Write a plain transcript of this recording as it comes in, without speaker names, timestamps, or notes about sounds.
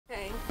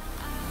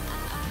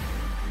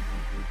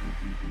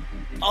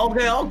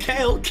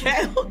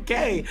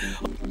Okay.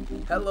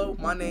 Hello,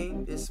 my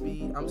name is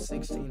Speed. I'm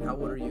 16. How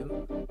old are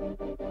you?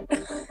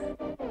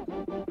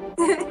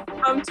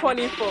 I'm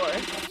 24.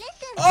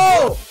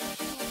 Oh!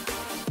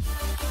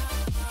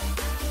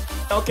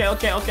 Okay.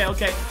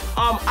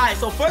 Alright,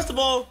 so first of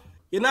all,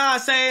 you know what I'm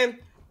saying?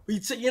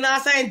 You know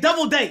what I'm saying?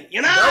 Double date.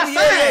 You know what I'm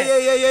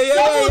saying? Yeah.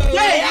 Double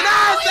date. You know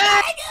what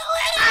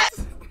I'm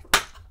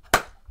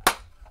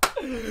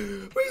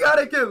saying? We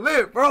gotta get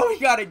lit, bro. We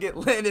gotta get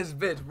lit in this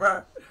bitch,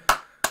 bro.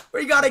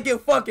 We gotta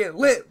get fucking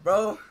lit,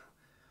 bro.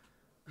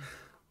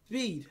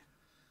 Speed.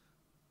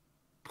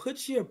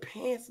 Put your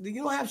pants.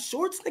 You don't have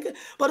shorts, nigga?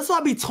 But that's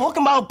what I be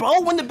talking about,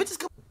 bro. When the bitches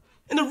come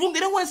in the room, they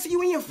don't want to see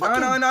you in your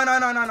fucking... No.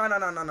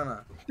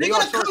 They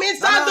gonna come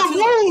inside the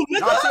room,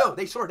 nigga. No, chill.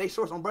 They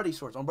shorts. On Buddy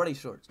shorts. Bro,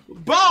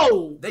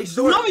 they shorts.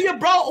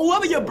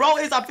 Whoever your bro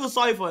is, I feel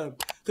sorry for him.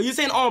 Cause you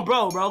saying on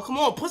bro. Come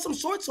on, put some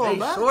shorts on,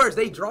 bro. Shorts.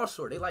 They draw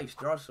shorts. They like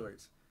draw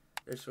shorts.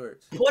 They're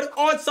shorts. Put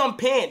on some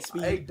pants,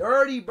 Speed. Hey,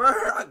 dirty, bro.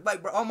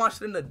 Like, bro, all my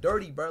shit in the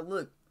dirty, bro.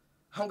 Look,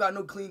 I don't got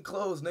no clean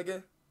clothes,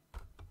 nigga.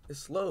 It's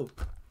slow.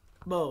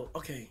 Bro,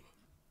 okay.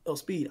 Yo,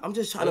 Speed, I'm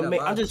just trying to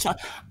make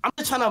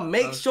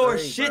sure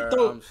shit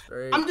don't.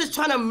 I'm just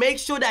trying to make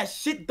sure that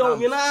shit don't.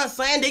 You know what I'm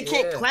saying? They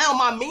can't clown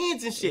my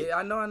mans and shit. Yeah,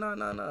 I know.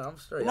 I'm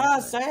straight. You know what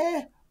I'm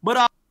saying?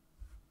 But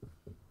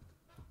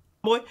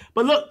boy,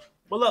 but look,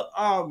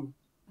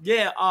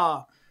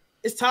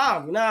 it's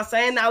time. You know what I'm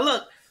saying? Now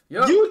look,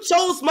 you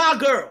chose my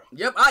girl.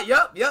 Yep.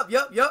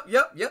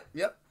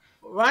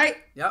 Right?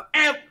 Yep.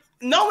 And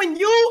knowing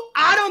you,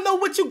 I don't know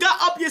what you got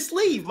up your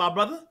sleeve, my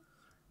brother.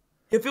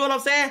 You feel what I'm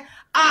saying?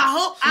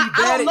 I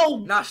don't know.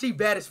 Nah, she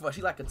bad as fuck.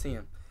 She like a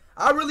 10.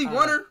 I really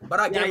want her, but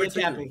I gave her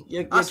to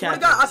you. I swear to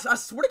God. I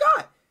swear to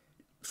God.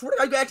 You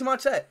can ask in my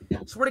chat.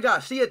 Swear to God,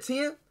 she a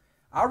 10.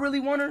 I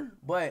really want her,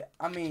 but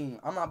I mean,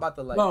 I'm not about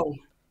to like. Bro,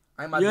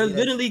 you're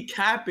literally that.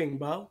 Capping,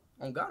 bro.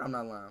 Oh God, I'm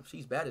not lying.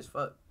 She's bad as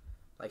fuck.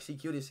 Like she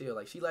cute as hell.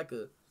 Like she like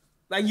a.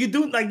 Like you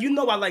do, like you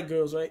know I like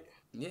girls, right?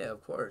 Yeah,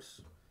 of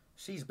course.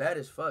 She's bad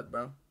as fuck,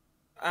 bro.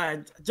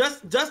 Alright,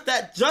 just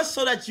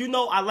so that you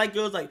know I like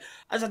girls, like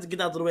I just have to get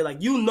out of the way.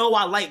 Like you know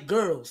I like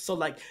girls, so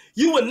like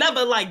you would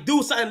never like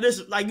do something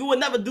this, like you would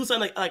never do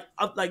something like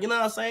you know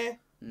what I'm saying?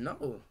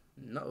 No.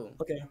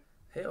 Okay.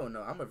 Hell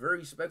no, I'm a very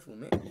respectful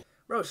man,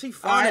 bro. She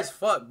fine as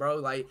fuck, bro.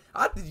 Like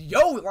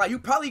like you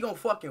probably gonna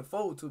fucking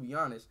fold, to be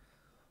honest.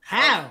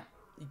 How?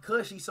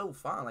 Because she's so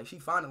fine. Like she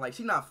fine. Like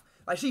she not.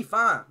 Like she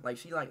fine. Like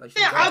she like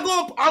she. Yeah,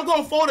 I'm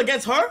gonna fold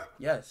against her.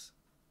 Yes.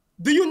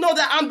 Do you know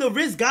that I'm the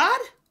risk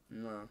god?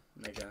 No,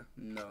 nigga,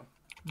 no.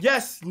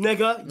 Yes,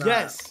 nigga,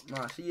 yes.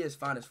 Nah, she is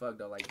fine as fuck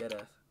though, like dead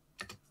ass.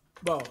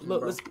 Bro,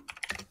 look,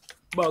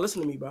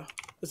 listen to me, bro.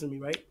 Listen to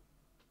me, right?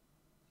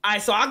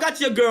 Alright, so I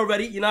got your girl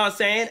ready, you know what I'm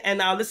saying? And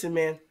now listen,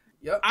 man.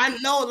 Yep. I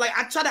know, like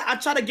I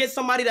try to get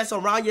somebody that's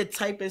around your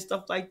type and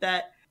stuff like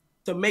that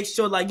to make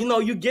sure, like, you know,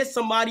 you get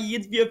somebody,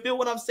 you feel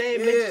what I'm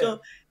saying? Yeah. Make sure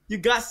you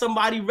got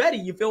somebody ready,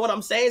 you feel what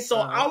I'm saying? So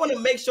I want to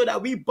make sure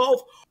that we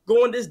both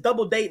go on this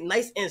double date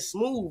nice and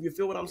smooth, you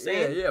feel what I'm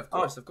saying? Yeah, of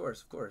course.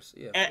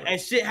 Yeah. And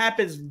shit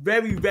happens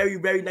very, very,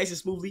 very nice and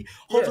smoothly.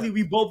 Hopefully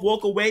we both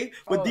walk away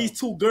with these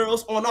two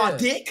girls on our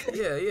dick.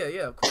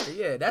 Yeah, of course.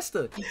 Yeah, that's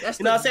you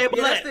know what I'm saying?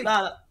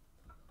 But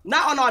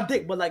not on our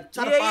dick, but like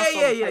try to find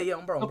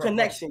some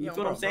connection. You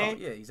feel what I'm saying?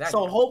 Yeah, exactly.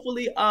 So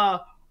hopefully,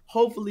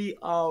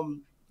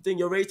 then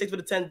your raise, thanks for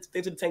the 10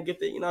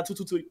 gifted, you know,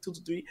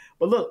 223.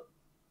 But look,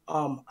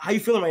 how you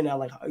feeling right now?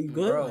 Like, are you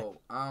good? Bro,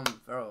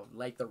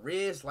 like the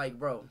Riz, like,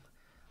 bro,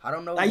 I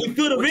don't know. Like you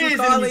feel the Riz?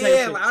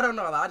 Yeah, like, I don't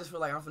know. Like, I just feel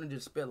like I'm finna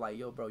just spit like,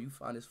 yo, bro, you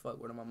fine as fuck.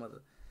 Word of my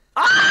mother.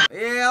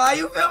 Yeah, like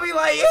you feel me?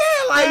 Like, yeah,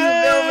 like you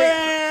feel me?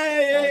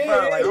 Yeah.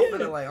 Bro,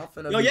 like I'm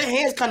finna. Yo, your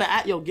hands kind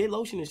of get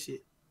lotion and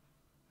shit.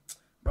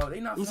 Bro,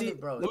 they not funny,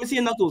 bro. Let me see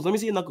your knuckles. Let me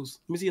see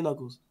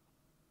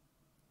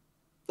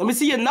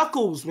your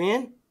knuckles,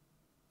 man.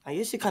 Like,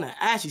 this shit kind of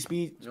ashy,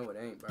 Speed. No, it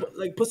ain't, bro.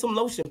 Like, put some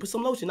lotion.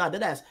 Nah,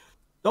 that ass.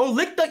 Don't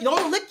lick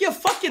your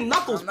fucking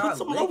knuckles. Put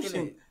some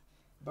lotion. It.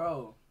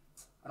 Bro,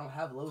 I don't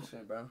have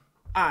lotion, bro.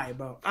 Alright,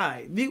 bro.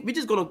 Alright. We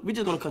just gonna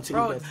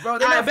continue. Bro,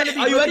 they not better be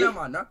looking at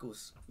my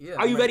knuckles. Yeah.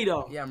 Are you ready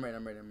though? Yeah, I'm ready.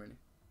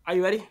 Are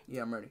you ready?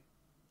 Yeah, I'm ready.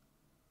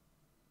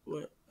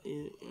 What?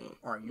 Yeah.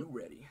 Are you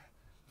ready?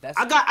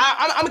 I'm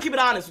gonna keep it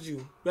honest with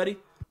you. Ready?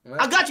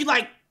 What? I got you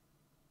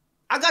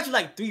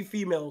like 3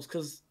 females,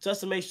 cause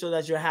just to make sure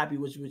that you're happy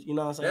with you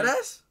know what I'm saying? That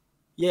ass?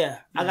 Yeah,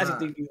 I got you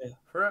 3 females.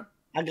 For real?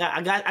 I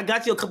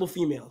got you a couple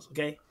females,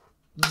 okay?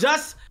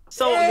 Just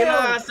so you know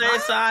what I'm saying,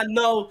 so I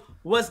know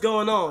what's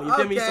going on. You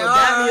feel me? So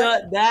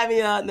dab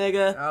me up,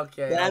 nigga.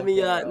 Okay. Dab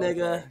me up,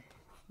 nigga.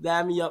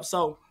 Dab me up.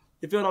 So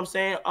you feel what I'm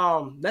saying?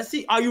 Let's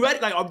see. Are you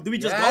ready? Like, do we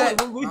just go?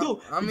 What we do?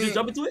 I mean, just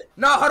jump into it?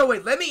 No, hold on,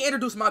 wait. Let me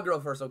introduce my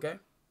girl first, okay?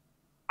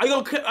 Are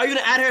you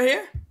gonna add her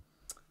here?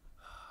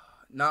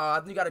 No, I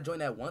think you gotta join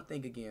that one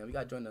thing again. We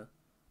gotta join the.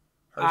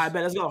 Alright,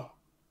 bet. Let's go.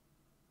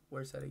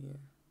 Where's that again?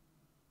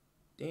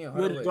 Damn.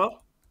 You ready to go?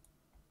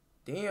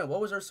 Damn, what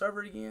was her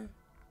server again?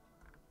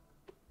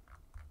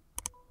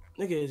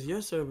 Nigga, it's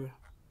your server.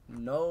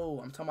 No,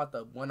 I'm talking about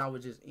the one I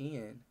was just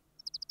in.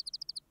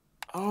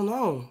 I don't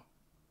know.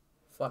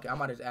 Fuck it, I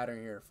might just add her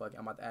in here. Fuck it,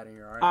 I'm about to add her in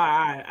here. All right. All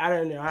right. Add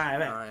her in there. All right. All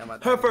right, I'm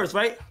about to her first,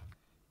 right?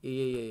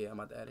 Yeah. I'm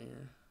about to add her in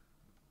here.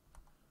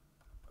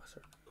 What's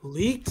her?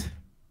 Leaked?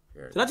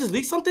 Here. Did I just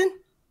leak something?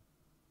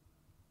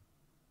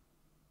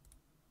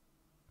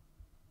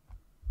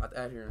 I'm about to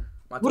add her.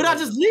 What did I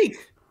just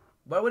leak?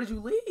 What did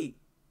you leak?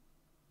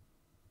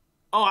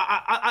 Oh,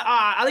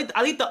 I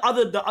leaked the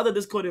other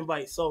Discord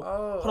invite. So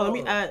hold on, let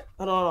me add.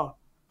 Hold on.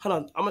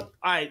 I'm all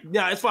right.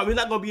 Yeah, it's fine. We're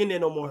not gonna be in there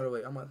no more. Hold on,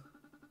 wait. Wait.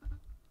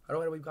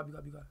 You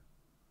got.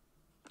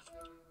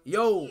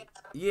 Yo,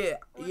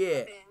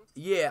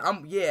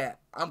 yeah.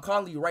 I'm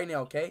calling you right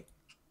now. Okay.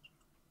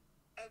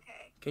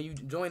 Okay. Can you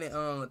join it?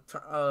 Turn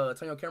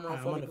your camera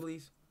on for me,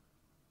 please.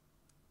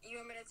 You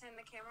want me to turn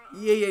the camera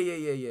on?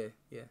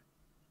 Yeah.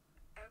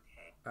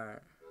 Okay.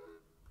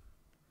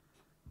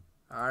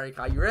 All right,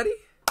 Kai, you ready?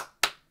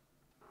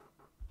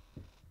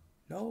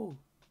 No.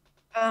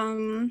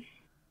 Um.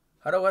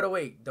 Hold on,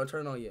 wait. Don't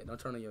turn it on yet. He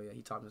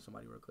talking to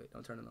somebody real quick.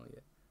 Don't turn it on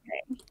yet.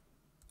 Okay.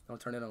 Don't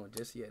turn it on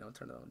just yet.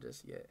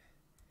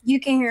 You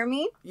can hear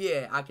me?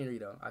 Yeah, I can hear you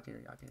though. I can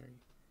hear you.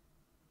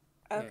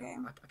 Okay.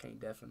 Yeah, I can't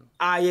definitely.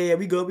 Yeah.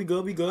 We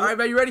good. All right,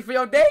 man. You ready for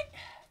your date?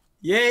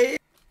 Yeah.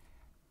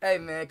 Hey,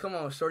 man. Come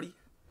on, shorty.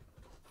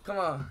 Come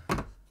on.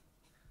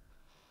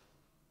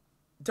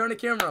 Turn the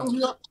camera on.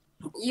 You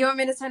want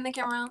me to turn the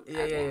camera on?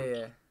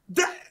 Yeah.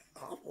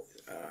 All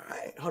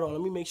right. Hold on.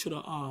 Let me make sure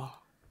the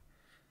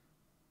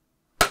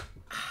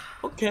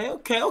Okay. You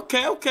feel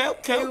me?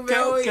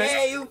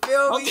 Yeah, you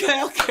feel me?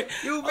 Okay.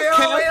 You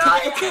feel me?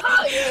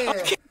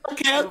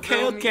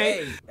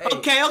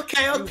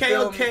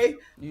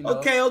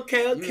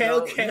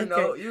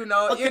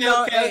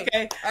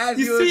 Okay. As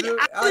you usual, see,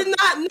 I did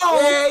not know.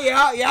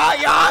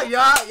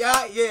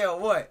 Yeah.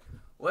 What?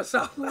 What's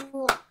up?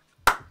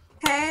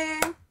 Hey.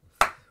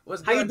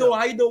 What's How good?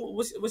 you doing?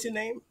 What's your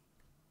name?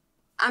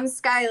 I'm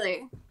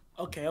Skylar.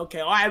 Okay. All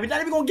right, we're not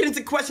even gonna get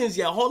into questions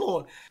yet. Hold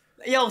on.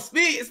 Yo,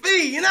 Speed,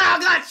 you know I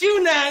got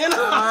you now. You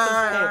know. All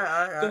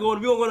right. We're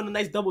gonna go on a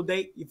nice double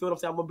date. You feel what I'm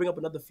saying? I'm gonna bring up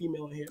another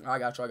female in here. I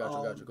got you. Go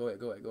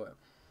ahead.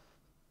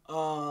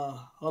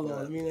 Hold on.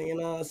 Let me, you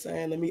know what I'm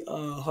saying? Let me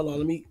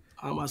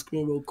hide my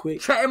screen real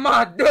quick. Chatting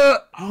my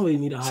duck. I don't really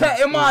need to hide.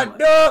 Chatting my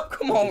duck.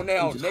 Come on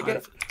now,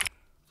 nigga.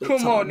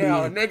 Come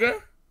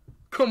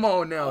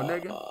on now,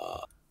 nigga.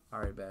 All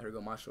right, bad. Here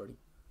go my shorty.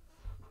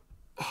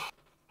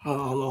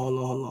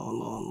 Hold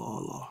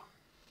on.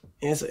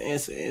 Answer.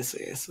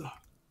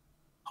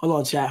 Hold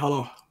on, chat.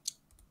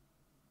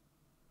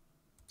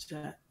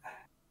 Chat.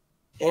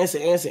 Answer.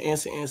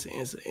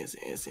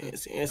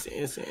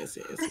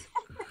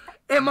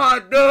 In my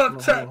dub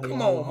chat.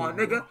 Come on, my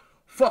nigga.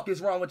 Fuck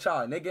is wrong with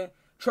y'all, nigga?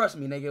 Trust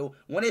me, nigga.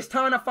 When it's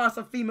time to find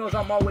some females,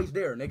 I'm always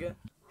there, nigga.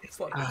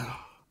 Fuck.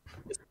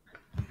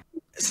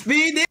 Speed,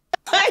 Speed.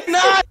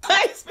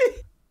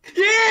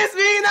 Yeah,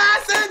 Speed,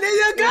 I said, there's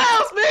your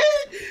girl,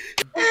 Speed.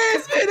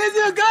 Yeah, Speed, there's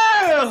your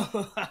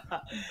girl.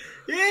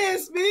 Yeah,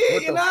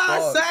 Speed, you know what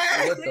I'm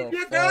saying? What the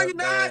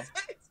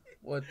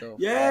fuck, What the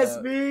yeah, fuck?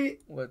 Speed.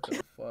 What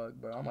the fuck,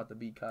 bro? I'm about to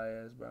beat Kai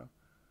ass, bro.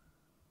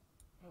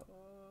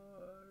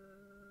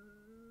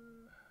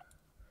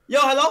 Yo,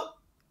 hello?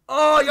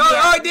 Oh, yo,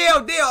 yeah.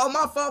 Deal. Oh,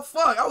 my fault.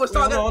 Fuck. I was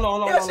talking.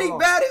 Yeah, she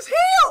bad as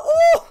hell.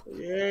 Ooh.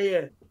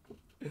 Yeah.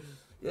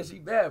 Yeah, she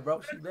bad,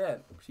 bro. She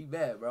bad,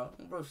 bro.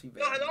 She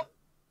bad. Yo, hello?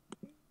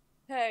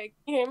 Hey,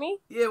 can you hear me?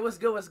 Yeah, what's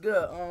good?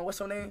 What's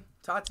her name?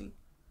 Tati?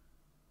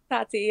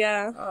 Tati,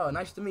 yeah. Oh,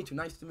 nice to meet you.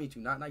 Nice to meet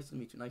you. Nice to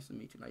meet you. Yeah.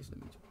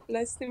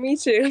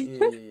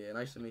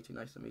 Nice to meet you.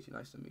 Nice to meet you.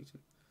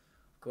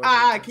 Course,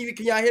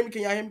 can y'all hear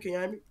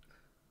me?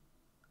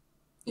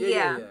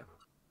 Yeah.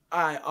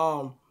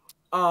 All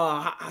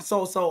right,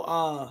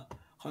 so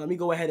let me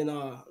go ahead and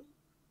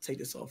take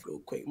this off real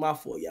quick. My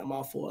fault. A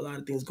lot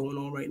of things going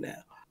on right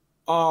now.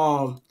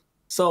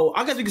 So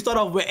I guess we can start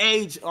off with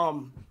age.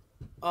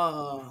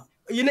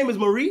 Your name is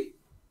Marie?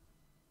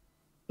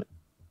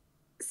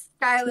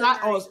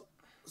 Skylar.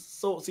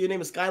 So your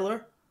name is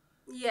Skylar?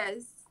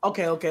 Yes.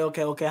 Okay.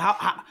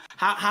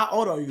 How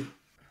old are you?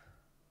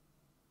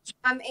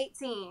 I'm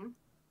 18.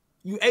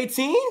 You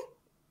 18?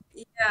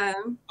 Yeah.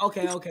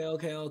 Okay.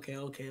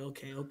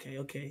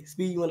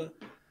 Speed, you wanna?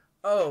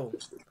 Oh,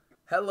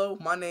 hello.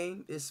 My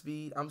name is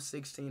Speed. I'm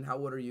 16. How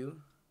old are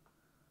you?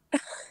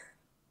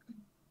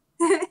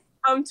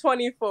 I'm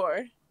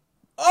 24.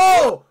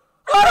 Oh!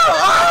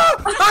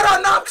 I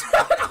don't know.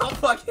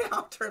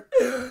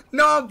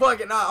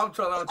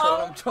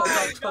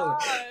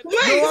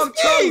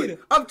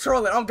 I'm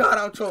trolling. On God,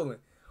 I'm trolling.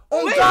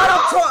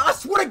 I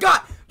swear to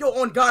God. Yo,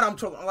 on God, I'm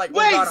trolling. Like, on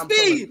God, I'm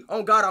trolling.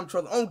 On God, I'm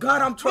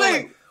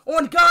trolling.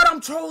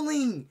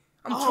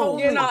 I'm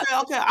trolling. Okay.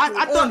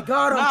 I thought. On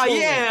God, I'm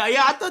trolling.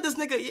 Yeah. I thought this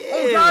nigga. Yeah.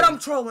 On God, I'm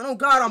trolling.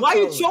 Why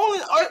you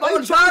trolling?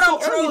 On God, I'm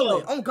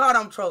trolling. On God,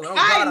 I'm trolling.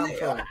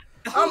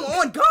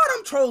 On God,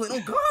 I'm trolling.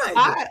 On God.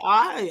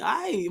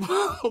 I.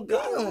 Oh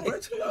God. Bro,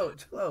 chill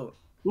out.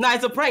 Nah,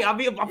 it's a prank. I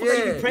feel like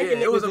you pranking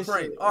niggas. It was a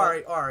prank. All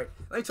right.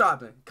 Let me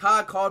chop in.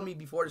 Kai called me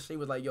before the shit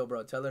was like, yo,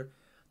 bro, tell her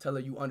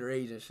you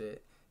underage and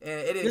shit. and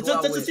it didn't go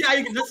out just to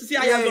see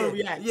how y'all gonna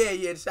react. Yeah,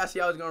 just to see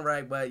how I was gonna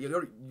react. But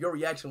your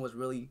reaction was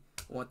really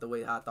the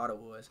way I thought it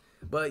was.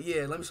 But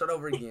yeah, let me start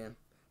over again.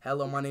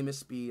 Hello, my name is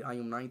Speed. I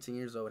am 19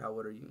 years old. How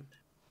old are you?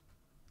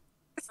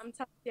 I'm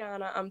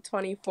Tatiana. I'm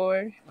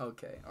 24.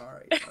 Okay. All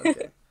right.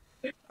 Okay.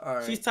 All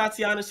right. She's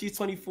Tatiana. She's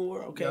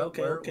 24. Okay. Yep,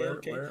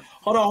 Okay. word.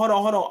 Hold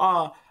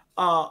on.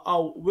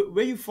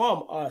 Where you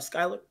from,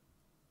 Skylar?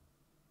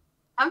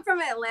 I'm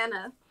from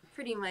Atlanta,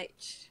 pretty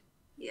much.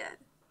 Yeah.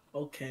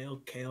 Okay.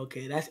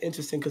 That's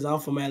interesting because I'm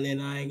from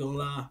Atlanta. I ain't gonna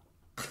lie.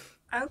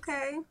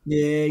 Okay.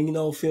 Yeah, you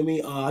know, feel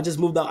me? I just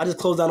moved out. I just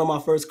closed down on my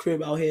first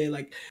crib out here,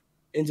 like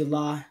in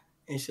July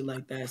and shit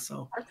like that.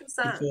 So you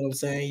feel what I'm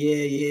saying?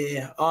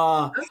 Yeah.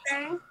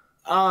 Okay.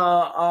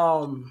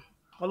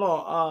 Hold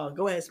on.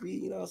 Go ahead,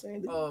 Speed. You know what I'm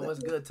saying? Oh, what's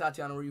good,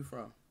 Tatiana? Where you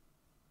from?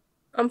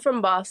 I'm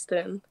from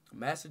Boston.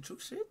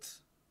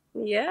 Massachusetts?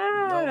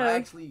 Yeah.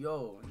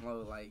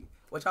 Like,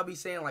 what y'all be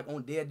saying, like,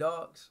 on Dead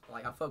Dogs?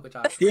 Like, I fuck with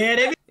y'all. Yeah,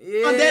 they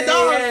be on Dead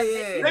Dogs.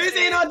 Yeah. They be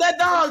saying on Dead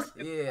Dogs.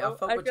 Yeah, I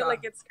fuck with y'all. I feel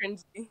like it's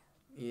cringy.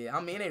 Yeah,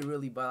 I mean, it ain't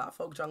really, but I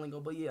fuck with y'all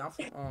lingo. But yeah, I'm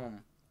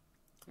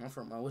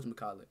from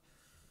whatchamacallit?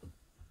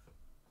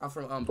 I'm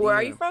from Where DN.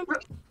 are you from?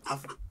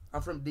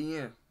 I'm from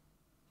DN.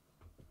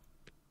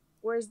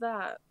 Where's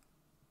that?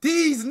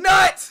 These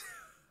nuts!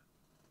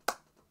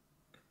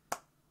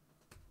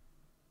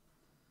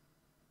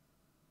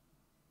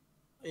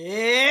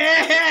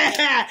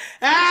 Yeah.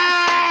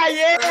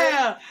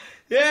 Yeah.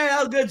 That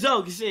was a good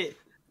joke. Shit.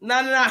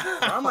 Nah.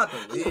 I'm about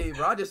to leave,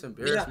 bro. I just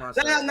embarrassed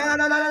myself.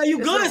 No. You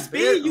good,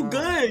 Speed. You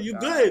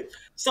good.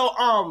 So,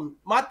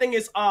 my thing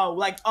is,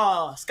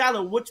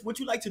 Skylar, what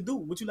you like to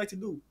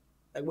do?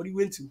 Like, what are you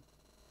into?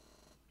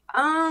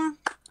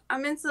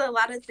 I'm into a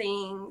lot of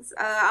things.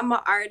 I'm an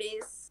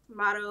artist,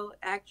 model,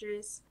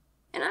 actress,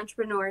 and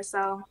entrepreneur.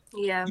 So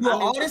yeah. You an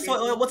artist?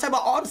 What type of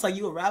artist? Like,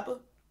 you a rapper?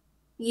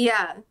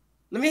 Yeah.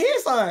 Let me hear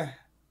some.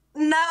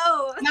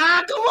 No.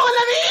 Nah, come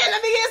on.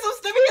 Let me hear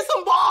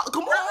some ball.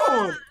 Come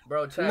on,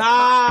 bro. Chat,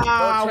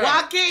 nah, why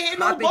I can't hit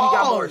no balls? I think he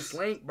got more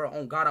slang, bro.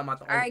 On God, I'm about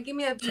to. All right, give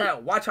me a beat.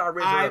 Chat, watch how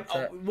Riz up,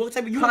 chat. What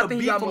type of you want to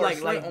beat from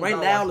like right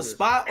now on the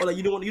spot, or like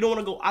you don't want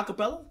to go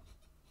acapella?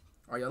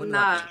 Are y'all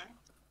nah,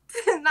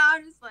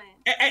 I'm just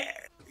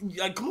playing.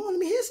 Like, come on, let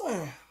me hear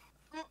something.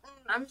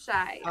 I'm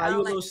shy. You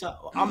a little shy.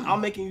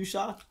 I'm making you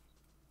shy.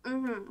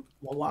 Mm-hmm.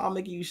 Well, why I'm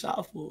making you shy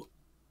for?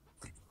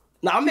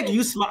 Nah, I'm making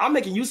you smile. I'm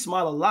making you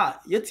smile a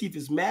lot. Your teeth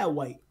is mad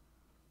white.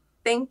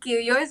 Thank you.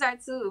 Yours are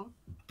too.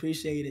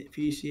 Appreciate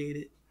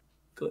it.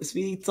 Go,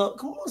 Speedy, talk.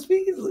 Come on,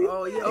 Speedy.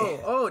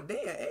 Oh, damn.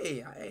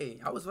 Hey,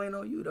 I was waiting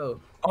on you though.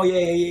 Oh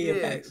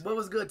yeah. What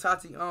was good,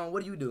 Tati?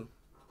 What do you do?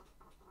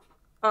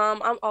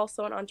 I'm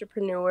also an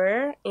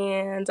entrepreneur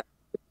and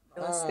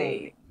real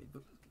estate.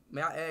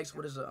 May I ask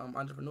what is an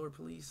entrepreneur,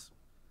 please?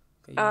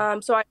 So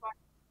I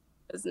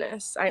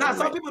business.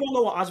 Some people don't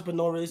know what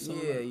entrepreneur is. So.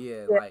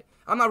 Yeah. Like,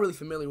 I'm not really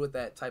familiar with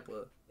that type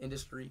of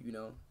industry. You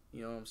know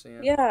what I'm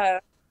saying? Yeah.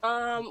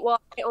 Well,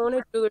 I own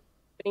a jewelry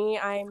company.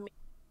 I make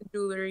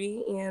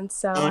jewelry, and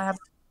so I have.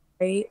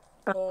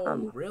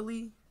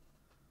 Really?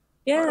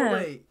 Yeah.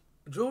 Wait,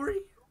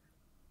 jewelry?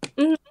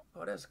 Mm-hmm.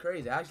 Oh, that's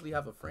crazy. I actually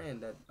have a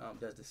friend that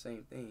does the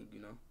same thing.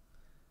 You know.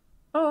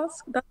 Oh,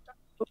 that's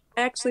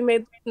I actually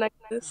made the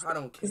necklace. I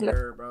don't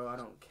care, bro. I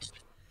don't care.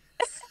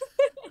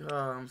 Oh,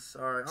 I'm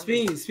sorry.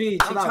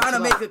 Speed. I'm trying to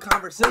make a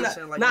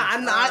conversation. I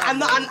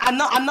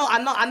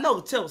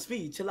know. Chill,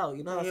 Speed. Chill out.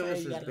 You know what I'm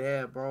saying? It's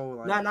bad, bro.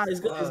 Like, nah. It's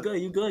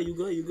good. You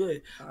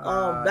good.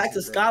 Back to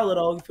Skylar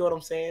though. You feel what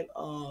I'm saying?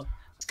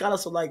 Skylar.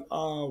 So like,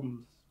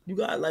 you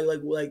got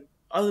like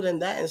other than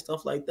that and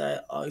stuff like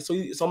that. So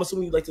I'm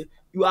assuming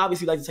you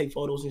obviously like to take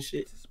photos and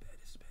shit.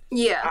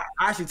 Yeah.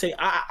 I actually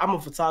I'm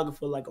a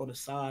photographer. Like on the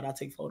side, I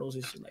take photos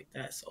and shit like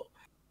that. So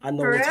I know.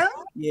 For real?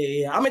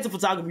 Yeah. I'm into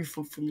photography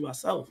from me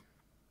myself.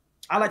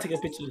 I like taking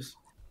pictures.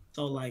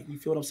 So like, you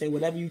feel what I'm saying?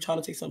 Whenever you trying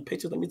to take some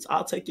pictures,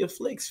 I'll take your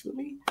flicks for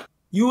me.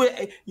 You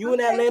in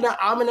Atlanta,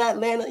 I'm in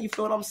Atlanta. You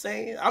feel what I'm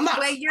saying? I'm not.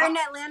 Wait, you're in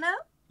Atlanta?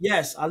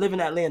 Yes, I live in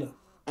Atlanta.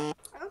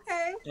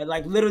 Okay. And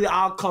like literally,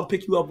 I'll come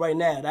pick you up right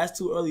now. That's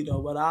too early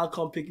though, but I'll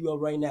come pick you up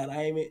right now.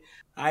 I ain't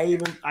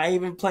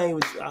even playing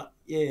with you.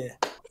 Yeah,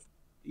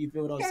 you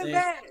feel what I'm saying?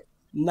 Bad.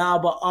 Nah,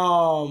 but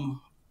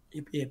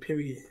yeah,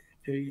 period.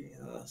 You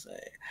know what I'm saying?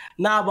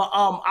 Nah, but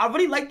I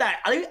really like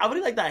that. I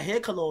really like that hair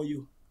color on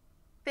you.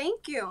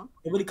 Thank you.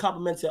 It really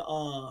compliments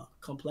your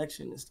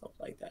complexion and stuff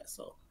like that.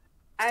 So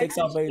it sticks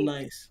out very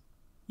nice.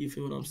 You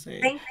feel what I'm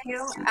saying? Thank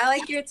you. I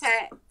like your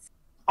tats.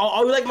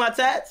 Oh, you like my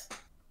tats?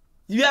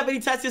 You have any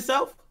tats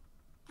yourself?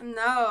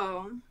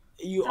 No.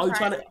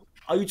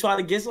 Are you trying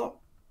to get some?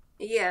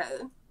 Yeah.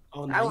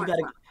 Oh no,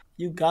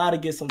 you gotta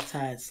get some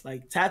tats.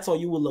 Like tats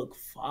on you will look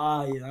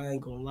fire. I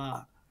ain't gonna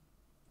lie.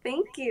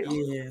 Thank you.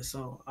 Yeah.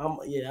 So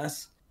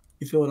that's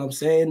you feel what I'm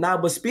saying? Nah,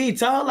 but Speed,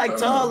 tell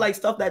her like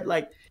stuff that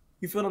like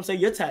you feel what I'm saying.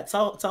 Your tat.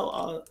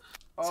 I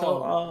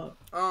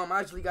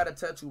actually got a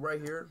tattoo right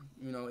here.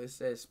 You know, it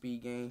says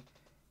Speed Game,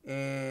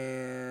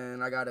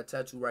 and I got a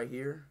tattoo right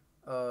here.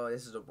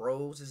 This is a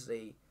rose. This is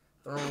a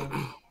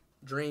throne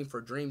dream for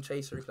dream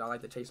chaser. Cause I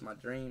like to chase my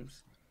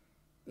dreams.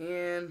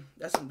 And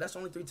that's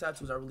only 3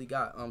 tattoos I really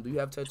got. Do you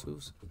have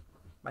tattoos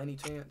by any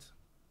chance?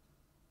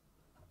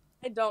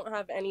 I don't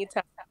have any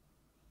tattoos.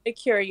 I'm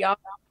curious.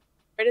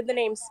 Where did the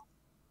name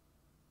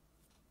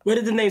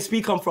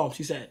Speed come from?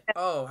 She said.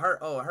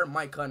 Her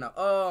mic cutting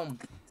out.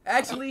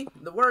 Actually,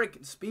 the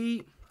word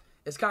speed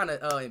is kind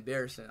of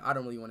embarrassing. I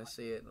don't really want to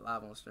say it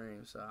live on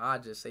stream, so I'll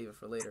just save it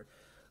for later.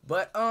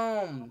 But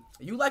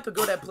you like a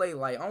girl that play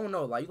like I don't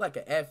know, like you like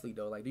an athlete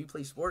though. Like do you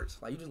play sports?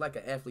 Like you just like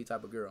an athlete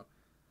type of girl.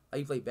 Like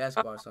you play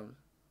basketball or something.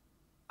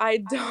 I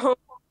don't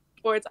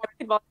sports. I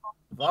play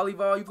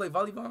volleyball. You play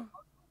volleyball?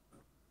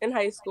 In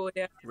high school,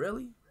 yeah.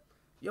 Really?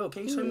 Yo,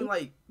 can you show me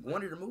like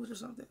one of your moves or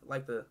something?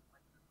 Like the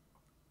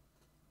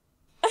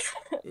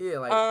yeah,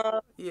 like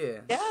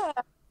yeah.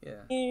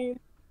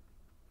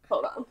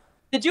 Hold on.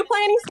 Did you play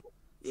any sports?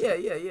 Yeah.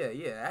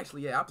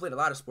 Actually, yeah, I played a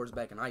lot of sports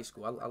back in high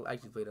school. I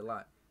actually played a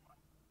lot.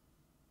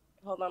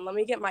 Hold on, let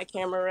me get my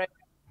camera right.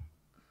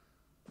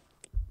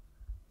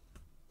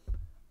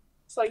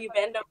 So you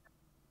bend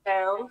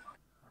down,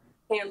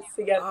 hands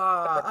together.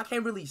 I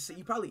can't really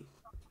see.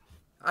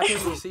 I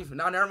can't really see from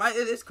now. Never mind.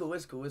 It's cool.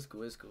 It's cool.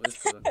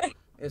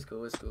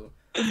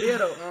 Yeah,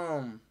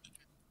 though.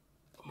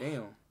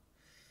 Damn.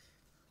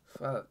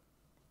 Fuck.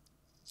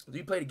 Do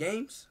you play the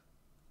games?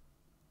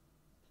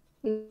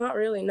 Not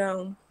really.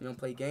 No. You don't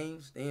play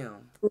games?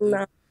 Damn.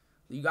 No.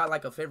 You got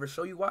like a favorite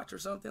show you watch or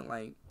something?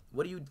 Like,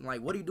 what are you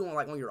doing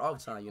like on your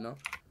off time? You know?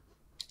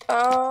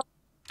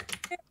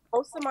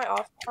 Most of my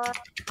off time.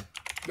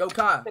 Yo,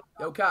 Kai.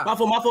 My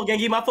fault,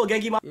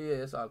 Gengi.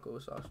 Yeah, it's all cool.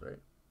 It's all straight.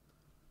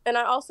 And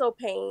I also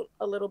paint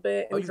a little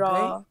bit and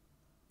draw. Paint?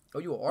 Oh,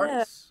 you an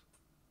artist?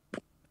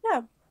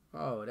 Yeah.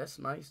 Oh, that's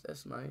nice.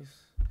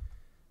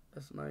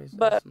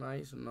 But,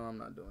 nice. No, I'm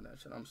not doing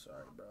that shit. I'm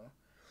sorry, bro.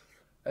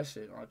 That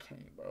shit, I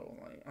can't, bro.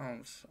 Like,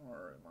 I'm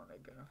sorry, my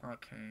nigga. I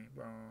can't,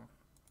 bro.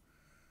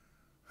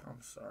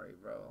 I'm sorry,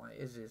 bro. Like,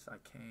 it's just, I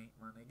can't,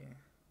 my nigga.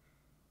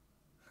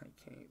 I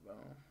can't, bro.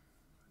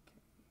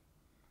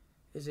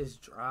 It's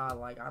just dry.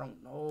 Like, I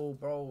don't know,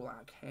 bro. Like,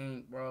 I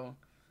can't, bro.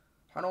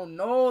 I don't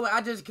know. Like, I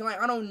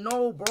don't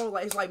know, bro.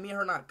 Like, it's like me and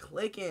her not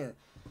clicking.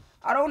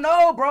 I don't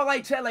know, bro.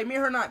 Like, chat, like, me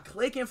and her not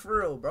clicking for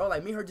real, bro.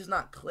 Like, me and her just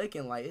not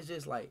clicking. Like, it's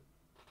just like,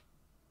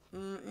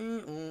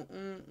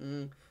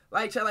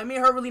 Like, chat, like, me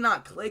and her really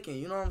not clicking.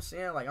 You know what I'm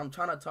saying? Like, I'm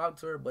trying to talk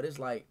to her, but it's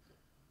like,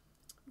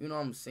 you know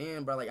what I'm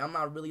saying, bro? Like, I'm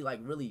not really, like,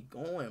 really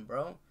going,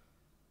 bro.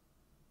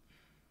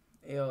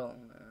 Yo,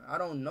 man, I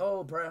don't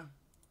know, bro.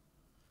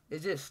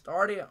 It just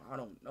started. I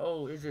don't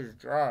know. It's just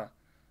dry.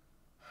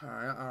 All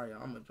right.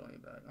 I'm gonna join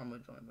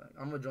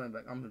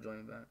back.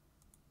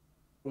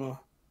 Yeah.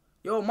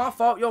 Yo, my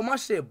fault. Yo, my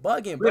shit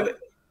bugging, bro.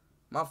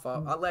 My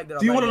fault. I lagged it.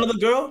 Do you want another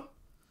girl?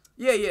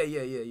 Yeah.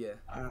 Yes.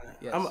 I'm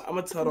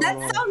gonna tell them.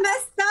 That's so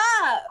messed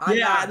up.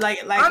 Yeah,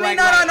 like. I mean,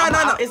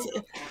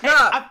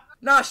 no.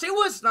 Nah. She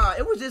was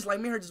It was just like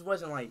me and her just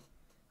wasn't like.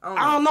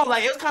 I don't know.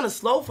 Like, it was kind of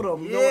slow for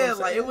them. You know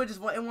like it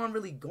wasn't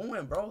really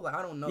going, bro. Like,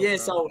 I don't know. Yeah, bro.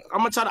 So I'm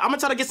gonna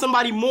try to get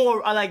somebody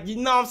more. Like, you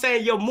know what I'm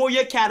saying? More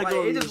your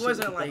category. Like, it just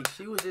wasn't like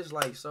she was just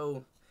like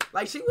so.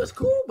 Like, she was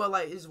cool, but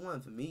like it just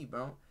wasn't for me,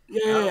 bro.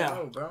 Yeah. I don't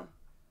know, bro.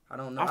 I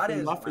don't know. I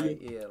didn't I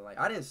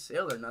didn't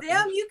sell her nothing.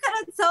 Damn, you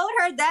could have told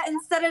her that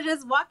instead of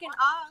just walking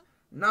off.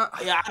 Nah.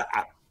 Yeah,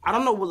 I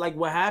don't know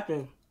what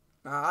happened.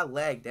 Nah, I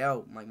lagged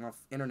out. Like, my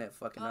internet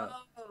fucking up.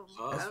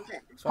 Okay.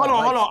 Hold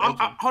on.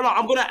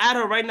 I'm gonna add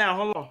her right now.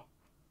 Hold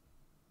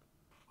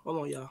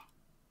on, y'all.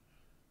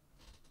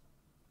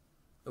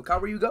 Look, how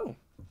where you go?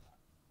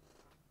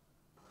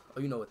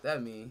 Oh, you know what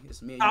that means?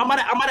 It's me. I'm about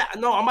to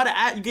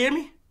add. You hear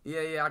me?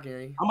 Yeah, I can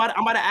hear you. I'm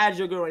about to add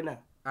your girl right now.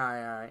 All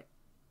right.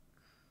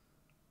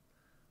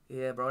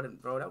 Yeah, bro,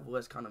 that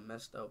was kind of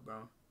messed up,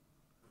 bro.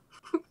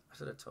 I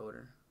should have told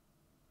her.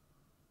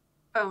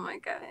 Oh my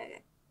god.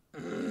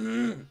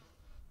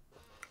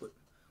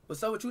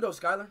 What's up with you though,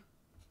 Skylar?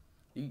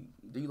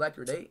 Do you like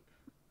your date?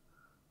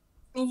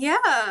 Yeah.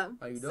 How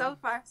you doing? So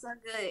far, so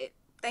good.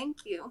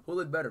 Thank you. Who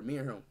look better, me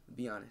or him?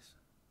 Be honest.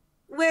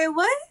 Wait,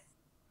 what?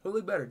 Who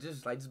look better?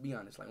 Just be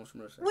honest. Like, what's the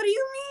What do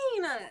you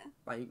mean?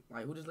 Like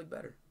who just look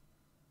better?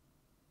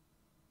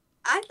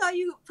 I thought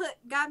you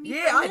got me.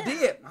 Yeah, I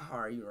did. All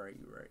right, you right.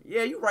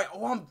 Yeah, you right.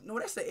 Oh,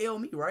 that's the L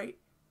me, right?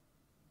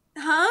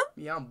 Huh?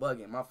 Yeah, I'm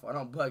bugging. My fault.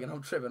 I'm bugging.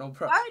 I'm tripping. I'm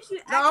Why would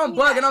you? No, I'm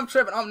bugging. I'm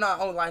tripping. I'm not.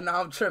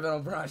 I'm tripping.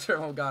 I'm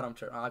tripping. Oh God, I'm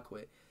tripping. I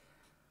quit.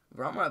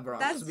 Bro, I'm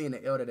just being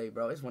the L today,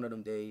 bro. It's one of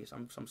them days.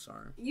 I'm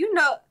sorry. You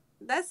know,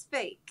 that's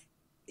fake.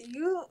 I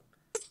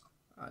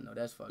know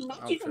that's fucked.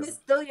 Not you gonna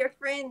steal your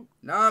friend.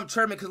 Nah, I'm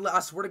tripping because I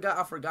swear to God,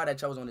 I forgot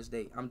that y'all was on this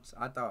date.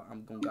 I thought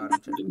I'm going God.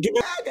 I'm tripping. Give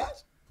me that,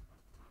 guys.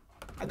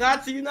 I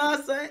got you. You know what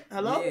I'm saying?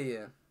 Hello.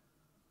 Yeah.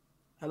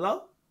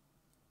 Hello.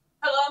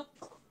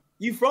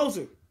 You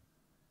frozen.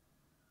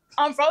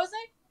 I'm frozen.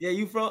 Yeah,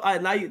 you froze. All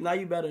right, now you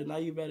better. You a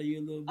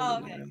little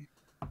better. Okay. Now.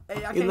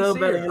 Hey, I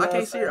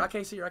can't see her. I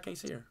can't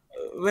see her.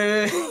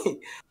 Wait.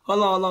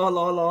 Hold on.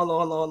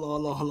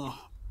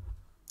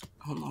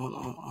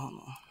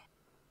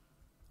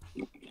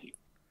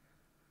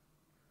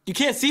 You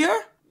can't see her?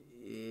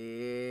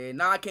 Yeah,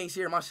 nah, I can't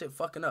see her. My shit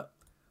fucking up.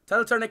 Tell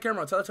her turn that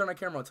camera on. Tell her turn that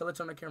camera on. Tell her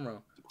turn that camera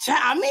on. Chat,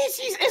 I mean,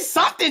 it's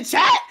something,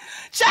 chat.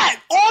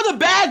 Chat, all the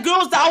bad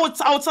girls that I was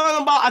telling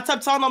them about, I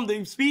kept telling them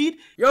the speed.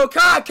 Yo,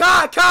 Kai.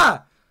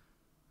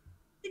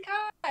 The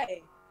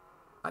guy.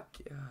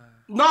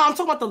 No, I'm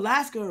talking about the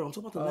last girl.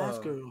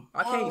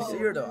 I can't see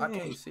her, though. I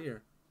can't see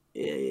her.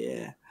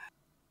 Yeah.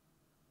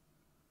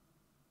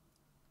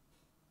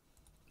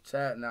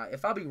 Chat, now,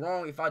 if I be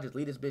wrong, if I just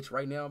leave this bitch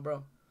right now,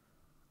 bro.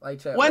 Like,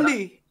 chat.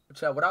 Wendy.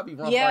 Would I be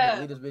wrong if I just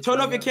leave this bitch Turn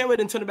right off your camera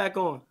and turn it back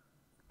on.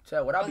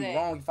 Chat, would I be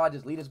wrong if I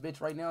just leave this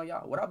bitch right now,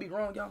 y'all? Would I be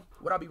wrong, y'all?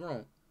 Would I be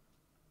wrong?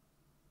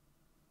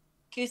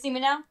 Can you see me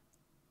now?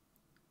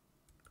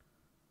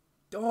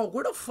 Dog,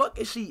 where the fuck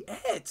is she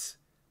at?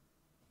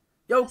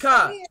 Yo,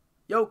 Kai,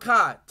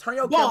 turn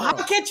your camera on.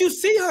 How can't you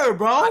see her,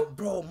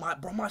 bro?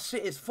 My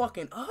shit is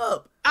fucking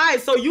up. All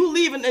right, so you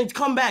leave and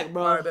come back,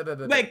 bro. All right,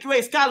 bet. Wait,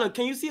 Skylar,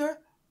 can you see her?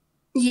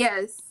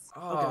 Yes.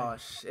 Oh,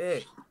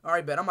 shit. All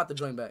right, bet. I'm about to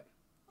join back.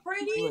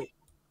 Pretty. Wait.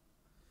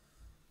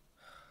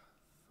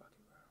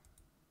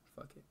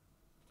 Fuck it.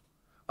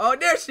 Oh,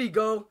 there she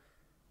go.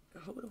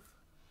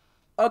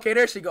 Okay,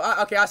 there she go.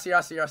 Okay, I see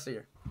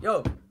her.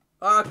 Yo.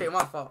 Okay,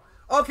 my fault.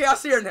 Okay, I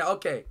see her now.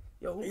 Okay.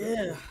 Yo.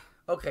 Yeah.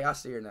 Okay, I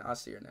see her now. All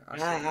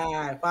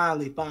right,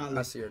 finally.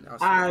 I see her now.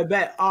 All right,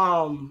 bet.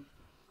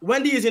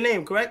 Wendy is your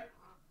name, correct?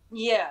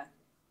 Yeah.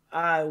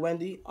 All right,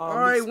 Wendy. All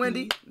right,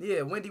 Wendy.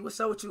 Yeah, Wendy, what's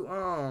up with you?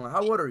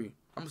 How old are you?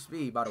 I'm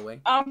Speed, by the way.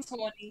 I'm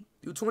 20.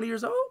 You 20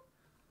 years old?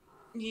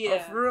 Yeah.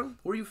 Oh, for real?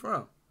 Where you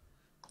from?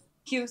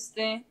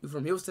 Houston. You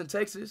from Houston,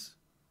 Texas?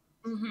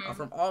 Mm-hmm. I'm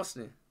from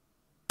Austin.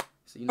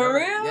 So you For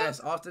real?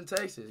 Yes, Austin,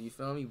 Texas. You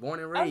feel me? Born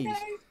and raised.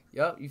 Okay.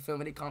 Yup, you feel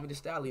me? They call me the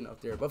stallion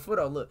up there. But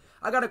though, look,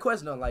 I got a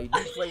question though. Like, do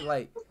you play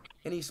like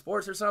any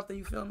sports or something?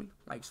 You feel me?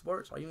 Like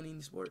sports? Are you in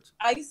any sports?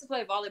 I used to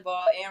play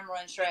volleyball and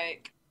run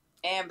track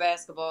and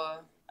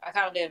basketball. I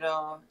kind of did it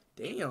all.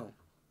 Damn.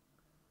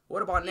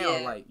 What about now?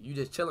 Yeah. Like, you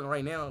just chilling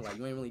right now? Like,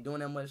 you ain't really doing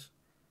that much?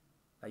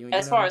 Like, you ain't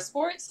As doing far that as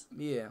sports?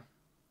 much? Yeah.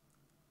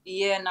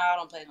 Yeah, no, I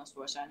don't play no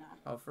sports right now.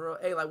 Oh, for real?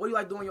 Hey, like, what do you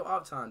like doing your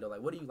off time though?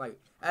 Like, what do you like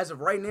as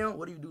of right now?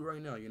 What do you do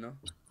right now? You know?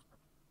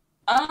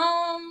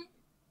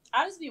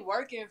 I just be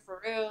working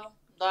for real.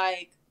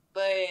 Like,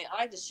 but I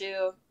like to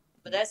chill.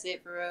 But that's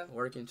it for real.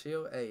 Work and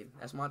chill. Hey,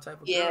 that's my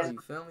type of Yeah. girl. You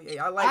feel me? Hey,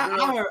 I like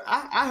girls.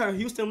 I heard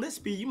Houston Lit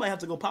Speed. You might have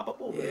to go pop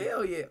up over there.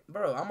 Hell yeah,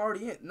 bro. I'm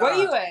already in. Nah, Where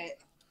you at?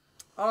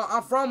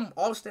 I'm from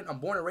Austin. I'm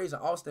born and raised in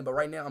Austin, but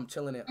right now I'm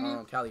chilling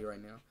in Cali right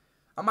now.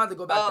 I'm about to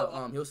go back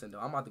to Houston though.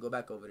 I'm about to go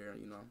back over there,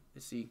 you know,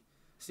 and see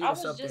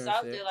what's up there. I was just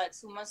out there like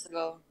 2 months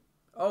ago.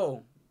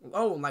 Oh,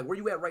 like where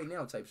you at right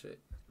now, type shit.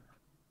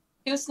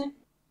 Houston.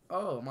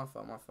 Oh, my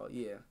fault.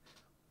 Yeah.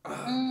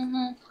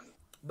 Mm-hmm.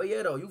 But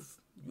yeah, though, you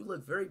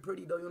look very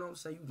pretty though. You know what I'm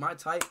saying? You my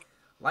type,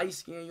 light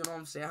skin. You know what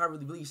I'm saying? I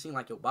haven't really seen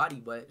like your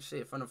body, but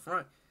shit, from the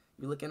front,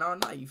 you looking all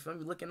nice. You feel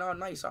me? Looking all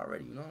nice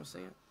already. You know what I'm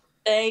saying?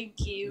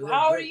 Thank you.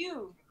 How old are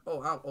you?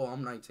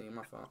 I'm 19.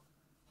 My fault.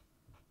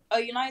 Oh,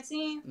 you're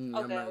 19? Okay, I'm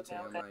 19. Okay.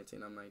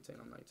 I'm 19.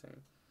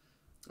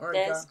 All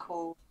right, That's guy.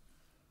 cool.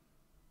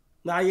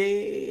 Nah,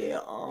 yeah.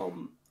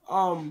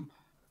 I'm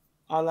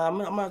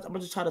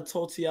just try to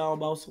talk to y'all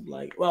about some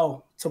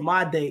to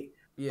my date.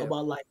 Yeah.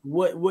 About like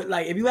what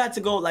like if you had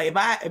to go like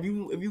if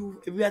you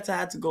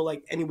had to go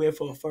like anywhere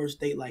for a first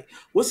date, like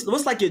what's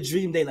like your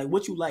dream date, like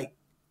what you like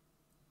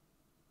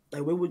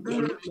where would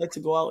you like to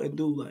go out and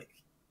do, like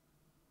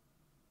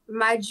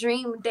my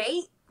dream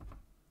date?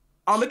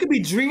 It could be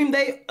dream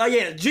date.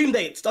 Yeah, dream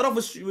date. Start off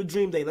with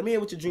dream date. Let me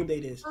hear what your dream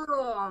date is. I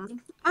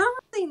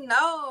don't really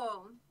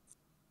know.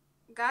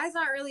 Guys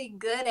aren't really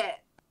good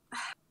at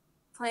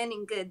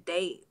planning good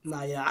dates.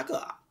 Nah, yeah, I could.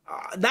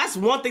 That's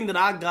one thing that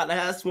I got.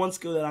 That's one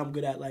skill that I'm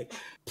good at, like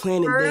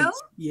planning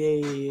dates.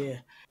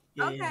 Yeah.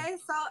 Okay,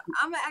 so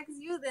I'm gonna ask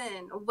you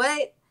then.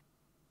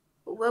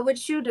 What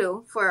would you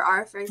do for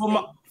our first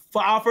date?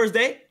 For our first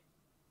date?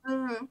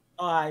 Mm-hmm.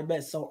 I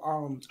bet. So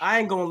I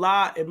ain't gonna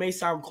lie, it may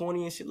sound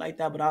corny and shit like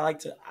that, but I like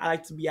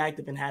to be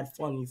active and have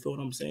fun. You feel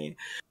what I'm saying?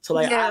 So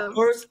like at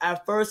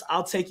first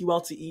I'll take you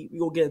out to eat. We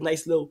gonna get a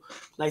nice little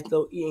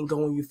eating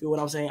going. You feel what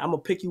I'm saying? I'm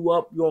gonna pick you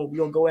up. We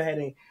gonna go ahead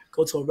and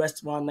go to a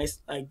restaurant, nice,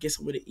 like get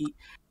somewhere to eat.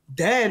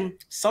 Then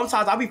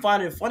sometimes I be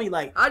finding it funny,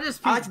 like I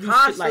just like to do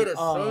shit like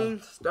same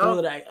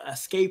stuff. Like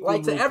escape room.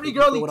 Like to every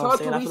girl he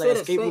talked to, he said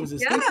escape rooms. You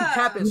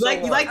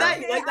like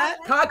that? You like that?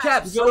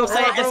 Concaps. You know what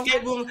I'm saying?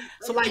 Escape room.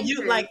 So like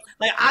you like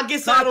I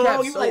get something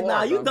wrong. You like,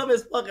 nah, you dumb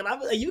as fuck. And I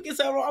be like, you get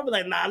something wrong. I be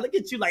like, nah, look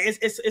at you. Like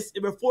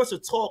we're forced to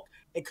talk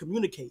and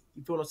communicate.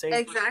 You feel what I'm saying?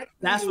 Exactly.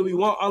 That's what we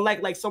want.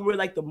 Unlike like somewhere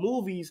like the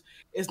movies,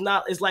 it's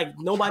like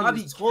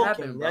nobody's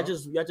talking. Y'all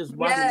just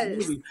watching the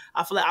movie.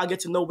 I feel like I'll get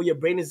to know where your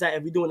brain is at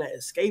if we're doing that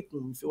escape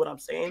room. You feel what I'm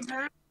saying?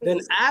 Then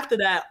after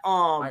that,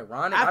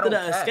 after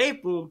the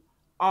escape room,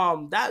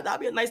 that'd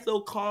be a nice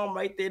little calm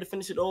right there to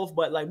finish it off.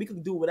 But like we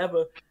could do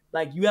whatever.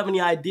 Like you have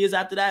any ideas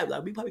after that?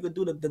 Like we probably could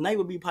do the night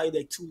would be probably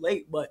like too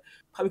late, but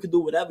probably could do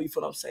whatever. You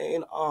feel what I'm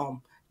saying?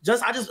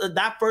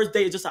 that first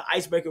date is just an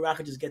icebreaker where I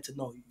could just get to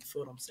know you. You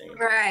feel what I'm saying?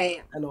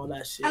 Right. And all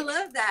that shit. I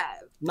love that.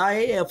 Nah,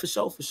 yeah, for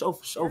sure.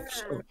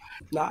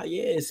 Nah,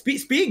 yeah.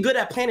 Speed good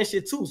at planning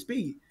shit too.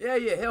 Speed. Yeah,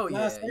 hell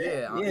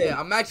yeah.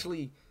 I'm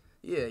actually,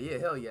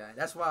 hell yeah.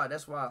 That's why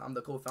I'm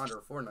the co-founder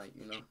of Fortnite.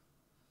 You know,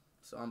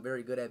 so I'm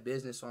very good at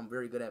business. So I'm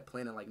very good at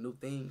planning like new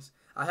things.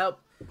 I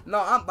help. No,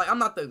 I'm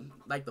not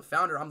the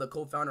founder. I'm the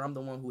co-founder. I'm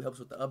the one who helps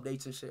with the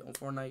updates and shit on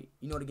Fortnite.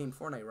 You know the game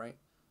Fortnite, right?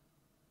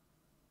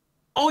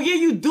 Oh yeah,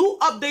 you do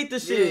update the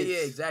shit. Yeah,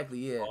 exactly.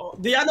 Yeah.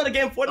 Do y'all know the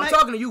game Fortnite? I'm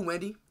talking to you,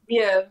 Wendy.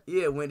 Yeah.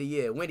 Yeah, Wendy.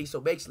 Yeah, Wendy.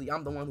 So basically,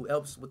 I'm the one who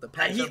helps with the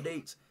patch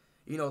updates.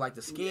 You know, like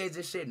the skins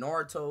and shit,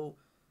 Naruto,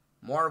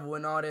 Marvel,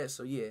 and all that.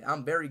 So yeah,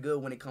 I'm very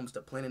good when it comes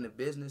to planning the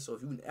business. So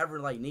if you ever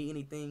like need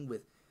anything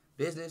with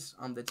business,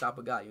 I'm the type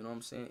of guy. You know what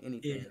I'm saying?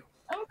 Anything.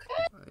 Yeah.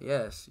 Okay.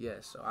 Yes.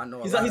 So I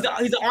know. He's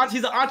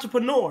an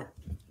entrepreneur.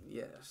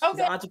 Yes.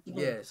 Okay.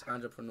 Yes,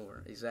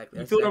 entrepreneur. Exactly.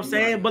 You feel what I'm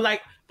saying? But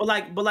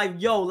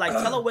yo,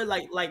 tell her what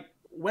like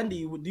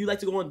Wendy, do you like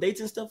to go on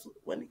dates and stuff,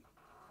 Wendy?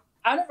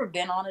 I've never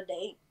been on a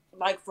date,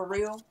 like for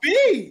real.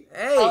 Speed.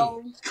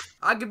 Hey,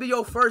 I could be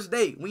your first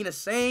date. We in the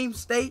same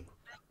state,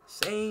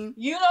 same.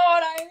 You know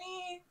what I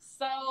mean?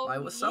 So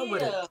like, what's up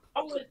with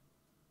it?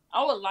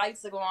 I would like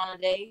to go on a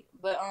date,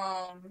 but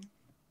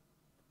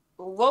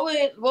what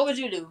would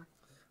you do?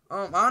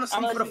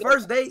 Honestly, for the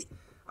first date,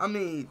 I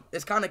mean,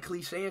 it's kind of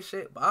cliche and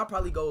shit, but I'll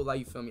probably go like,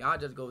 you feel me? I'll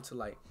just go to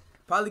like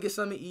probably get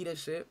something to eat and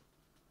shit.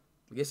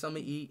 Get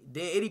something to eat.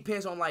 Then it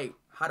depends on like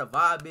how the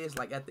vibe is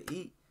like at the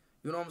eat.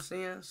 You know what I'm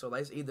saying? So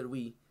like it's either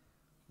we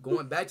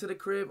going back to the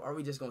crib or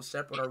we just gonna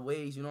separate our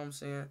ways. You know what I'm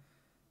saying?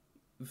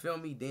 You feel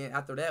me? Then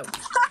after that,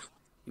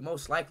 we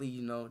most likely,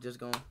 you know, just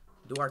gonna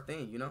do our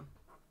thing. You know?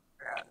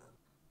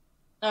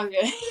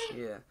 Okay.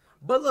 Yeah.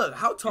 But look,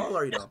 how tall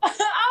are you though?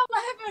 I'm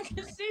laughing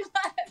because she's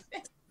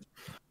laughing.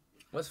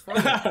 What's funny?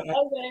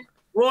 Okay.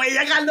 Well,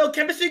 I got no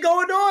chemistry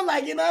going on,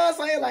 like, you know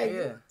what I'm saying? Like,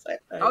 yeah. Like,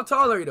 How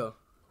tall are you though?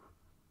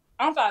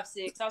 I'm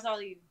 5'6". How tall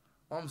are you?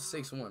 I'm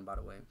 6'1", by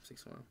the way.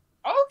 6'1". Okay,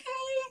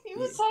 you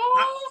tall.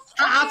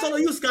 How tall are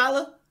you,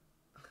 Skylar?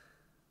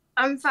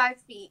 I'm 5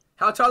 feet.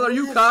 How tall are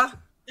you, Kai?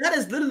 That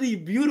is literally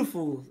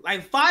beautiful.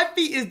 Like 5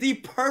 feet is the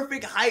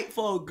perfect height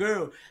for a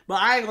girl.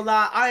 But I ain't gonna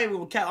lie, I ain't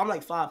gonna cap. I'm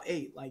like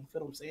 5'8". Like, you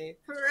feel what I'm saying?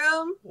 For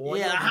real? Oh,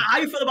 yeah. How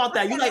you feel about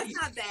that? You like? That's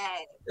not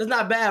bad. It's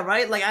not bad,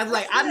 right? Like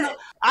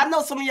I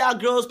know some of y'all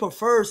girls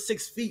prefer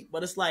 6 feet,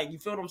 but it's like, you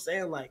feel what I'm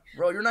saying? Like,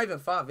 bro, you're not even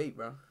 5'8",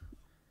 bro.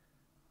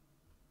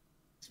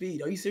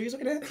 Speed, are you serious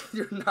with that?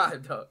 You're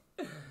not, though.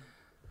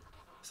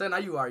 So now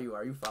you are. You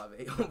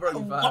 5'8". Bro, you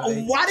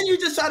 5'8". Why did you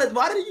just try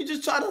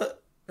to?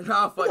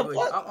 Nah, I'm fucking with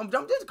you. I'm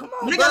just, come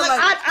on, Nigga, bro.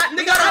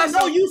 I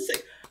know you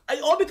 6.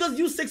 All because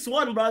you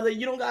 6'1", brother.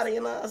 You don't gotta,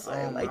 you know what I'm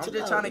saying? Like, I'm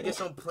just trying to get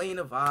some playing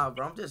the vibe,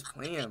 bro. I'm just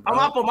playing, bro.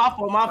 My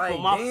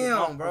fault.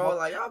 Damn, bro.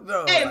 Like, y'all,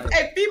 bro.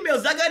 Hey,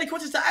 females, I got any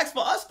questions to ask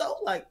for us though?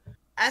 Like,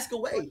 ask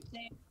away.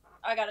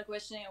 I got a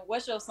question.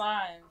 What's your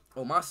sign?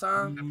 Oh, my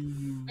sign?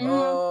 Mm-hmm.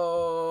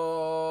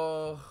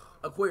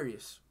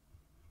 Aquarius.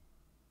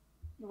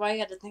 Why you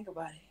had to think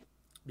about it?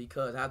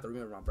 Because I have to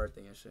remember my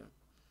birthday and shit.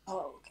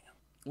 Oh, okay.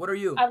 What are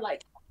you?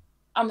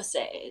 I'm a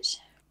Sag.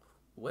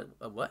 What?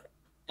 A what?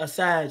 A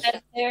Sag.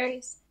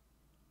 Sagittarius.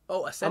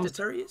 Oh, a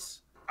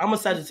Sagittarius? I'm a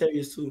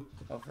Sagittarius too.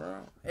 Oh, for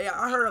real? Hey,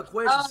 I heard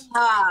Aquarius.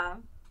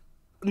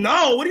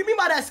 No, what do you mean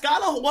by that,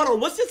 Skylar? Hold on,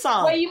 what's your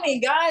sign? What do you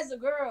mean, guys or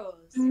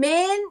girls?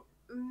 Men,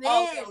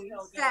 Okay.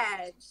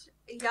 Sag.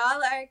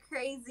 Y'all are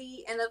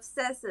crazy and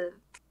obsessive.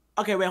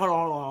 Okay, wait, hold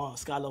on,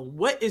 Skylar.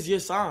 What is your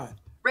sign?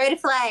 Red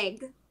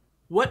flag.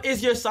 What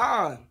is your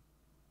sign?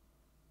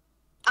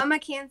 I'm a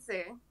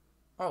Cancer.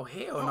 Oh,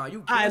 hell no,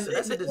 you Cancer.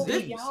 That's a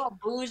disease. Y'all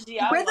bougie.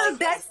 We're the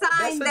best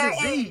sign there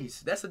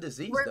is. That's a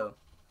disease, though.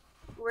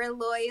 We're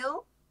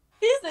loyal.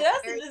 He said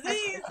that's a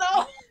disease,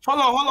 though.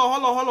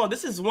 Hold on.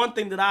 This is one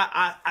thing that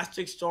I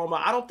stick strong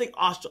by. I don't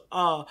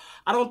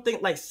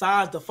think like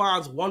signs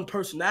defines one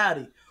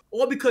personality,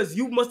 or because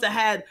you must have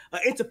had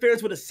an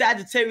interference with a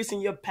Sagittarius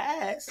in your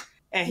past,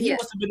 and he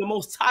must have been the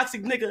most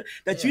toxic nigga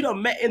that you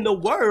done met in the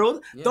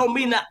world. Don't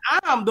mean that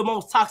I'm the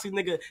most toxic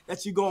nigga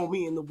that you gonna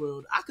meet in the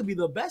world. I could be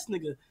the best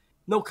nigga.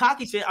 No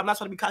cocky shit. I'm not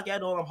trying to be cocky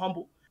at all. I'm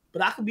humble.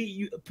 But I could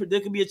be.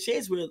 There could be a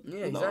chance where.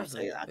 Yeah, you know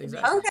exactly. What I'm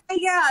saying? Okay,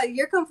 yeah,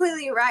 you're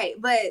completely right.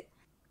 But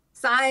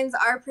signs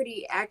are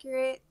pretty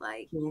accurate.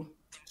 Like, True.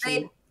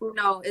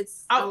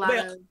 It's a lot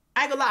of.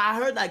 I ain't gonna lie. I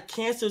heard that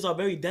cancers are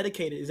very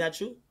dedicated. Is that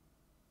true?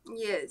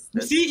 Yes.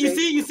 You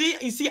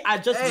see. I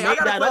just made I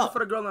got that a question up for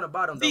the girl on the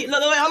bottom. See, look,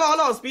 wait,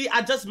 hold on, Speed.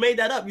 I just made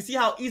that up. You see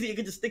how easy it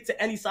could just stick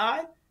to any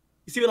side?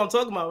 You see what I'm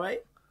talking about,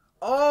 right?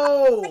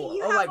 Oh,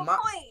 you have a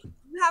point.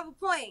 You have a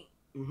point.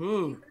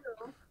 Mm-hmm.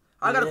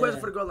 I got a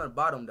question for the girl on the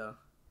bottom, though.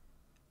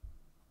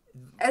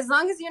 As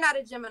long as you're not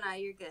a Gemini,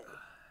 you're good.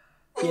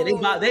 Yeah,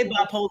 they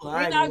bipolar.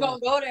 We're not gonna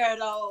go there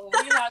though.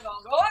 We're not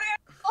gonna go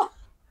there.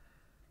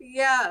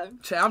 Yeah.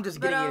 I'm just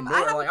getting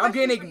ignored. Like, I'm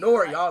getting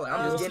ignored, y'all. Like,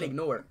 I'm just getting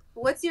ignored.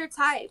 What's your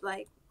type?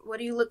 Like, what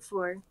do you look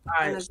for? All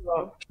right,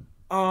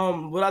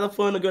 What I look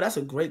for in a girl? That's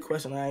a great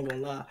question. I ain't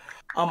gonna lie.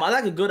 I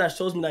like a girl that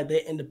shows me that they're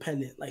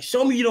independent. Like,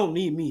 show me you don't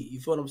need me. You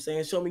feel what I'm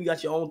saying? Show me you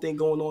got your own thing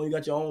going on. You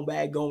got your own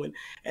bag going.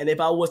 And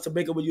if I was to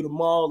break up with you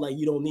tomorrow, like,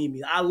 you don't need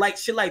me. I like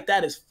shit like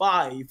that is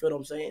fire. You feel what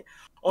I'm saying?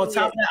 On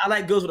top of that, I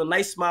like girls with a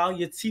nice smile.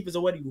 Your teeth is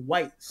already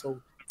white,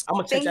 so I'm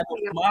gonna check that off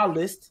my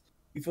list.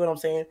 You feel what I'm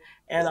saying?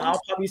 And I'll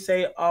probably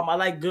say I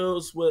like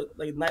girls with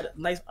like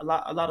a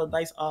lot of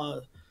nice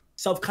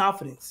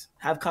self-confidence.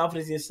 Have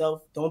confidence in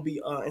yourself. Don't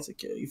be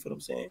insecure. You feel what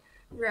I'm saying?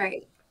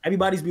 Right.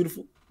 Everybody's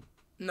beautiful.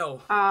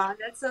 No.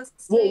 That's so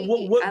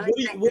sweet.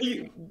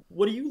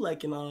 What do you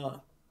like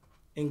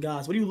in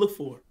guys? What do you look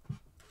for?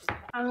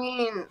 I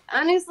mean,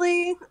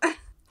 honestly,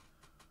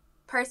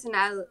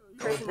 personality.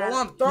 Bro,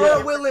 I'm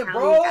third wheeling,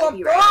 bro.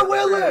 I'm third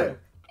wheeling.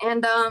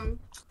 And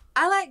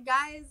I like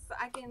guys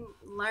I can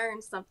learn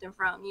something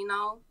from, you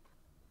know,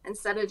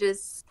 instead of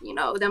just, you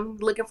know, them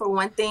looking for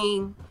one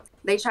thing.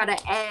 They try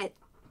to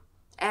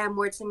add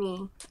more to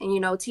me and, you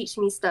know, teach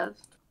me stuff.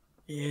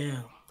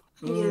 Yeah.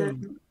 Yeah.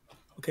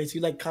 Okay, so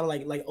you like kind of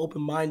like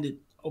open-minded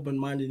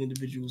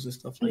individuals and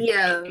stuff like that.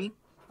 Yeah.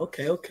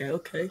 Okay.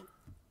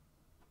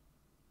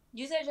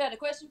 You said you had a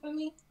question for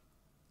me?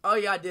 Oh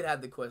yeah, I did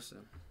have the question.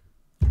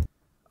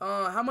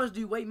 How much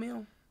do you weigh,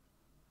 Mel?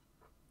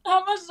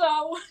 How much do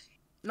I weigh?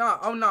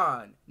 Not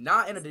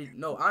in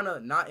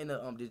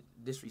a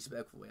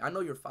disrespectful way. I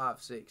know you're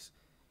 5'6".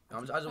 I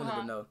just wanted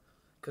to know,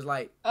 cause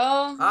like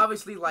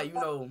obviously like you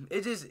know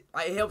it just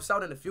like it helps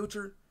out in the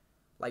future.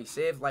 Like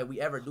say if like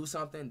we ever do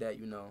something that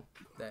you know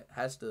that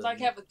has to like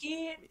have a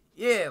kid.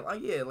 Yeah.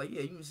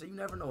 You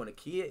never know in a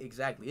kid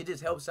exactly. It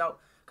just helps out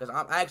because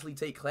I actually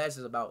take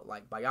classes about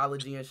like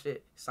biology and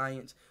shit,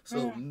 science.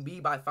 So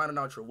me by finding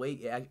out your weight,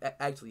 it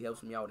actually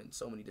helps me out in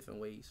so many different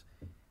ways.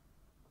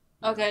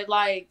 Okay,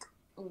 like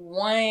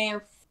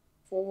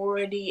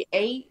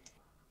 148.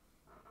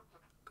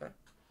 Okay.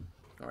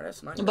 All right,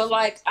 that's nice. But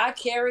like I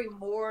carry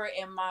more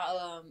in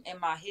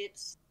my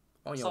hips.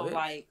 On your so hips?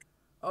 like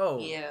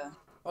yeah.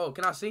 Oh,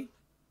 can I see?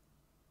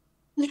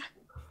 On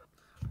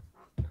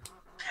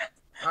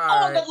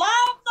the live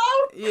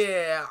though?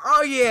 Yeah.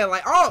 Oh yeah.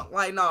 Like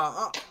no.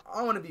 I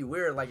don't want to be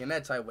weird like in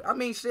that type of way. I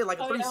mean shit like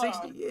a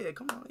 360. Yeah.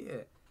 Come on.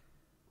 Yeah.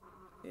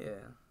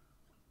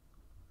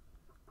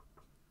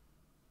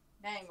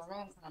 Dang, my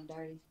room's kind of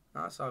dirty.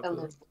 Nah, it's all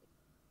good.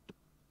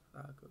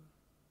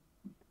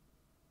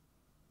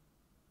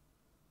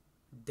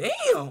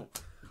 Damn.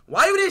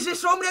 Why you didn't just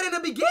show me that in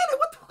the beginning?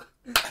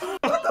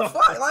 What the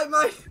fuck? Like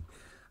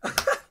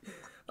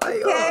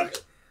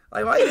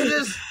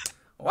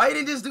why you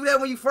didn't just do that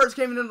when you first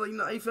came in? You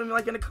know, you feel me?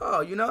 Like in the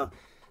car, you know.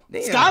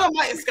 Damn. Skylar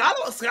might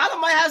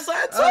have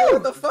something too.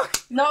 What the fuck?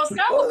 No,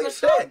 Skylar was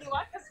shit.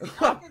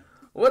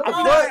 What the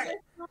fuck?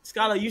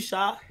 Skylar, you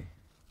shy?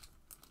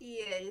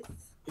 Yes.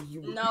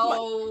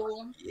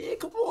 No. Yeah,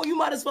 come on. You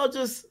might as well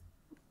just.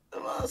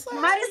 Might as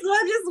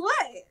well just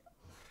what?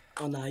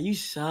 Oh nah, you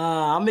shy.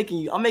 I'm making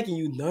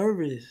you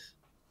nervous.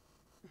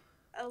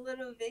 A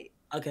little bit.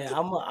 Okay, you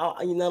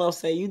know what I'm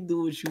saying? You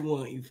do what you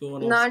want. You feel what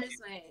I'm saying? No, I'm just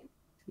saying.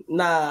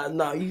 Nah.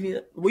 What do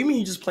you mean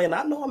you just playing?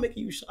 I know I'm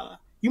making you shy.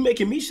 You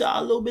making me shy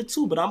a little bit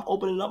too, but I'm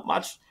opening up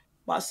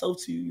myself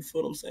to you. You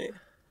feel what I'm saying?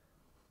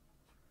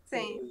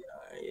 Same.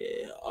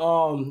 Yeah.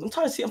 I'm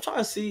trying to see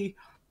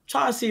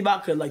if I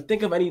could like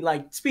think of any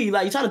like Speed.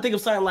 Like you trying to think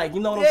of something like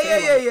you know what I'm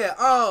saying? Yeah.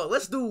 Oh,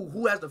 let's do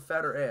who has the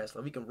fatter ass.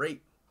 Like we can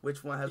rate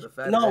which one has the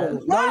fatter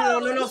ass.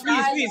 No.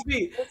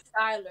 Speed. It's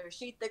Skylar.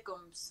 She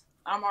thickums.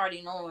 I'm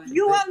already knowing.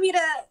 You want me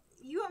to?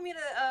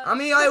 I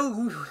mean, like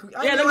we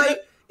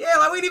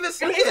didn't even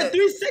see it. It's a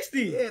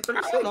 360. Yeah,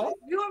 360.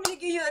 You want me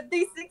to give you a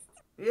 360?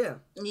 Yeah.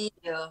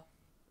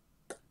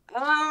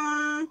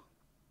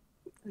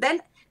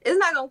 Then it's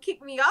not gonna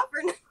kick me off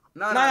or nothing.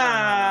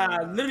 Nah.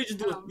 Literally just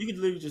do it. You could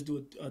literally just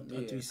do a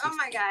 360. Oh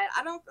my god,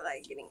 I don't feel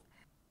like getting.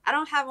 I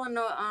don't have one.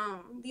 No.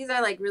 These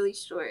are like really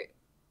short.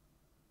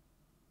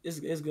 It's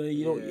good.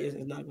 You don't. It's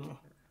not gonna. Oh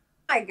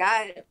my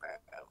god, bro.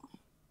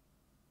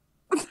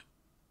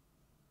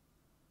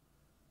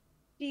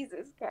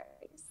 Jesus Christ.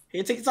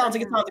 Here, take your time.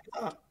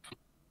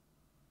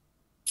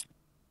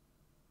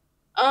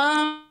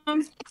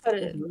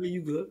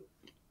 You good?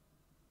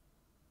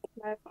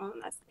 My phone.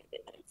 That's it.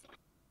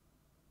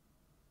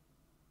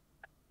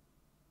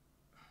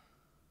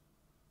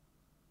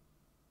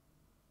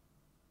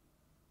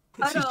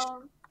 Hold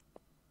on.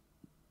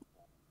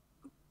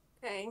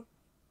 Okay.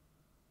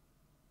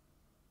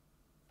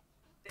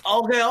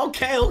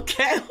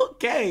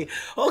 Okay.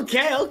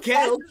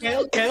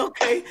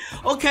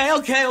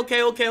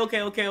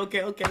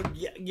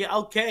 Yeah.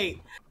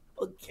 Okay.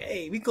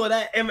 We call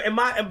that in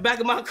back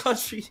in my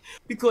country.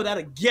 We call that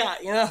a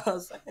gap. You know what I'm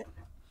saying?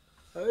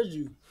 Heard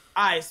you.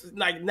 All right. So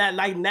like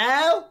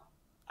now.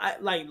 I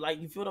like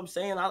you feel what I'm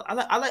saying?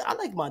 I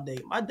like my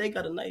date. My date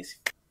got a nice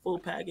full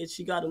package.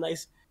 She got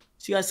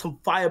some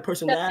fire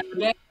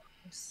personality.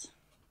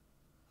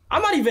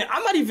 I'm not even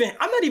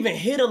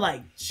here to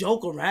like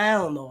joke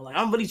around though. Like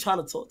I'm really trying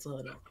to talk to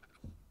her though.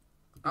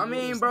 I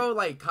mean, bro,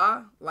 like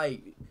Kai,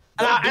 like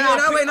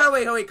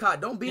Wait,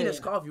 Cod. Don't be in this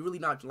call if you really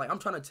not like. I'm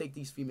trying to take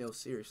these females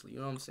seriously. You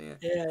know what I'm saying?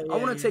 Yeah. I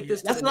want to take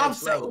this to the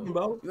next level,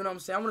 bro. You know what I'm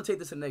saying? I want to take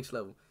this to the next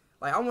level.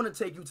 Like I want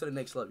to take you to the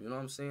next level. You know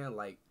what I'm saying?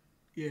 Like,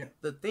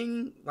 the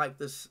thing, like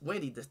this,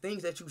 Wendy, the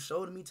things that you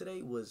showed me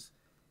today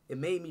it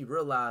made me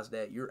realize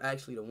that you're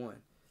actually the one.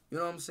 You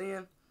know what I'm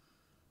saying?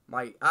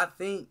 Like I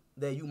think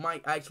that you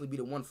might actually be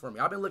the one for me.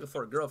 I've been looking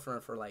for a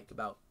girlfriend for like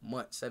about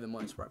 7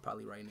 months,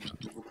 probably right now.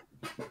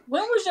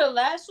 When was your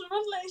last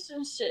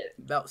relationship?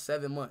 About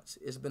 7 months.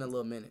 It's been a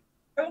little minute.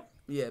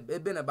 Yeah, it's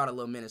been about a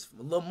little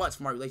months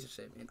for my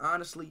relationship. And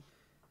honestly,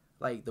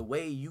 like the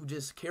way you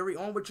just carry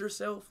on with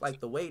yourself, like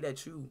the way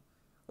that you,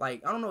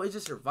 like I don't know, it's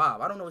just your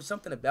vibe. I don't know, it's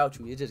something about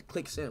you. It just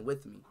clicks in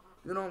with me.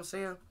 You know what I'm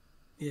saying?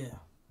 Yeah.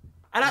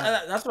 And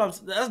that's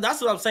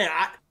what I'm saying.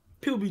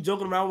 People be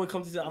joking around when it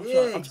comes to that.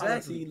 I'm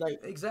trying to see like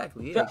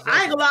exactly. Yeah, exactly.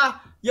 I ain't gonna lie,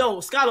 yo,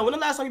 Skylar. When the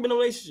last time you been in a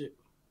relationship?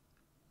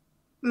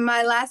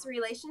 My last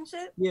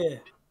relationship? Yeah.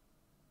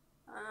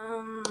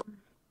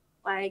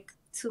 Like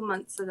 2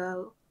 months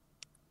ago.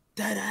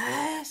 That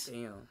ass?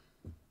 Damn.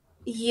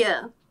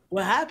 Yeah.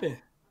 What happened?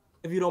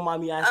 If you don't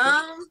mind me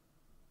asking.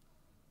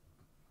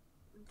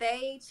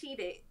 They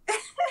cheated.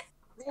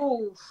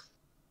 Ooh.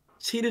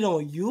 Cheated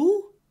on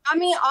you? I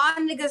mean, all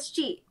niggas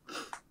cheat.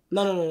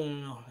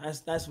 No.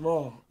 That's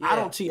wrong. Yeah. I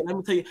don't cheat. Let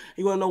me tell you.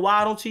 You want to know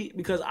why I don't cheat?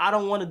 Because I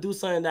don't want to do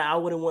something that I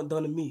wouldn't want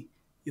done to me.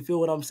 You feel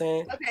what I'm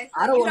saying? Okay.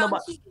 So I don't want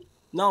nobody. Cheat.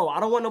 No, I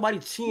don't want nobody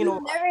cheating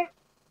on.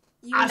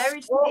 You never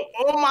cheated.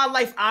 All my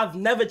life, I've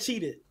never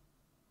cheated.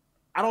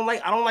 I don't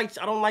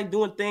like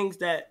doing things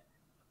that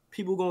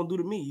people gonna do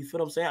to me. You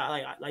feel what I'm saying?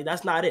 Like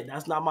that's not it.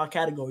 That's not my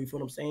category. You feel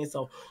what I'm saying?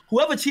 So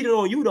whoever cheated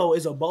on you though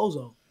is a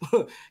bozo.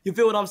 You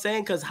feel what I'm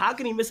saying? Because how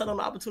can he miss out on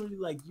an opportunity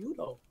like you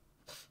though?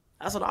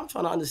 That's what I'm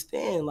trying to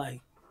understand. Like,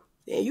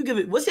 damn, you give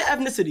it. What's your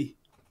ethnicity?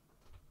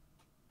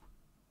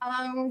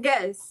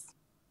 Guess.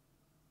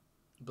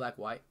 Black,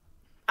 white.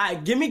 All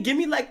right, give me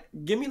like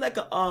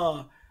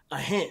a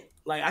hint.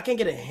 Like I can't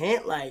get a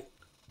hint. Like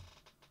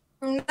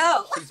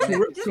no.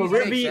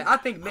 Caribbean. I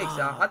think mixed.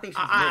 I think she's mixed.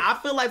 I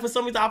feel like for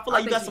some reason I feel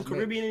like you got some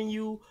Caribbean in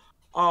you,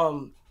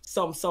 some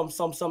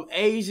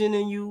Asian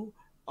in you,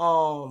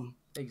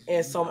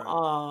 and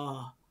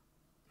some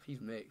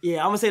She's mixed. Yeah,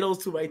 I'm gonna say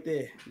those two right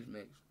there. She's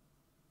mixed.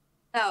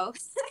 No.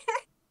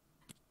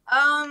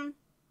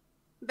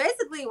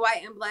 Basically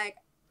white and black.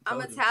 I'm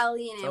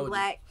Italian and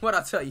black. What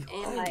I tell you?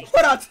 And like,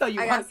 what I tell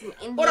you? I got some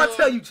Indian. What I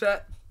tell you,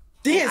 chat?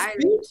 Speedy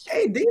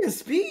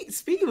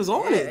was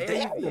on it.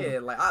 Yeah,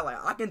 like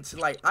I can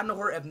I know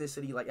her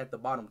ethnicity like at the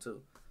bottom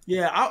too.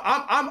 Yeah,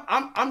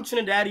 I'm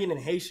Trinidadian and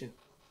Haitian.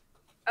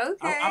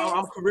 Okay.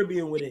 I'm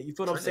Caribbean with it. You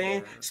feel what I'm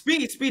saying?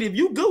 Speedy. If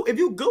you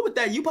good with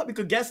that, you probably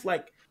could guess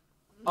like.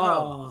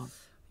 Your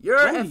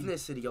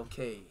ethnicity,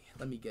 okay?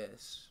 Let me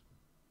guess.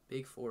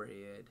 Big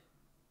forehead,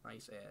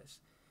 nice ass.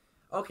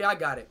 Okay, I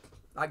got it.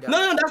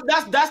 No,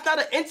 that's not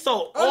an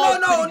insult. Oh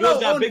no.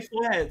 Got big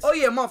foreheads. Oh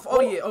yeah, my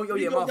fault. My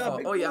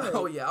fault. Oh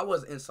yeah, I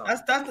wasn't insulting.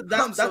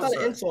 That's not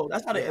an insult.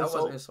 That's not an insult. I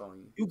wasn't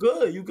insulting you. You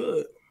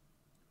good.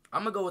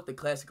 I'm gonna go with the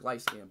classic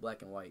light skin,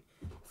 black and white.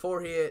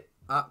 Forehead.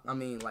 I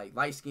mean, like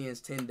light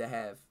skins tend to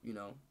have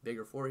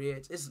bigger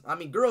foreheads.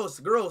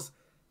 Girls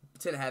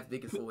tend to have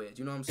bigger foreheads.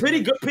 You know what I'm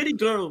saying? Pretty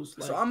girls.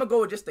 So I'm gonna go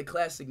with just the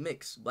classic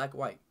mix, black,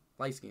 white,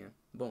 light skin.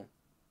 Boom.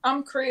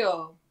 I'm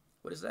Creole.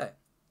 What is that?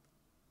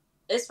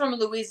 It's from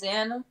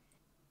Louisiana.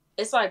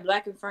 It's like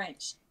black and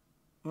French.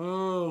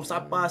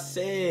 Ça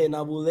passe,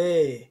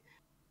 Naboulé.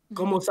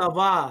 Comment ça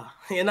va?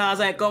 You know what I'm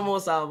saying?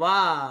 Comment ça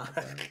va?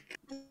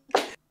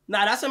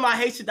 Nah, that's where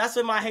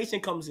my Haitian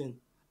comes in.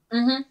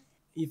 Mm-hmm.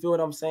 You feel what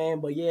I'm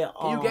saying? But yeah.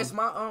 Can you guess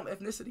my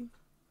ethnicity?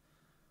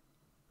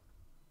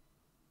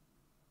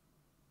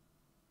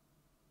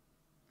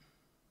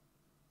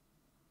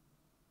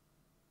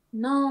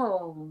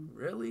 No.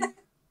 Really?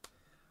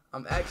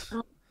 I'm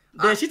actually.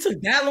 Damn, she took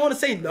that long to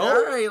say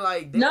no. Right,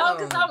 like damn. No,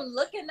 because I'm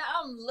looking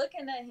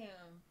at him.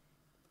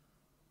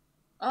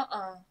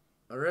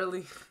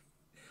 Really?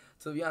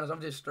 To be honest,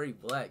 I'm just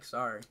straight black.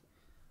 Sorry.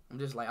 I'm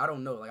just like I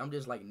don't know. Like I'm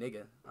just like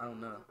nigga. I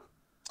don't know.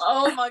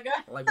 Oh my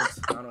god. Like I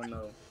don't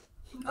know.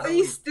 What are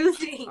you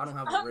stupid? I don't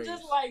have a race. I'm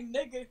just like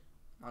nigga.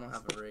 I don't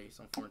have a race,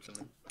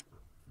 unfortunately.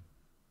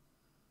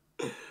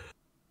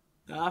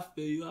 I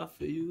feel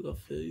you.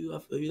 They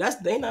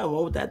not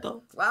wrong with that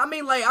though. I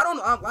mean, like I don't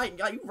know. Like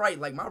you right.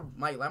 Like my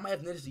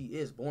ethnicity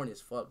is born as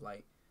fuck.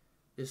 Like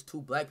it's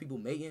two black people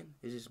mating.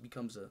 It just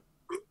becomes it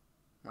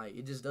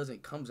just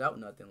doesn't comes out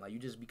nothing. Like you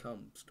just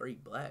become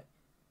straight black.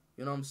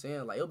 You know what I'm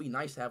saying? Like it'll be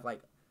nice to have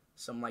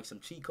some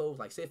cheat codes.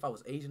 Like say if I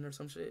was Asian or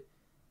some shit,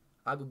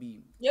 I could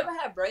be. You ever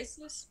had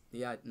braces?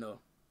 Yeah, no.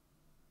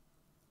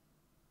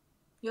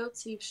 Your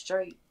teeth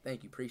straight.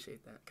 Thank you,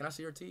 appreciate that. Can I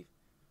see your teeth?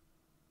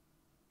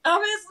 Oh,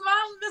 Miss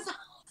Mom.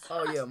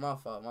 Oh yeah, my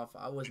fault.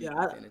 I wasn't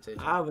paying attention.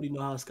 I already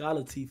know how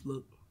Skylar teeth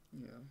look.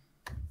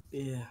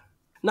 Yeah.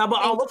 Nah, but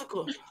what's it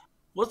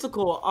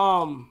called?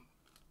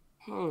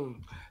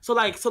 So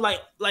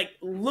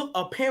look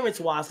appearance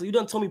wise. So you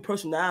done told me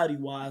personality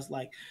wise.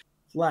 Like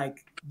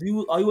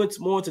are you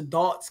more into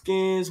dark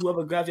skins?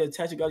 Whoever grabs your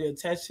attention, grabs your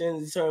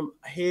attention. Certain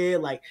hair,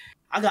 like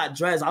I got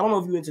dreads. I don't know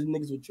if you into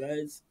niggas with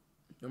dreads.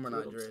 Them are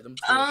not dreads. Them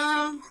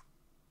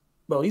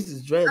Bro, these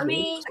is dreads. I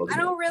mean, I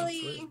don't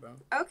really. Twist,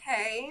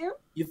 okay.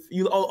 You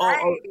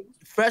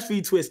fresh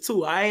retwist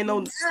too. I ain't know.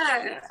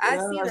 Yeah, I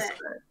see that.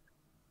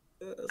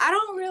 I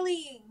don't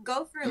really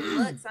go for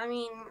looks. I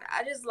mean,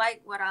 I just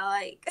like what I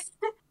like.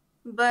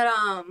 But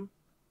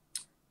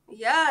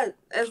yeah,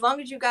 as long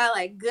as you got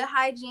like good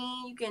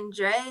hygiene, you can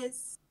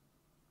dress,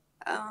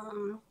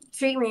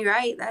 treat me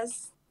right.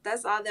 That's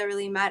all that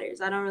really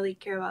matters. I don't really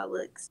care about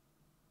looks.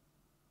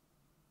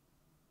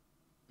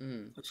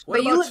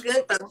 But you look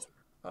good though.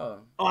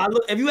 I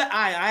look. If you,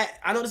 I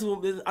know this.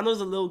 I know this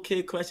is a little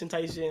kid question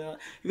type shit.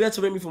 You had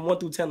to rate me from 1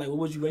 through 10. Like, what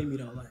would you rate me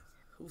though? Like,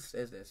 who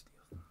says that still?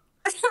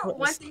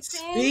 1 through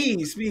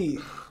 10.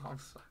 Speed.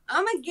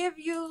 I'm gonna give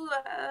you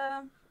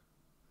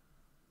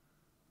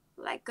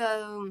like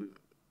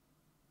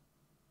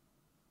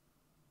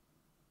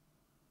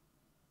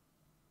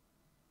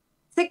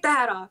take the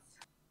hat off.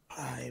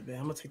 Alright, man.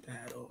 I'm gonna take the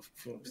hat off.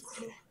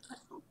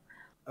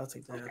 I'll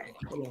take the hat off.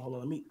 Hold on.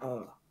 Let me.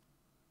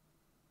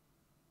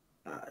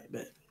 Alright,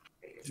 bet.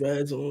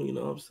 Dreads on, you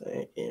know what I'm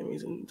saying?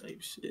 Earrings and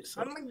type shit.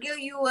 So. I'm gonna give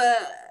you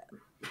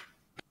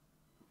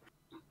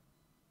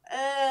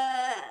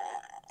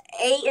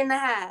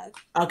 8.5.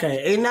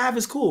 Okay, 8.5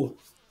 is cool.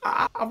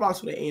 I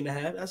rock with an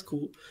 8.5. That's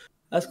cool.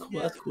 That's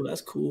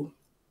cool.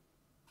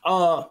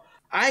 I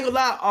ain't gonna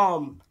lie.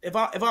 If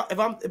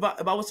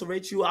I was to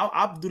rate you,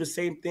 I'll do the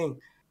same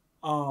thing.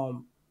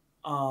 And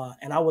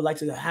I would like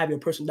to have your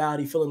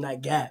personality fill in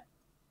that gap.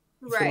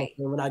 Right.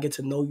 When I get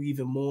to know you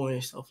even more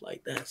and stuff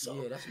like that.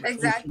 So yeah, that's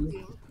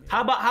exactly.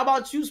 How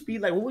about you,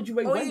 Speed? Like, what would you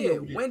rate Wendy? Yeah,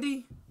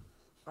 Wendy.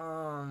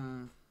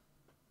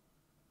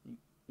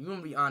 You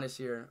want to be honest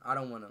here? I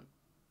don't want to.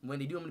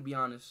 Wendy, do you want me to be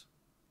honest?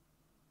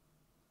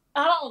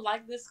 I don't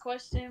like this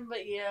question,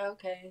 but yeah,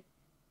 okay.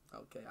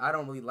 Okay, I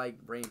don't really like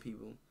brain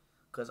people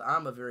because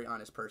I'm a very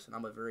honest person.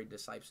 I'm a very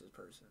decisive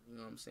person. You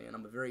know what I'm saying?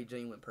 I'm a very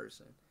genuine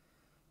person.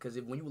 Because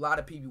when you lie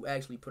to people, you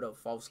actually put up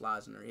false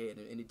lies in their head,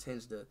 and it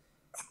tends to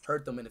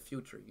hurt them in the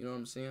future. You know what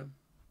I'm saying?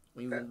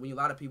 When you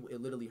lie to people, it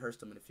literally hurts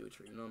them in the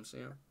future. You know what I'm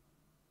saying?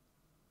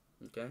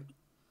 Okay.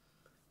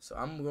 So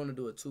I'm going to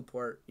do a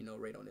 2-part,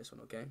 rate on this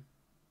one. Okay.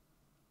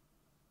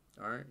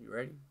 All right, you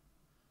ready?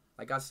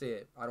 Like I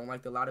said, I don't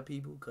like to lie to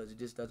people because it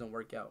just doesn't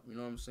work out. You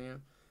know what I'm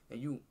saying?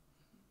 And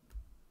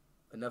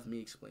enough of me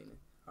explaining.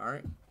 All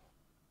right.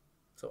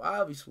 So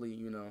obviously,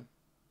 in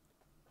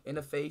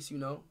the face, you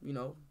look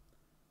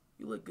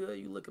good.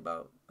 You look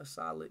about a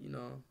solid,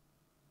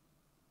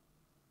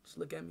 Just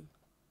look at me.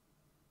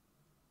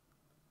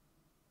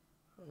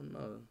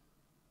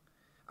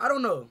 I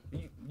don't know.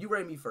 You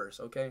rate me first,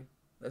 okay?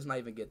 Let's not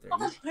even get there.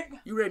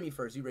 You rate me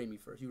first. You rate me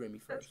first.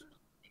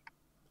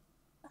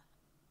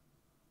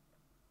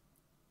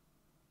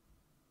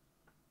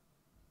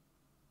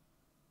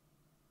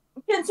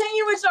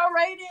 Continue with your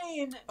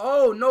rating.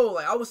 Oh no,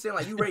 like I was saying,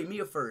 like you rate me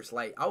first.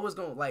 Like I was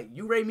gonna, like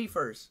you rate me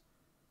first.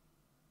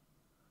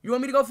 You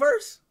want me to go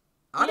first?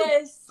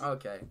 Yes.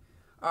 Okay.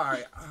 All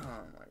right.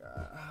 Oh my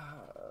god.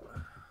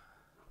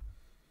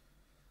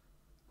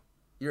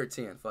 You're a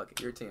 10. Fuck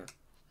it. You're a 10.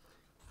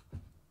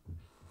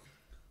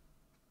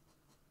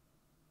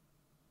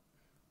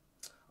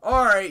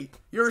 All right.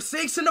 You're a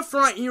 6 in the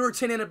front and you're a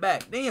 10 in the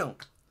back. Damn.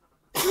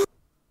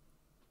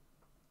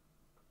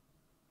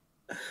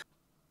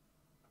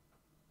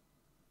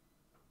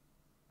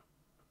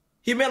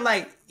 He meant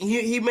like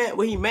he meant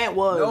what he meant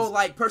was no,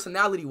 like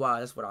personality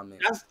wise. That's what I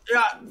meant.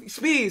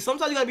 Speed.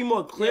 Sometimes you gotta be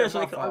more clear so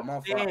they can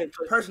understand.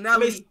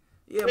 Personality.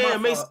 It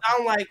may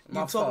sound like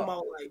you talking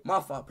about like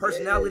my fault.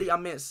 Personality. Yeah. I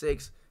meant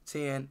 6,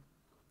 10,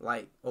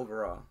 like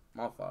overall.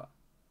 My fault.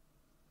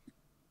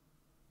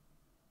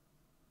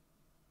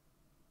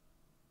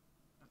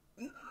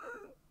 You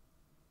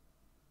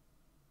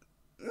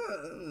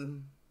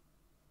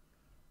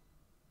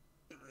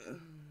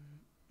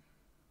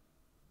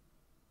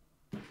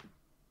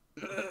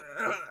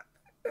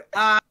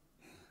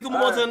can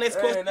move on to the next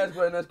question.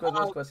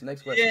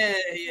 Next question.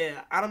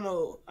 Yeah. I don't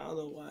know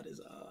why this.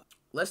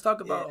 Let's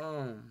talk about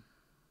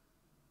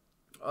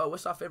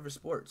what's our favorite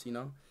sports?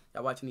 Y'all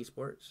watch any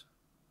sports?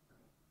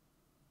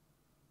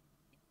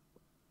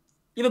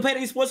 You ever played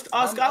any sports,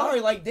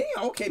 Scholar? Like, damn,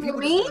 okay, people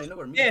me? Just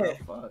know me. Yeah.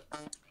 Fuck.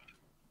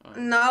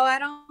 No, I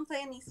don't play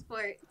any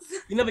sports.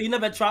 You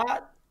never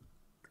tried?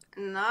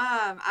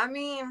 Nah, I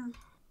mean,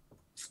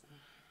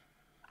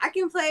 I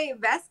can play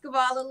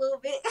basketball a little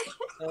bit.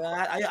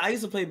 I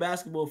used to play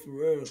basketball for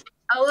real.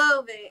 A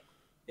little bit.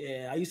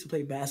 Yeah, I used to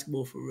play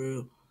basketball for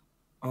real.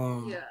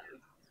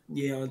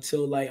 Yeah,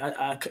 until like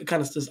I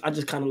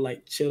just kind of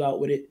like chilled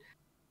out with it.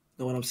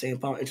 Know what I'm saying?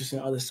 Found interest in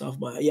other stuff,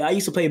 but yeah, I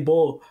used to play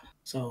ball,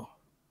 so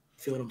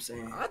feel what I'm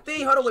saying. I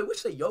think hold on, wait, we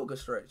should yoga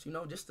stretch,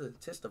 just to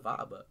test the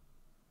vibe up.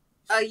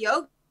 A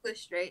yoga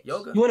stretch.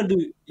 Yoga. You wanna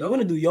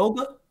do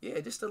yoga? Yeah,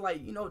 just to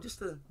like just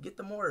to get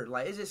the more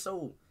like it's just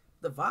so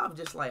the vibe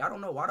just like I don't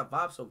know why the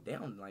vibe's so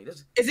down. Like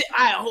this. Is it?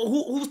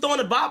 Who's throwing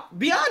the vibe?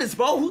 Be honest,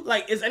 bro. Who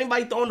like is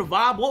anybody throwing the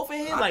vibe off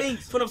in here? Like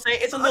that's what I'm saying.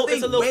 It's a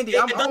little. Wendy.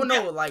 I don't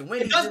know. Like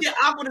Wendy. It does get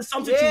awkward in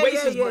some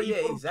situations.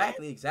 Yeah.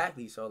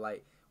 Exactly. So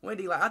like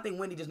Wendy, like I think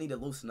Wendy just need to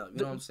loosen up. You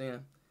know what I'm saying?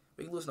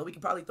 We can loosen up. We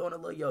can probably throw in a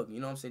little yoga. You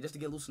know what I'm saying? Just to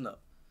get loosened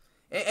up.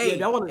 And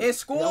hey, in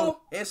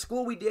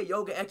school we did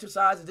yoga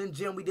exercises. In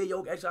gym we did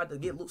yoga exercises to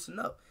get loosened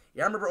up.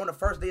 Yeah, I remember on the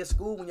first day of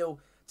school when your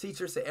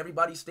teacher said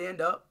everybody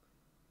stand up,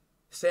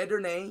 said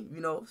their name,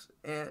 you know,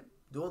 and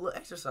do a little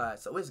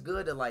exercise. So it's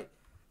good to like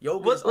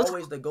yoga is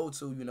always the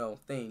go-to, you know,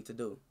 thing to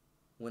do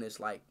when it's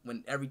like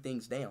when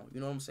everything's down. You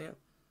know what I'm saying?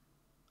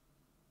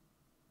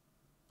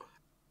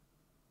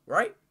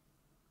 Right?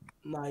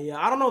 Nah, yeah.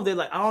 I don't know if they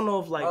like. I don't know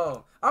if like.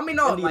 Oh, I mean,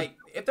 no, like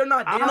if they're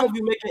not. I don't know if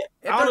you make it.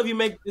 I don't know if you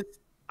make this.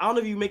 I don't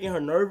know if you making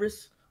her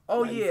nervous. Oh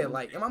like, yeah,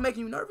 like am I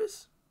making you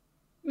nervous?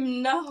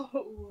 No.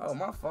 Oh,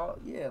 my fault.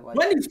 Yeah, like.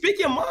 Wendy, speak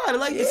your mind.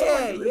 Like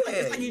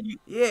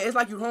it's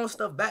like you holding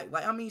stuff back.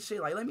 Like I mean,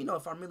 shit. Like let me know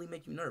if I really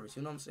make you nervous.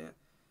 You know what I'm saying?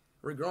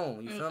 We're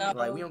grown. You feel me?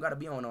 Like we don't gotta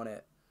be on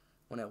that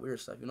weird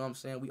stuff. You know what I'm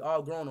saying? We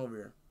all grown over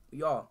here. We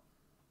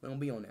don't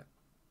be on that.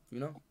 You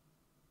know.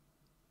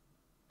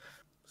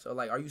 So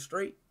like, are you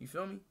straight? You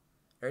feel me?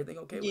 Everything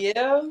okay? With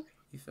yeah.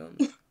 You feel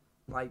me?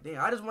 Like damn,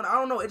 I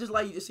don't know. It just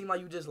like it seemed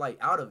like you just like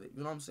out of it.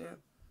 You know what I'm saying?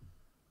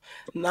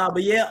 Nah,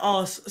 but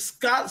yeah,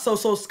 Scott. So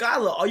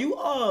Skylar, are you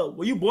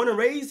were you born and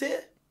raised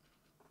here?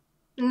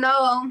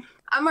 No,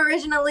 I'm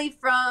originally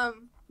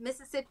from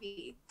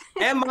Mississippi.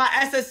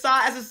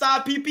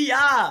 SSI,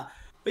 PPI.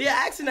 But yeah,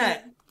 asking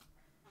that.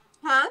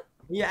 Huh?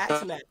 Yeah,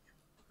 asking that.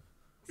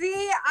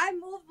 See, I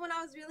moved when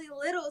I was really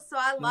little, so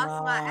I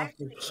lost my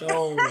accent. For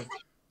sure.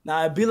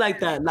 Nah, it be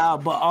like that. Nah,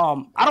 but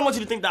I don't want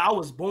you to think that I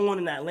was born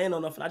in Atlanta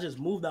or nothing. I just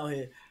moved out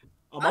here.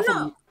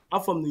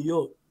 I'm from New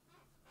York.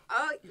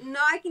 Oh no,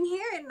 I can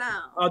hear it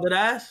now. Oh, did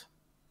I ask?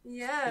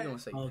 Yeah.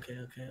 Okay.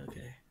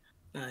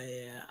 Nah,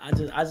 yeah. I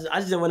just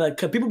didn't want to.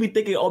 Cause people be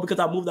thinking, because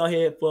I moved out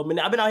here for a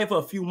minute. I've been out here for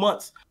a few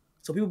months,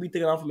 so people be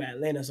thinking I'm from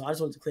Atlanta. So I just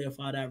wanted to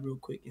clarify that real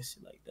quick and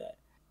shit like that.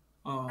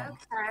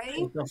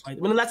 Okay. Stuff like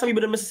that. When the last time you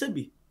been to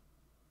Mississippi?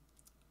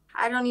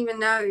 I don't even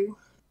know.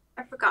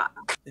 I forgot.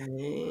 Damn.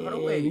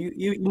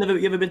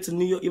 You ever been to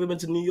New York? You ever been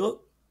to New York?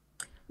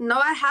 No,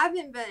 I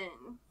haven't been.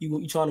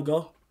 You trying to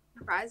go?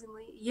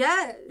 Surprisingly,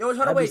 yes. Yo,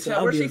 hold on, wait,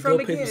 where's she from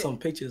again? Some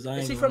pictures.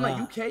 Is she from the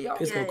UK, y'all?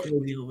 It's going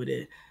crazy over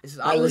there. This is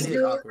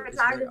awkward.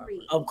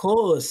 Of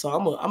course. So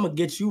I'm gonna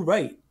get you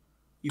right.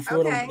 You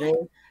feel what I'm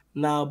saying?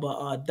 Nah,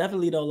 but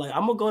definitely though, like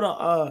I'm gonna go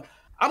to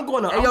I'm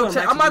going to. Hey, yo,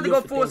 chat, I'm about to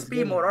go full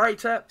speed mode. All right,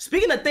 chat.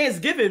 Speaking of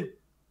Thanksgiving,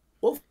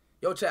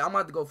 yo, chat, I'm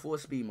about to go full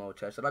speed mode,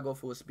 chat. Should I go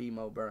full speed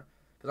mode, bro?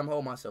 Cause I'm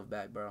holding myself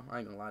back, bro. I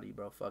ain't gonna lie to you,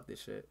 bro. Fuck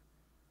this shit.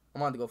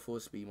 I'm about to go full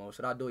speed mode.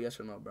 Should I do it? Yes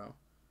or no, bro?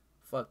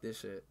 Fuck this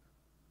shit.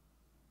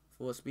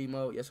 Full speed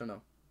mode, yes or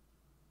no?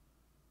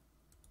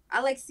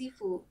 I like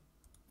seafood.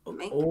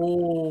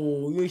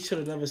 Oh, you should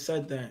have never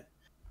said that.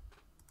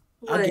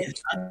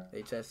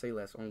 Hey, chat, say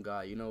less. On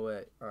God. You know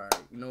what? All right.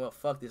 You know what?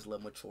 Fuck this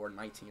little mature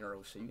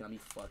 19-year-old shit. You got me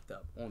fucked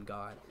up. On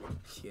God.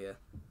 Yeah.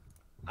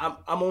 I'm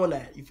on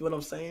that. You feel what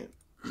I'm saying?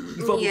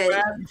 You fuck with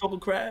crab? You fuck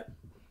with crab?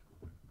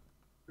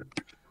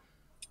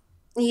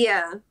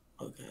 Yeah.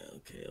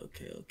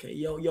 Okay.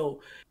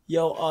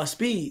 Yo,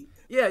 Speed.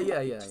 Yeah.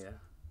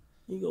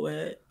 You go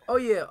ahead. Oh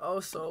yeah.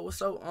 So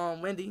what's up,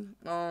 Wendy?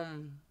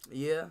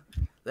 Yeah.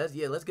 Let's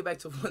get back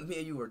to what me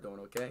and you were doing,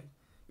 okay?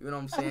 You know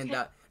what I'm saying?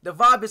 Okay. The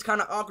vibe is kind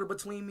of awkward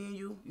between me and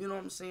you. You know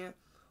what I'm saying?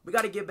 We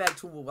got to get back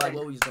to like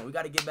what we was doing. We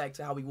got to get back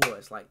to how we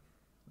was, like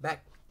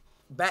back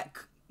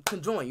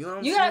conjoin. You know what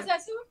I'm saying? You got a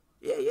tattoo?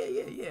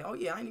 Yeah. Oh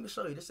yeah, I ain't even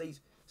show you. This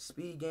says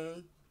Speed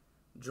Gang,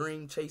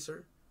 Dream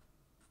Chaser,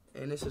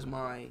 and this is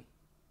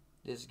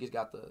This just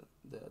got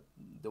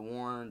the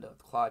worn, the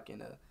clock,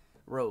 and the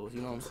rose.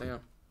 You know what I'm saying?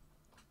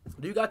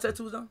 Do you got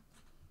tattoos though?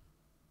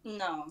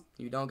 No.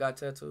 You don't got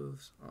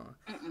tattoos?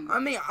 I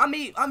mean,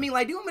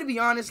 like, do you want me to be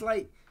honest?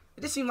 Like,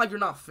 it just seems like you're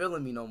not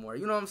feeling me no more.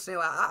 You know what I'm saying?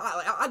 Like,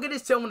 I could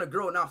just tell when a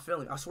girl not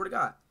feeling me. I swear to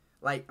God.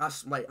 Like,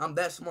 I'm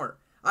that smart.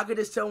 I could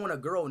just tell when a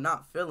girl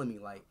not feeling me.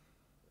 Like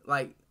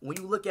when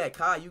you look at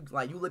Kai, you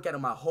look at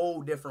him a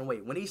whole different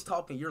way. When he's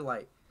talking, you're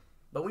like,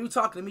 but when you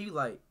talking to me, you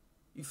like,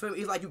 you feel me?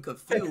 It's like you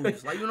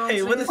confused. Like, you know what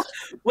I'm saying?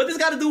 What this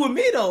got to do with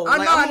me though? No. You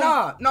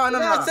know what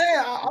I'm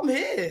saying? I'm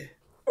here.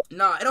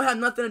 Nah, it don't have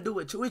nothing to do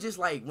with you. It's just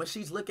like when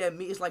she's look at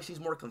me, it's like she's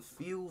more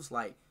confused.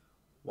 Like,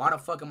 why the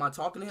fuck am I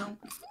talking to him?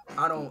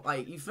 I don't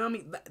like. You feel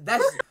me?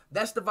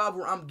 That's the vibe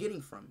where I'm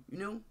getting from. You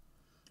know,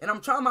 and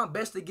I'm trying my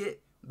best to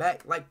get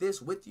back like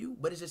this with you,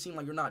 but it just seems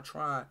like you're not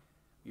trying.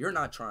 You're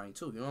not trying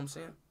too. You know what I'm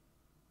saying?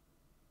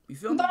 You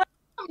feel me? But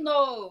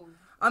no.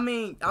 I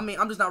mean,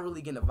 I'm just not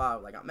really getting the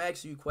vibe. Like, I'm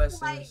asking you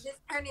questions. Like, just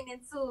turning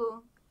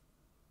into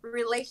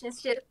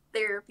relationship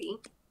therapy.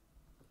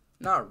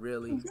 Not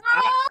really.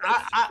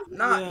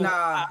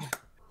 Nah.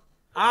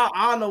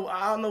 I don't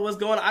know what's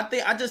going on.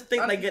 I just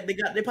think like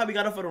they probably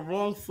got it for the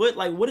wrong foot.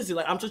 Like, what is it?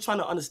 Like, I'm just trying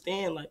to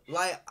understand.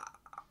 Like,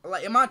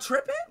 am I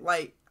tripping?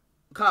 Like,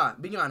 Kai,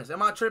 be honest.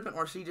 Am I tripping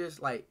or she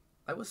just like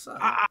what's up?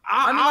 I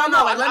I mean, I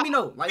know. Like, let me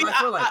know. Like,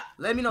 I feel like,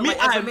 let me know.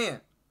 Like, as a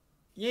man.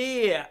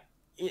 Yeah.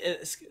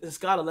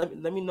 Skylar,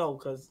 let me know,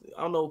 cause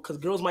I don't know, cause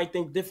girls might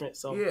think different.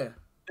 So yeah,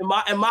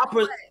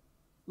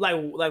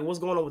 like what's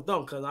going on with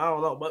them? Cause I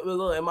don't know. But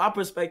look, in my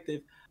perspective,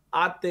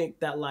 I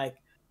think that like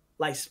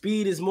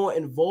Speed is more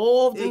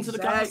involved into the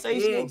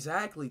conversation. Yeah,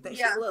 exactly.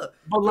 Look,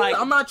 but like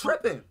I'm not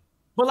tripping.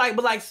 But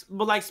like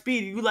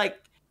Speedy, you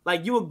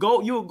you would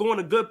go on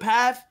a good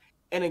path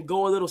and then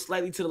go a little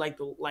slightly to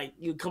the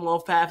you come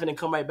off path and then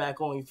come right back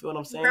on. You feel what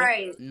I'm saying?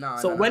 Right.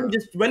 So Wendy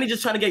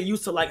just trying to get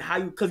used to like how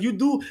you, cause you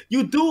do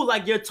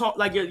like your talk,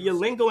 like your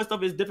lingo and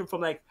stuff is different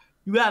from like,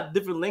 you have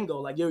different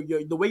lingo, like your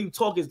the way you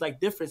talk is like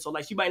different. So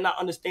like she might not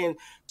understand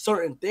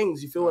certain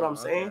things. You feel what I'm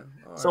saying?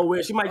 Right. So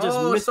where she might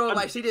just so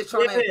like she just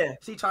trying to understand.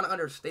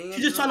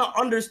 She's just trying to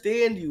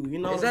understand you. You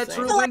know? Is that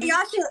true? So like y'all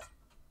should.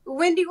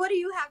 Wendy, what do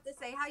you have to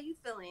say? How you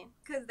feeling?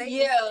 Cause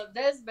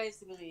that's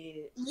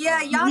basically it.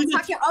 Yeah, y'all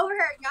talking over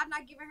her. Y'all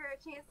not giving her a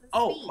chance to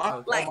speak.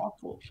 My fault.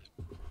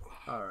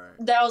 All right.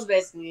 That was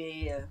basically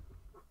it. Yeah.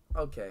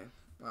 Okay.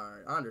 All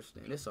right. I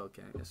understand. It's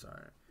okay. It's all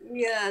right.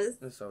 Yes.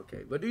 It's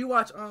okay. But do you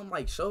watch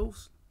like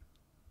shows?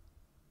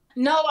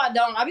 No, I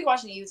don't. I be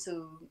watching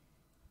YouTube.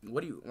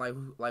 What do you like?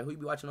 Who you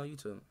be watching on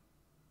YouTube?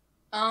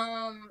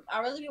 I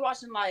really be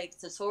watching like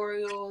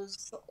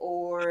tutorials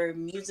or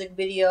music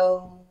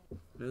video.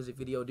 Music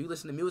video. Do you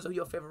listen to music? Who's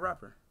your favorite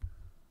rapper?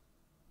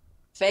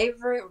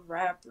 Favorite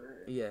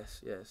rapper?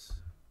 Yes.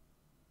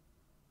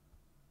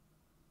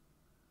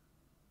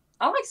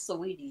 I like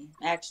Speedy,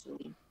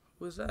 actually.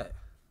 Who's that?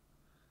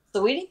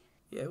 Speedy?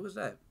 Yeah, who's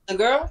that? The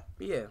girl?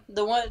 Yeah.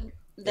 The one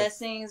that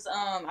sings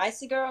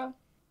Icy Girl?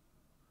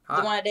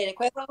 The one that dated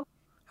Quavo?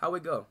 How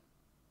it go?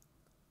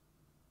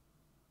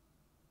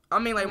 I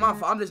mean, like, my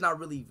fault. I'm just not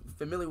really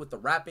familiar with the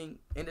rapping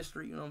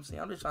industry, you know what I'm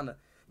saying? I'm just trying to...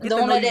 The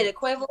one that dated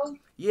Quavo?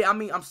 Yeah, I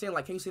mean, I'm saying,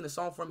 like, can you sing the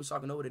song for me so I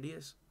can know what it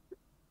is?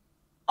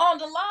 On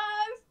the live?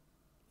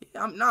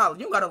 Yeah, nah,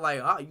 you gotta,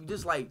 like, you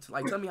just, like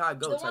tell me how it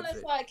goes. The one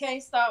that's like,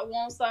 can't stop,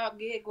 won't stop,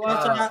 get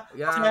guap. Oh,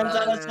 yeah,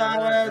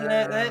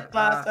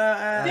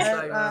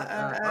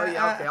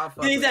 okay, I'll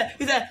fuck with it.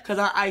 He said, cause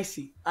I'm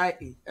icy. You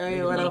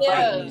know what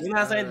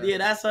I'm saying? Yeah,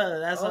 that's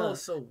her. Oh,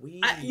 so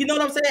weird. You know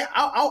what I'm saying?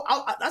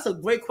 That's a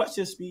great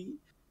question, Speed.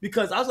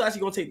 Because I was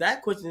actually gonna take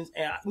that question,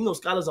 and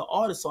Skylar's an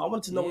artist, so I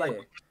wanted to know like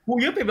who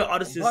your favorite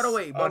artist is. Hold on,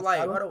 wait. Can I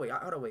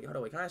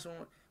ask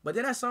one? But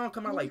then that song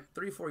come out like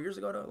 3-4 years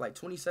ago though, like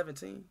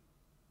 2017.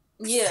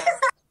 Yeah.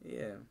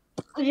 Yeah.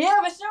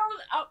 Yeah, but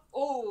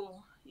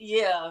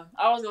yeah.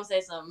 I was gonna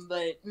say something,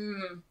 but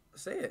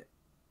say it.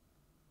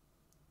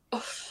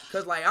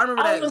 Cause like I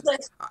remember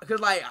that. Cause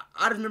like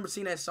I just remember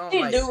seeing that song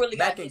like really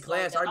back in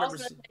class. I remember.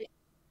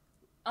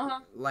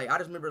 Like I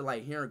just remember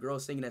like hearing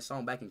girls singing that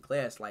song back in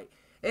class, like.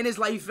 And it's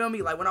like, you feel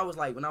me? Like when I was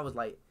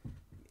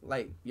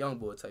young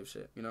boy type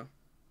shit, you know?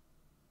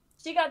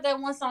 She got that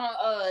one song,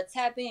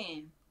 Tap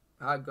In.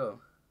 How'd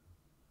go?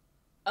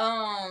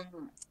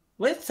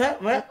 What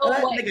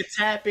nigga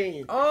tap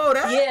in? Oh,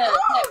 that?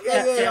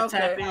 Yeah.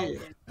 Tap in.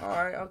 All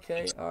right,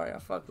 okay. All right, I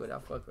fuck with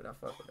it.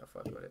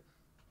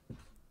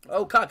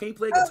 Oh, Ka, can you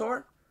play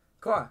guitar?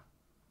 Ka.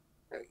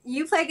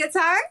 You play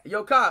guitar?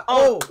 Yo, Ka.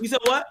 Oh, you said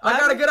what? I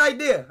got a good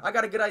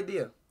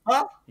idea.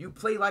 Huh? You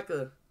play like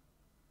a...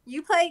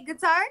 You play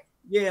guitar?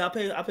 Yeah, I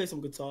play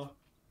some guitar.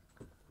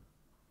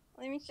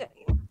 Let me show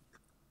you.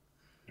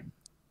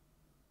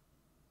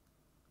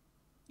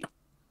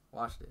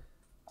 Watch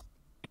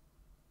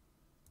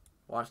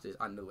this.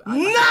 I knew it.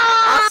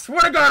 I swear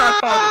to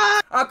God,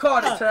 I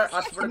called it, chat.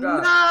 I swear to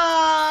God.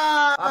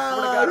 I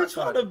swear to God. You're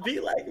trying to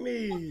be like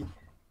me.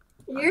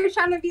 You're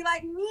trying to be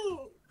like me.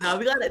 Nah,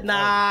 we got it.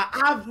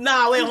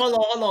 Wait,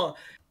 hold on.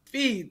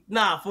 Speed.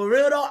 Nah, for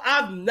real though,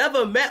 I've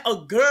never met a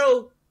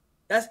girl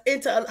that's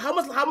into how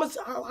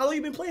long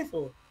you been playing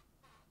for?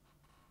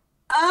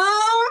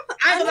 I'm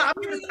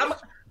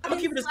gonna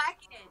keep it a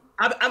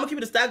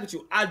stack with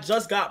you. I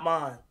just got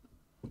mine,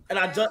 and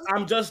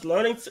I'm just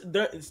learning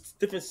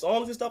different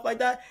songs and stuff like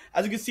that.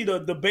 As you can see,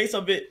 the base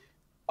of it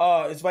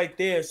is right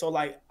there. So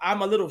like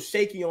I'm a little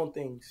shaky on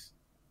things.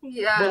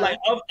 Yeah. But like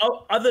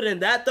other than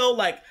that though,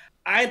 like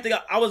I didn't think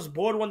I was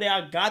bored one day.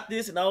 I got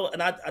this, and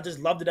I just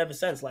loved it ever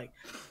since. Like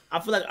I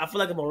feel like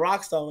I'm a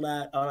rock star when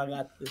I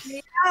got this.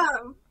 Yeah.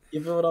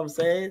 You feel what I'm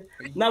saying?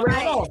 Nah, wait,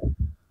 hold on.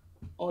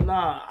 Oh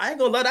nah, I ain't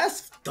gonna lie.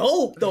 That's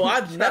dope though.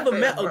 I've never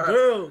met a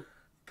girl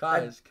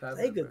that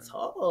play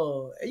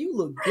guitar, and you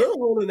look good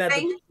holding that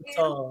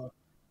guitar.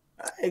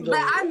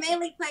 I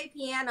mainly play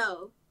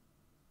piano.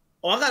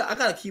 Oh, I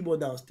got a keyboard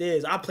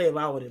downstairs. I play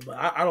around with it, but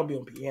I don't be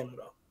on piano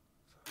though.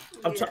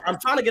 I'm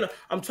trying to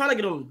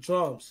get on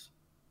drums.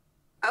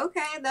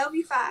 Okay, that'll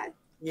be fine.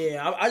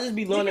 Yeah, I just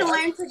be learning. We can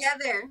learn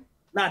together.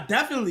 Nah,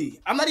 definitely.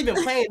 I'm not even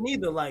playing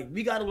neither. Like,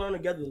 we gotta learn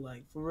together,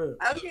 like, for real.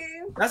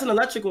 Okay. That's an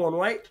electric one,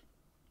 right?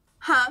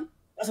 Huh?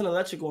 That's an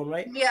electric one,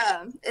 right?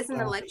 Yeah, it's an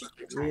electric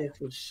guitar. Yeah,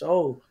 for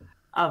sure.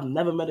 I've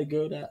never met a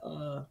girl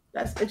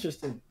that's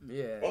interesting.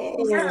 Yeah.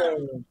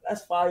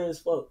 That's fire as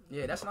fuck.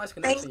 Yeah, that's a nice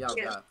connection y'all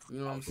got. You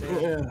know what I'm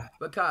saying? Yeah.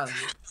 But Kyle,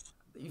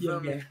 you feel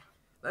me?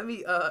 Let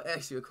me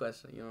ask you a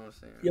question, you know what I'm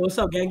saying? Yo, what's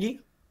up,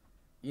 Gangi?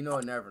 You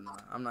know, never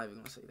mind. I'm not even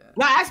gonna say that.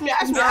 Nah, ask me.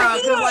 Nah,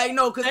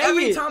 cause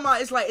every time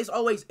it's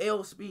always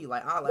L Speed.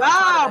 Like I like.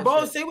 Nah,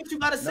 bro, say what you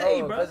gotta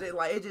say, bro. Cause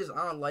it just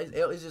I don't like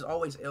it's just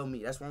always L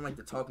me. That's why I don't like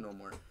to talk no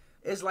more.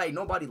 It's like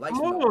nobody likes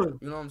me no more. You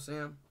know what I'm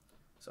saying?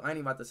 So I ain't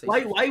about to say. Why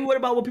you worried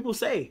about what people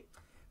say?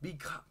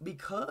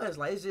 Because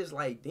like it's just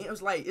like damn,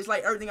 it's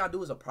like everything I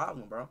do is a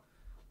problem, bro.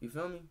 You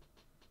feel me?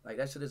 Like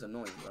that shit is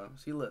annoying, bro.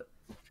 See, look.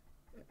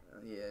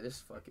 Yeah,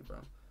 this fuck it, bro.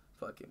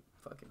 Fuck it.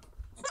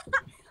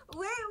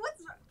 Wait,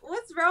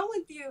 what's wrong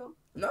with you?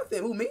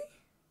 Nothing. Who, me?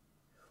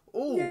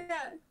 Ooh.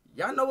 Yeah.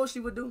 Y'all know what she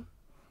would do?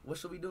 What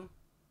should we do?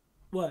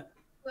 What?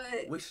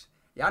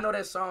 Y'all know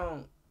that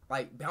song,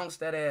 like, Bounce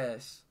That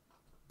Ass.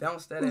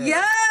 Bounce That Ass.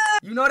 Yeah.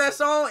 You know that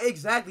song?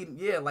 Exactly.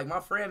 Yeah, like my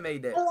friend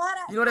made that.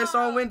 You know that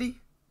song, Wendy?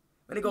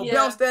 When they go,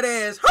 bounce that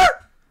ass.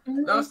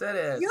 Bounce that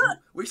ass.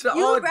 We should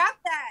all... rap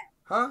that.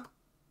 Huh?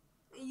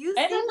 You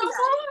sing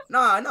that. No.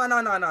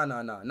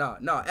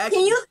 Actually...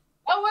 Can you...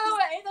 Oh, wait.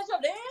 Ain't that your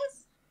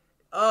dance?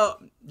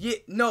 Yeah,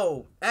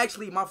 no.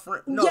 Actually, my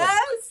friend... No.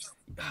 Yes.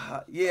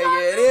 Yeah,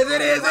 it is.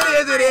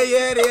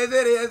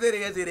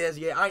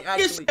 Yeah, I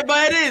actually...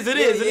 But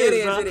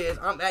it is.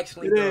 I'm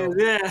actually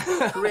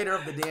the creator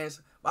of the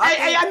dance.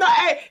 Hey, I know.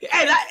 Hey,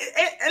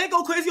 and it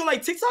go crazy on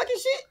like TikTok and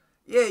shit.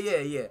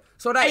 Yeah.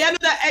 So that. Hey, I know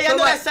that. Hey, I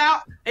know that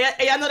sound.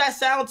 Hey, I know that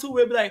sound too.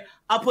 Where it be like,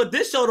 I put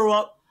this shoulder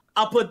up,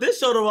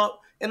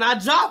 and I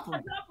drop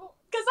them.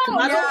 Cause I'm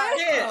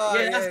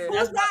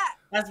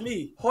That's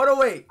me. Hold on,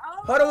 wait.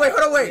 Yeah.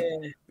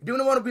 Do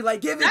you want to be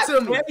like, give it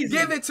to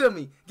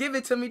me? Give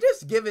it to me.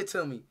 Just give it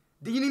to me.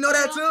 Do you know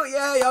that too?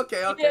 Yeah.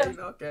 Okay. Yeah.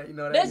 You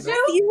know that. That's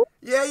you?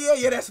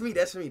 Yeah. That's me.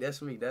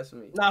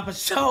 Nah, for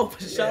sure.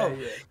 Yeah.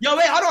 Yo,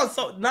 wait, hold on.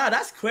 So,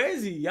 that's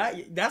crazy. Yeah,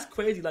 that's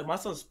crazy. Like my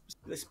son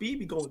Speed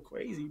be going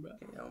crazy, bro.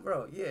 Yeah,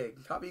 bro. Yeah,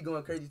 Copy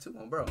going crazy too,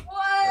 bro. What?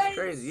 That's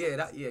crazy.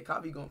 Yeah,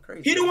 Copy going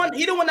crazy. He the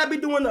one that be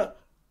doing the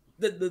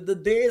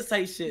dance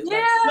type shit.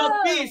 Yeah.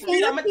 Like,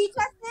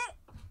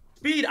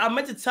 Speed, I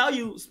meant to tell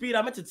you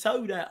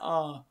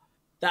that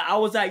that I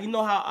was at, you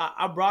know how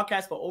I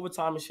broadcast for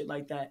overtime and shit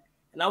like that.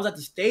 And I was at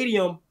the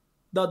stadium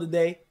the other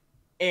day,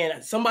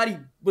 and somebody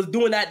was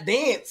doing that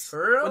dance.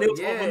 For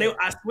real?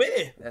 I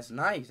swear. That's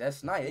nice. Yeah.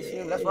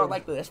 That's what I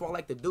like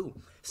to do.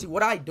 See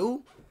what I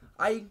do?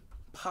 I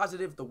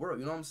positive the world.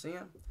 You know what I'm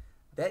saying?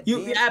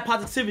 You add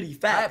positivity,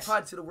 facts. I add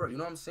positive to the world. You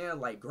know what I'm saying?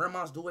 Like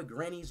grandmas do it,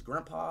 grannies,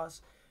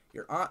 grandpas,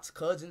 your aunts,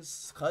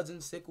 cousins,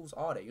 sickles,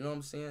 all that. You know what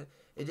I'm saying?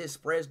 It just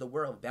spreads the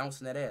word of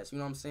bouncing that ass. You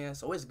know what I'm saying?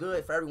 So it's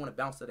good for everyone to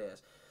bounce that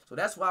ass. So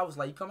that's why I was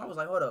like, I was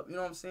like, hold up. You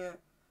know what I'm saying?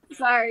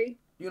 Sorry.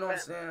 You know what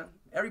I'm saying?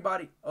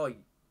 Everybody,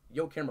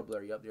 your camera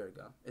blurry up. There you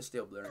go. It's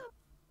still blurry.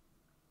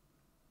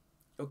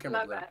 Your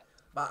camera blurry.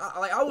 But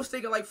I was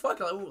thinking like,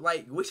 fuck it.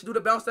 Like, we should do the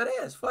bounce that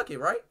ass. Fuck it,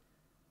 right?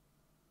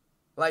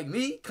 Like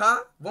me,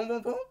 Ka, boom,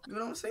 boom, boom. You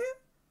know what I'm saying?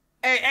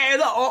 Hey,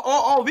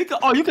 look,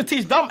 you can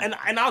teach them, and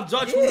I'll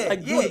judge you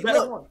like do the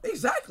better one.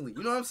 Exactly.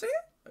 You know what I'm saying?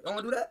 I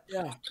want to do that?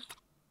 Yeah.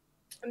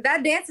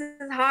 That dance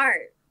is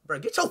hard. Bro,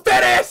 get your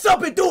fat ass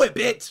up and do it,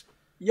 bitch.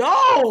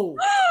 Yo,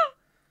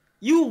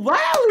 you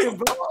wildin',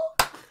 bro.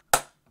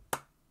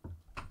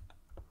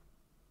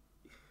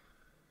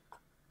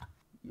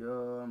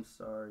 Yo, I'm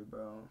sorry,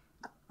 bro.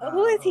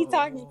 Who is he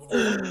talking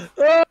to?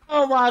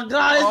 Oh my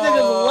god, this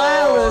nigga's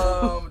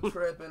wildin'. I'm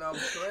tripping.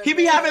 He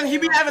be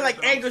having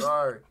like anger.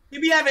 He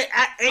be having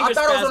anger. I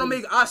thought I was on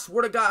Omegle. I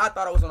swear to God, I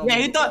thought I was on Omegle. Yeah,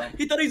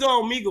 he thought he was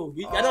on Omegle.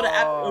 I know the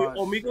app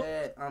Omegle.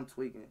 Shit, I'm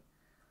tweaking.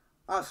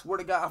 I swear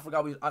to God,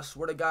 I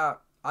swear to God,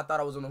 I thought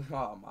I was on the.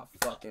 Oh my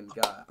fucking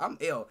God, I'm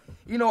ill.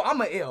 You know,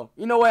 I'm ill.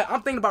 You know what?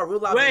 I'm thinking about real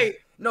life. Wait,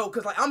 no,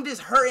 cause like I'm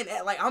just hurting.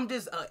 I'm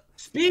just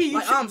Speed.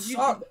 Like I'm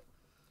sorry.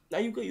 Now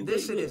you good.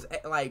 This shit is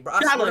like, bro.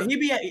 He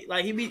be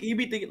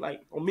thinking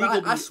like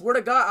Omegle. I swear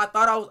to God,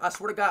 I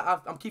swear to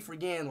God, I'm keep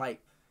forgetting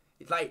like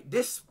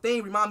this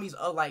thing reminds me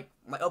of like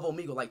of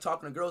Omegle, like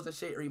talking to girls and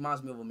shit. It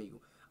reminds me of Omegle.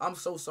 I'm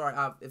so sorry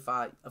if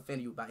I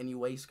offended you by any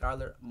way,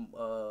 Skylar,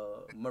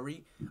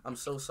 Marie. I'm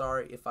so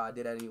sorry if I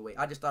did that anyway.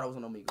 I just thought I was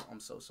on Omegle. I'm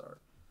so sorry.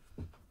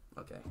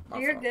 Okay,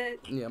 You're fault. Good.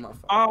 Yeah, my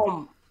fault.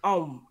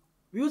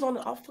 We was on.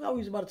 I forgot we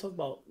was about to talk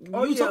about. We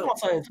was talking about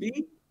something,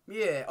 Speed.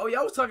 Yeah. Oh yeah,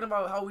 I was talking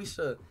about how we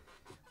should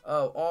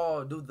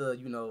all do the.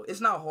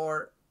 It's not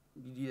hard.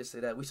 You just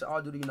say that we should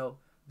all do the.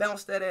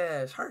 Bounce that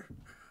ass,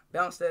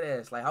 bounce that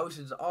ass. Like how we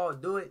should just all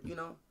do it.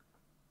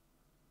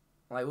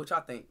 Like what y'all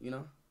think?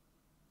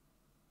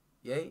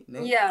 Yay?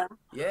 Nay? Yeah.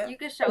 Yeah. You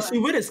can show us. She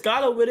with it.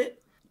 Skylar with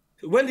it.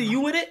 Wendy,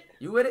 you with it?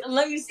 You with it?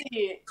 Let me see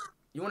it.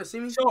 You want to see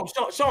me? Show him.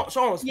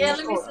 Yeah,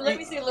 let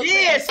me see it.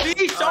 Yeah,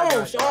 Speed, show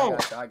him.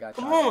 I got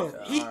you. Come on.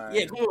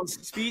 Yeah, come on.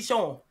 Speed,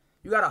 show him.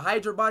 You got to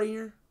hide your body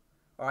here?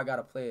 Or I got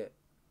to play it?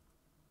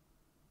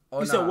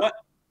 You said what?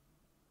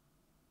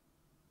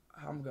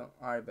 I'm going.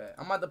 All right, bet.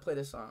 I'm about to play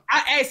this song.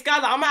 Hey,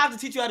 Skylar, I'm going to have to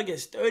teach you how to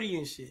get sturdy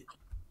and shit.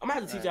 I'm going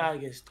to have to teach you how to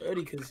get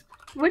sturdy because...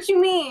 What you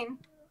mean?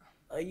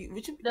 The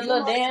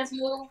little dance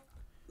move?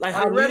 Like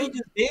how New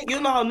Yorkers dance? You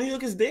know how New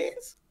Yorkers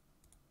dance?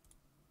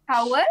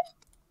 How what?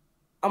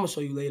 I'm going to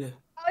show you later.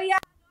 Oh, yeah.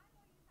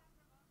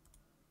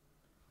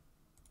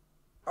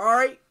 All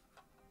right.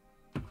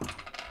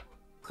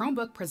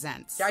 Chromebook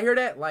presents. Y'all hear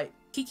that? Like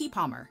Kiki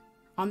Palmer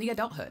on the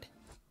adulthood.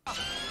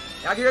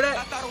 Y'all hear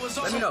that?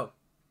 Let me know.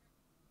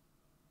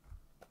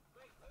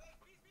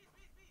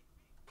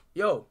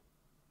 Yo.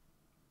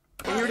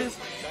 Can you hear this?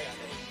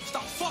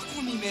 Stop fucking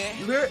with me, man.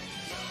 You hear it?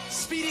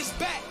 Speed is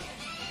back.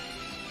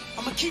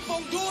 I'ma keep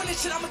on doing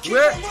this shit. I'ma keep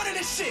on running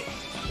this shit.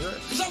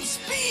 Cause I'm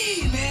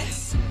Speed, man.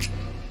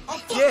 I'm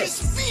fucking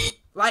Speed.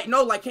 Like,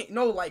 no, like, can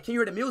you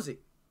hear the music?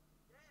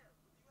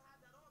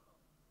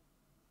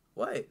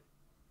 What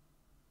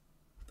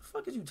the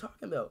fuck is you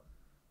talking about?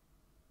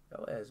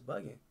 Yo ass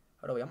bugging.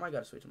 Hold on, wait, I might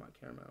gotta switch my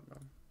camera out, bro.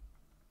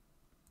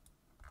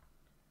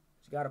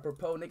 You gotta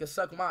propose, nigga,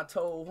 suck my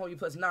toe. Homie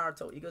plus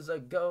Naruto, niggas a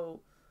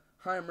go.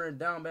 Heimer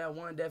down bad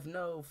one death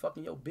no.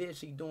 Fucking your bitch,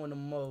 she doing the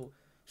mo.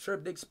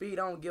 Shrip dick Speed,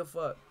 I don't give a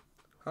fuck.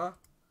 Huh?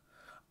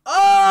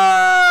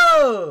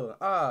 Oh!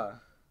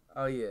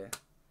 Oh yeah.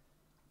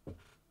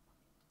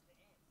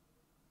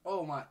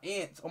 Oh, my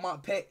ants. Oh, my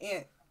pet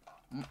ant.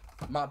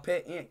 My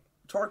pet ant.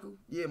 Charcoal?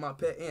 Yeah, my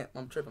pet ant.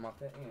 I'm tripping. My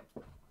pet ant.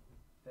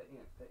 Pet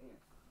ant. Pet ant.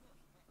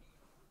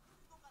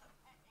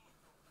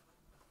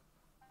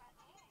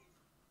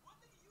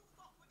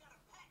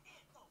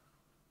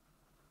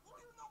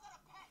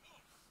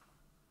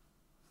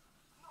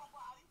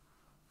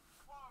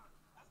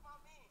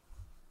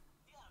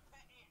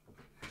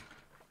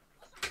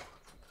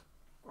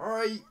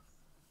 Alright.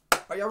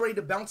 Are y'all ready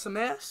to bounce some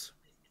ass?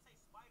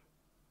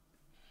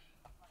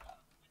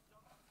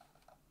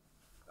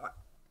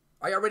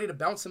 Are y'all ready to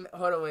bounce some?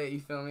 Hold on, wait,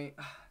 you feel me?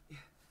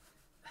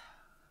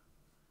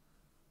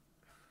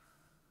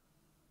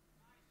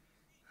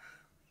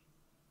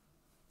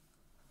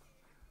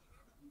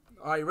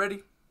 Are you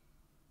ready?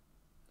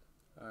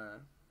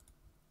 Alright.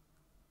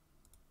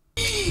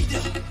 You hear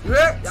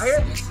it? Y'all hear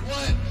it? Guess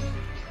what?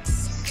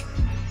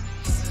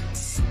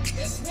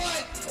 Guess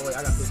what? Oh wait,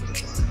 I got this one.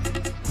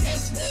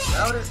 Guess what?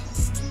 Louder.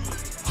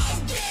 I'm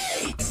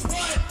gay. Guess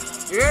what?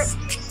 You hear it?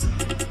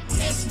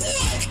 Guess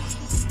what?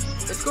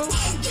 It's cool.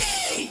 I'm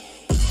gay.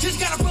 Just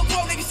got a pro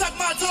nigga suck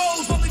my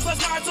toes. Only plus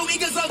Naruto,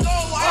 eagles a go.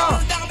 I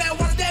ain't down bad,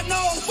 one of them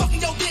no. Fucking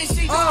your bitch,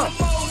 she doing the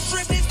most.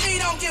 Stripping speed,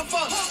 don't give a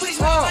fuck. Please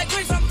smell like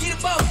Chris, I'm getting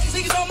buff.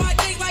 Niggas on my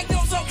dick like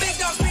them, so big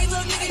dog screen,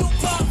 little nigga, you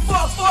fuck.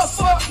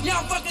 Yeah,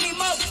 I'm fucking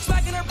him up.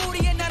 Smacking her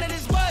booty and none of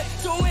this butt.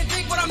 Doing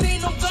dick, but I mean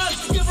no guns.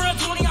 Give her a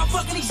 20, I'm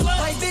fucking these sluts.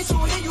 Like bitch, you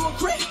a hit, you a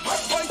crit.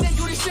 Or you think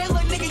you this shit,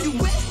 like nigga, you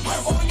wet.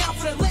 Or out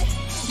for the lit.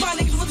 My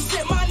niggas with the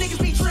shit, my niggas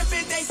be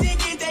tripping. They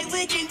thinking, they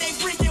linking, they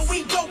freaking,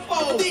 we go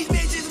for. These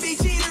bitches be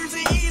cheaters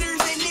and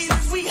eaters and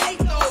needers, we hate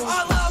those.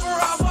 I love her,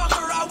 I fuck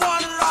her, I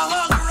want her, I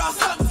hug her, I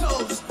suck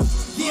toes.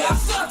 Yeah, I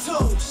suck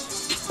toes.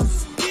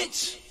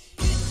 Bitch,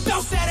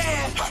 bounce that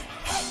ass.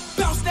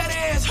 Bounce that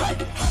ass.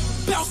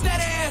 Bounce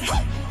that ass.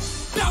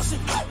 Bounce it.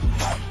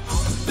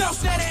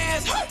 Bounce that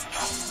ass.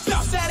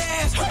 Bounce that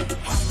ass.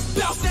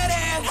 Bounce that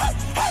ass.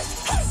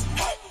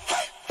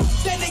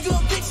 That nigga a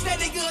bitch, that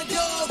nigga a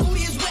dog.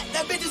 Booty is wet,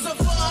 that bitch is a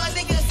fun.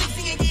 Nigga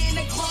 60 and get in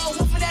the club.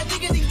 What for that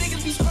nigga, these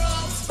niggas be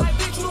scrubs. Like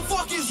bitch, who the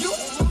fuck is you?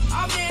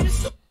 I'm in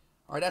this.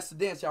 Alright, that's the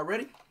dance. Y'all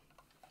ready?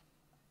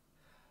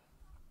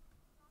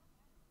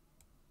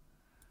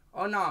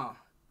 Oh, nah.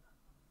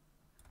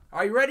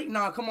 Are you ready?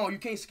 Nah, come on. You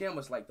can't scam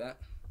us like that.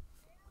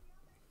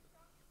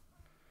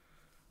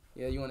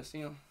 Yeah, you want to see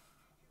him?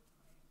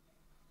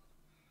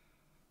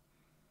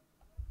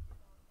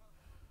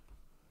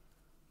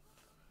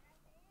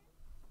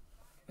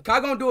 Kai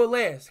gonna do it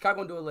last. Kai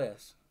gonna do it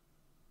last.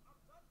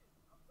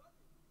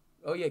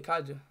 Oh, yeah,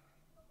 Kaja.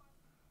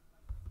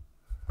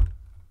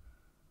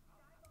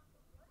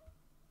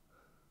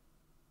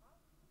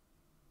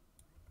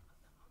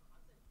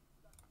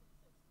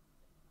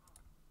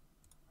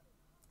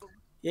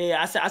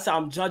 Yeah, I said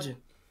I'm judging.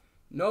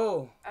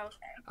 No. Okay.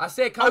 I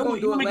said Kai gonna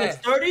do it last.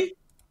 Sturdy?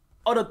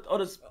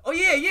 Oh,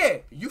 yeah.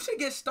 You should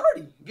get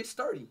sturdy. Get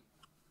sturdy.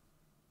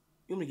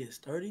 You want me to get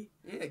sturdy?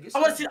 Yeah, get I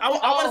sturdy. want to see them.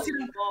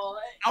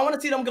 I want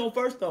to see them go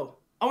first though.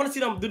 I want to see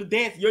them do the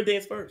dance. Your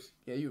dance first.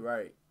 Yeah, you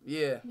right.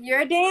 Yeah.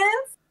 Your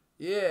dance?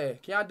 Yeah.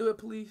 Can y'all do it,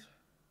 please?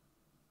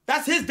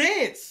 That's his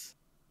dance.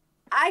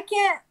 I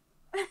can't.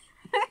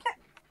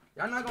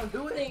 Y'all not gonna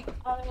do it?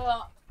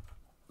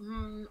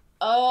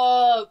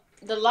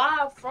 The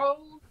live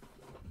froze.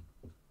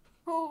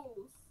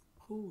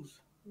 Who's?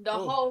 The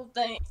whole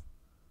thing.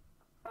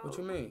 What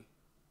you mean?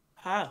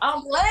 How?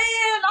 I'm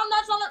playing. I'm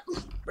not trying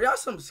to. Bro, y'all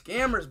some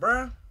scammers,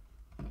 bro.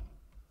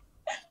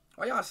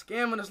 Why y'all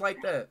scamming us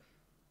like that?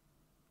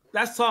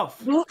 That's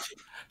tough.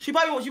 She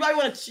probably would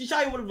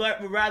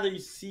rather you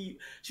see.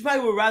 She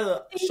probably would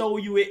rather show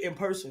you it in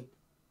person.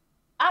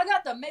 I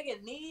got the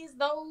mega knees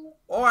though.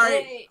 All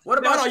right. Hey. What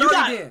about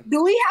sturdy then?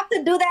 Do we have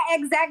to do that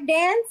exact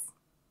dance?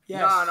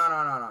 Yes.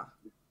 No.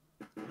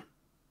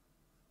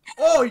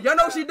 Oh, y'all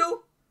know what she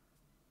do?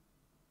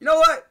 You know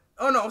what?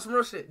 Oh no, some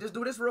real shit. Just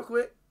do this real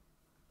quick.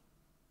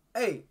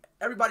 Hey,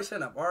 everybody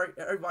stand up, all right?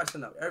 Everybody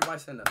stand up. Everybody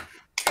stand up.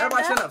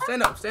 Everybody stand up.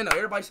 Stand up. Stand up.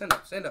 Everybody stand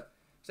up. Stand up.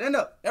 Stand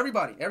up.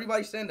 Everybody.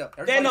 Everybody stand up.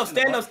 Stand up. Everybody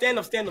Stand up. Stand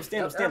up. Stand up.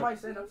 Stand up. Everybody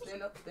stand up.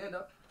 Stand up. Stand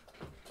up.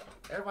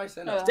 Everybody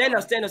stand up. Stand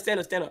up. Stand up. Stand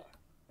up. Stand up.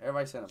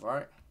 Everybody stand up. All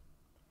right.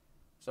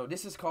 So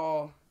this is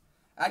called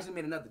I actually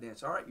made another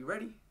dance. All right, you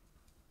ready?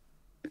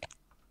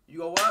 You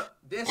go up.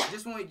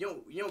 This one,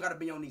 you don't gotta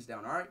bend your knees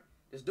down. All right,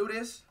 just do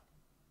this.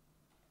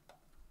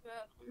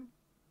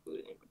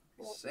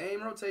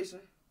 Same rotation.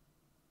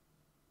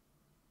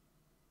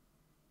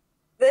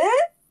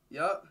 This?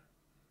 Yup.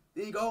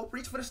 There you go.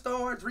 Reach for the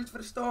stars. Reach for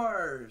the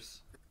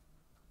stars.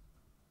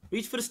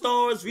 Reach for the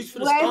stars. Reach for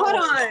the Wait, stars. hold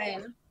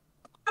on.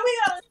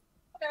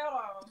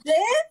 This?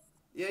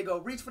 Yeah, you go.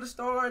 Reach for the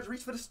stars.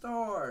 Reach for the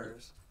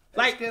stars.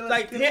 Like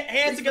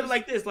hands together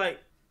like this. Like.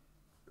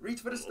 Reach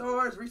for the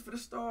stars. Reach for the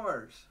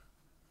stars.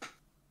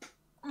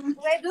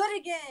 Wait, do it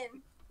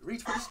again.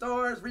 Reach for the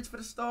stars. Reach for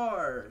the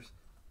stars.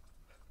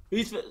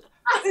 Reach for.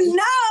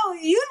 No,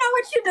 you know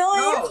what you're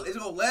doing. No, it's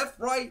go left,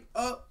 right,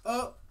 up,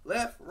 up,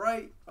 left,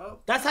 right,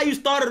 up. That's how you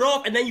started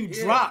off, and then you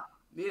drop.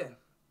 Yeah.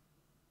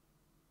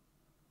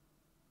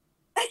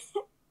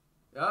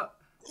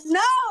 Yup.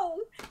 No,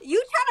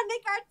 you trying to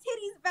make our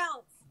titties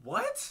bounce.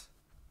 What?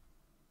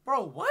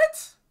 Bro,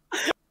 what?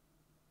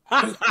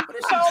 What is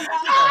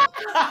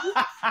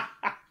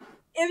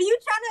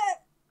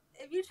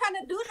If you trying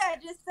to do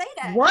that, just say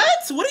that.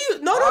 What? What are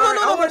you? No.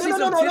 I want to see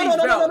some titties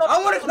bounce.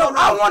 I want to know.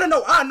 I want to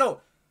know. I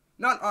know.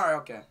 Not all right.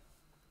 Okay.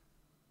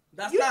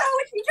 That's you not, know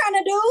what you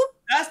trying to do?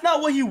 That's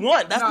not what he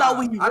want. That's not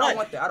what he want. I don't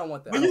want that. I don't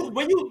want that.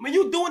 When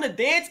you doing the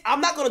dance,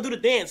 I'm not gonna do the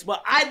dance.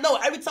 But I know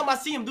every time I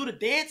see him do the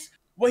dance,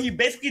 what he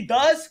basically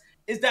does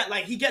is that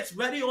like he gets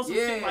ready or some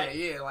shit.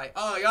 Like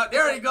oh y'all,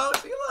 there you go.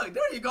 See, look,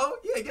 there you go.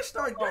 Yeah, get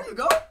started. There you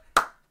go.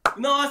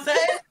 You know what I'm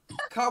saying?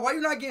 Kyle, why you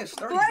not getting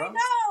started, Boy, bro? no,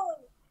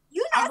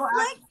 you not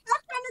slick.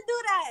 Stop trying to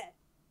do that.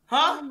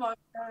 Huh? Oh my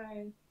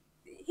God.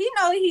 He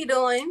know what he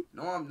doing.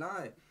 No, I'm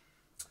not.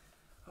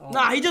 Oh,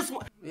 nah, he just.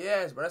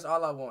 Yes, but that's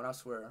all I want. I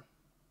swear.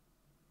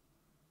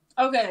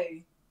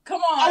 Okay,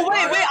 come on. Oh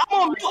wait, I'm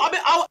on mute.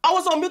 I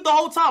was on mute the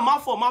whole time. My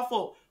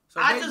fault. So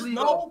I just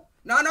know.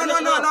 No.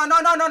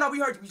 We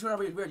heard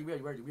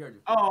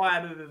you. Oh, all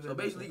right. So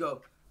basically,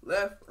 go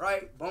left,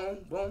 right,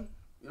 boom, boom.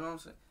 You know what I'm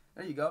saying?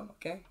 There you go.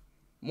 Okay.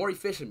 More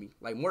efficiency.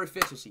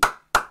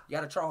 You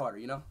gotta try harder.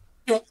 You know.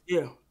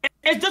 Yeah.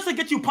 It's just to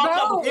get you pumped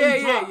up.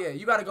 Yeah.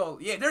 You gotta go.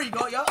 Yeah, there you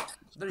go, yo.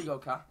 There you go,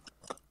 Kyle.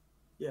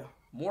 Yeah.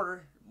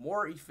 More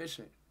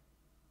efficient.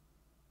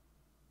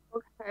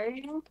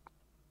 Okay.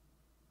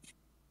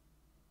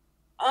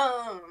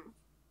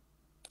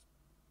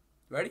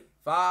 Ready?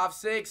 5,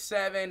 6,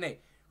 7,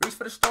 8. Reach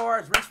for the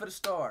stars. Reach for the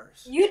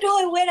stars. You do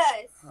it with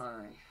us. All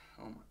right.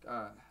 Oh my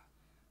God.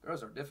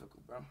 Girls are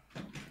difficult, bro.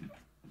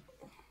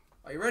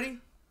 Are you ready?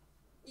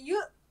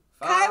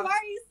 Kai, why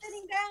are you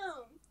sitting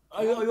down?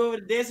 Oh, you want me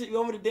to dance? You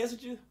want me to dance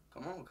with you?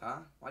 Come on, Kai.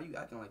 Why you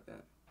acting like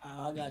that?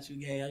 I got you,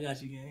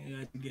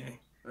 gang.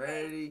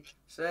 Ready,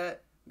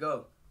 set,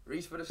 go.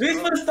 Reach for the stars.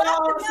 Reach for the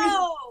stars.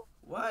 No.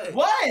 What?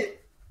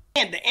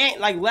 And the ant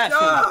like left.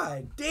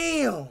 God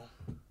damn.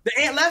 The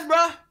ant left,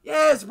 bro.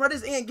 Yes, bro.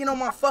 This ant getting on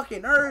my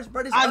fucking nerves,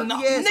 bro. This I know,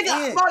 nigga,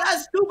 ant. bro.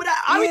 That's stupid.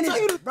 I mean, tell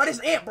you, bro. This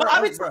ant, bro.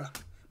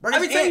 Let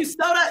me tell you to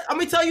sell that. Let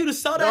me tell you to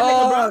sell that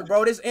nigga,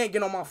 bro. This ant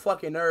getting on my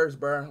fucking nerves,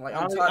 bro. Like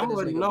I'm tired of this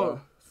nigga, bro.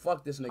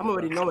 Fuck this nigga. I'm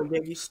already knowing,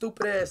 baby.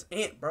 Stupid ass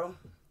ant, bro.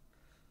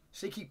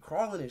 She keep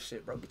crawling and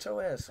shit, bro. Get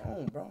your ass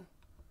on, bro.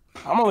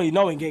 I'm already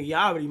knowing, gang.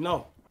 Yeah, I already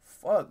know.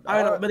 Fuck.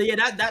 I know, but yeah,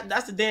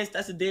 that's the dance.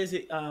 That's the dance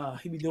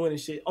he be doing and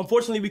shit.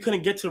 Unfortunately, we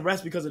couldn't get to the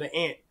rest because of the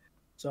ant.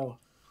 So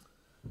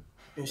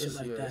and shit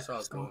like that. It's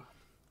all so. cool.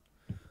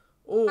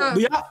 Oh,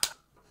 But yeah.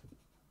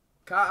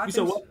 Kai, You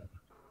said what?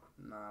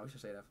 Nah, we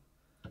should say that.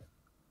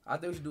 I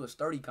think we should do a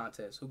sturdy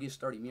contest. Who gets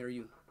sturdy, me or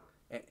you?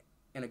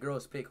 And a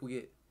girl's pick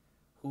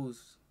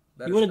who's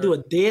better. You want to do a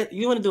dance?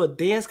 You want to do a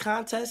dance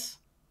contest?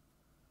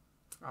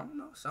 I don't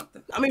know,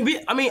 something. I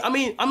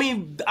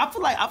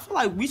feel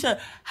like we should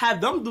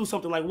have them do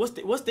something. Like what's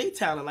their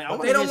talent? Like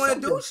they don't want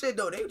to do shit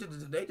though. They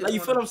just like you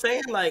feel what I'm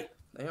saying? Like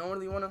they don't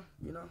really want to,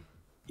 you know.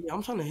 Yeah,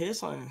 I'm trying to hear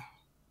something.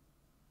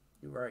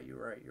 You're right.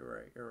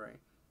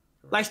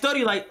 Like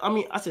sturdy, like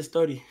I said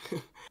sturdy.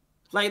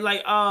 like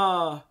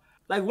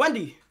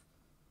Wendy.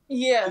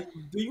 Yeah.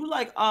 Do you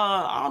like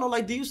I don't know,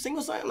 like do you sing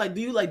or something? Like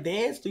do you like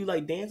dance? Do you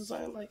like dance or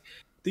something? Like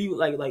do you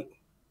like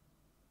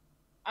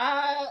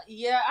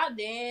yeah, I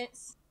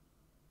dance.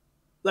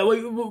 like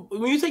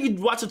when you say you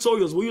watch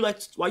tutorials, will you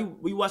watch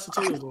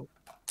tutorials? On?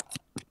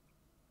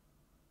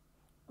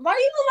 Why do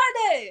you look like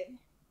that?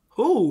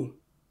 Who?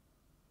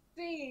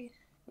 See.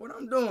 What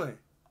I'm doing?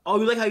 Oh,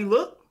 you like how you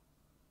look?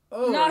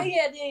 Oh. No, he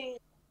had dance.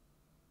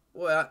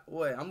 What?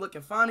 I'm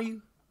looking fine to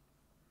you?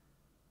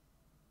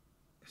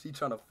 She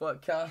trying to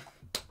fuck Kyle.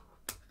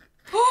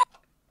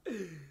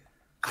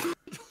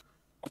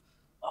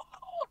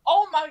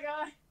 Oh my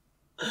God.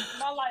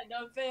 My light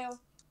done fell.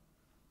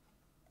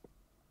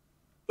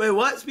 Wait,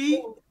 what,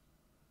 Speed?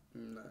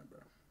 Nah, bro.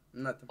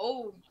 Nothing.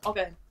 Oh,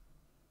 okay.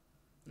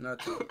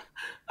 Nothing.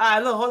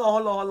 Alright, look,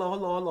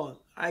 hold on.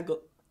 I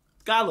go.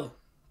 Skylar.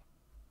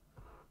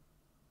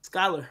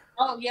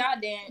 Oh, yeah, I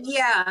dance.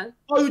 Yeah.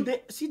 Oh,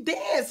 she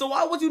danced. So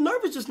why was you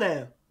nervous just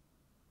now?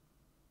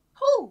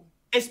 Who?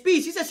 And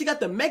Speed, she said she got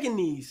the mega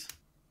knees.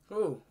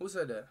 Who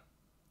said that?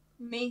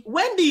 Me.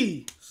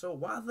 Wendy. So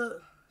why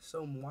the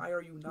So why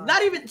are you not?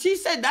 Not even. She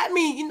said that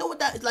mean you know what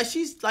that like.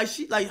 She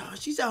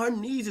said her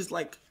knees is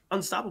like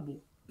unstoppable.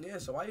 Yeah.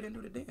 So why you didn't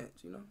do the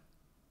dance? You know.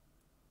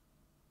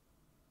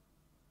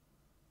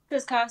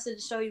 Because Kyle said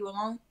to show you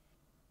alone.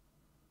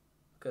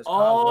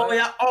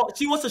 Yeah. Oh,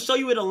 she wants to show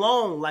you it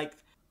alone, like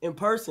in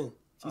person.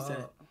 She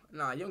said.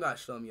 Nah, you don't gotta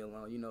show me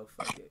alone. You know,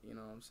 fuck it. You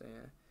know what I'm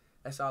saying?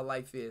 That's how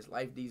life is.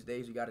 Life these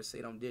days, you gotta see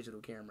it on digital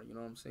camera. You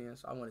know what I'm saying?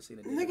 So I want to see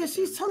the digital camera.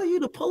 She's telling you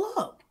to pull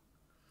up.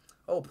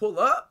 Oh, pull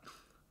up?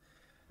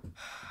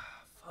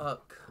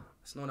 Fuck.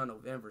 It's not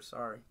November.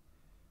 Sorry.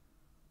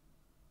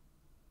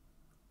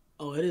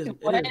 Oh, it is.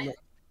 What? It is.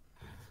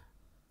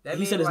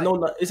 He said it's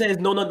like, it says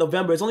no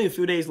November. It's only a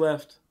few days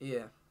left.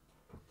 Yeah.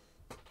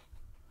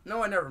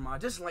 No, never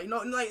mind. Just like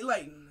never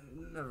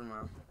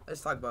mind.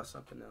 Let's talk about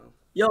something else.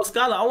 Yo,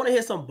 Skylar, I want to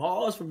hear some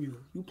bars from you.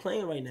 You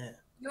playing right now?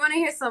 You want to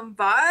hear some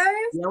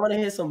bars? Yeah, I want to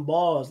hear some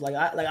bars. Like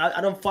I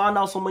don't find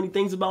out so many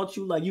things about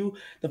you. Like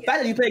the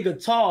fact that you play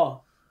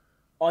guitar.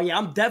 Oh yeah,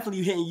 I'm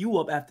definitely hitting you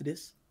up after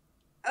this.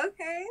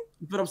 Okay.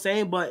 You feel what I'm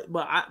saying? But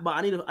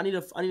I need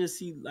to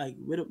see like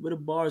where the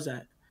bars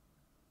at.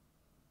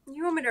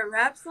 You want me to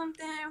rap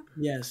something?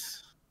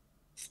 Yes.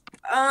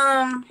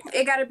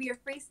 It gotta be a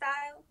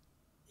freestyle.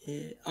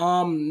 Yeah.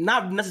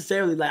 Not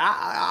necessarily. Like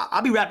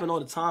I be rapping all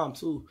the time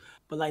too,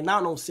 but like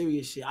not no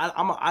serious shit. I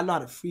know how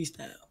to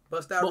freestyle.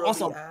 Bust that but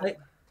also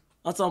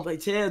play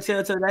chill.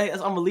 That's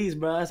unreleased,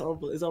 bro. It's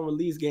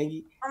unreleased,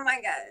 gangy. Oh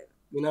my god.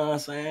 You know what I'm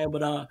saying?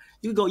 But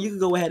you can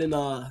go ahead and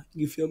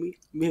you feel me?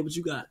 Let me hear what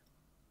you got.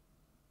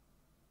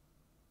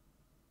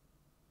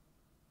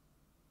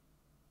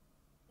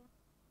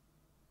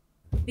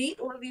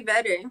 Beat will be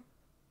better.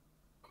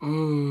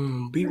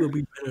 Beat will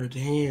be better.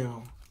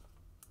 Damn.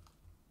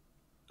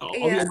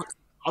 Yeah.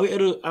 Are we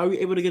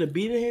able to get a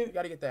beat in here? You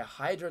gotta get that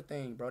Hydra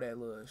thing, bro. That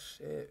little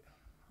shit.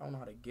 I don't know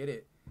how to get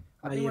it.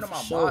 I think yeah, one of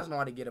my moms know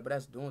how to get it, but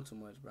that's doing too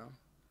much, bro.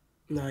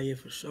 Nah, yeah,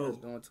 for sure. That's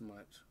doing too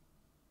much.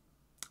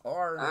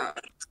 Or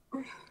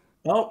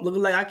oh,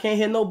 looking like I can't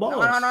hit no balls.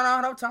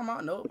 No, time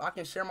out. Nope. I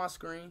can share my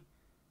screen.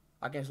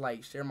 I can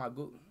like share my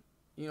Google.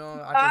 You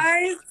know,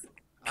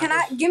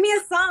 give me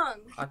a song?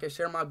 I can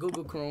share my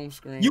Google Chrome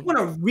screen. You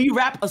wanna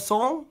re-rap a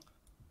song?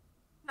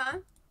 Huh?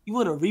 You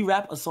wanna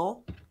re-rap a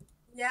song?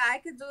 Yeah, I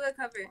could do a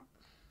cover.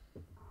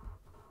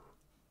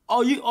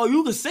 Oh,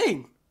 you can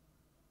sing.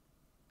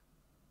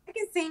 I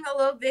can sing a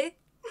little bit.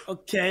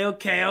 Okay. I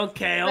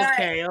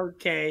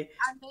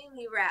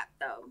mainly rap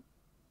though.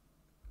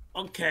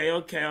 Okay.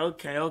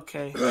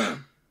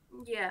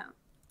 Yeah.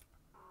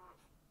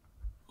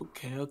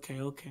 Okay.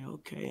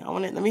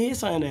 Let me hear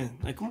something then.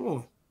 Like, come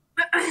on.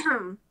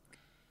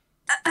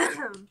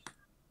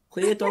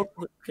 Clear throat.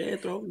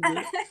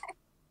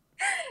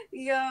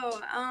 Yo,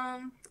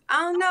 I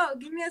don't know.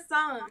 Give me a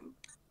song.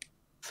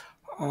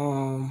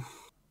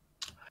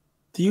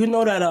 Do you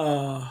know that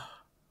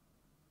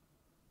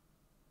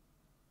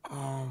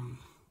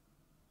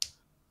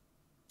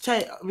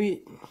Chat, I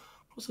mean,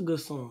 what's a good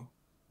song?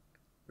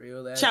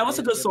 Chat, what's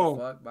a good song?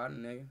 Fuck about a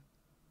nigga.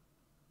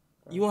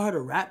 You want her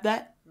to rap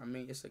that? I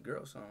mean, it's a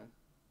girl song.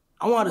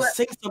 I want her to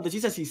sing something. She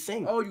said she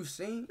sing. Oh, you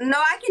sing? No,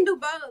 I can do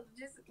both.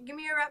 Just give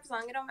me a rap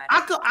song. It don't matter.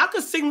 I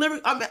could sing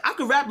lyrics. I mean, I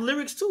could rap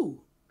lyrics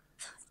too.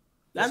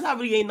 That's not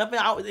really ain't nothing.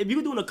 If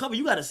you're doing a cover,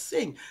 you gotta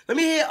sing. Let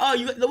me hear.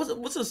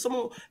 What's a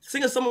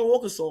sing a Summer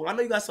Walker song? I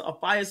know you got a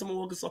fire Summer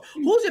Walker song.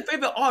 Who's your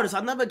favorite artist?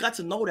 I never got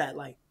to know that.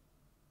 Like,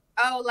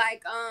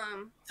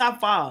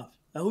 top 5.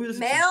 Like, who you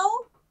listen to?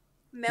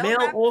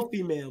 Male or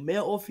female?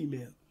 Male or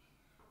female?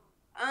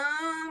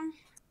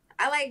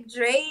 I like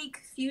Drake,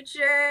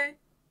 Future.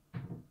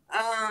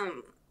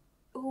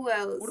 Who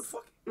else? Who the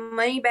fuck?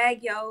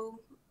 Moneybagg Yo.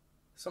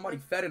 Somebody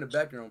fat in the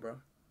background, bro.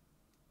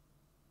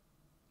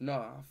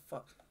 No,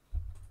 fuck.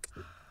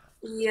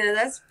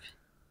 Yeah,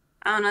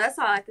 I don't know. That's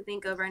all I could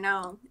think of right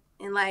now.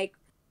 And like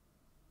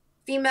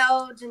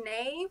female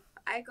Janae,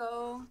 I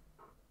go.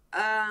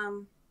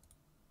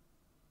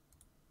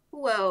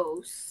 Who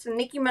else?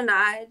 Nicki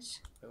Minaj.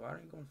 Why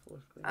are you going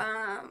for screen?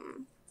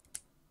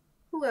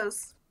 Who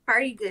else?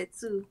 Party Good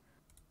too.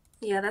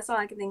 Yeah, that's all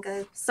I can think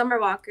of. Summer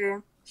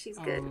Walker. She's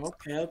good.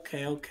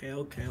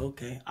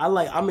 Okay.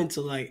 I'm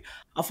into I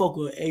fuck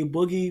with A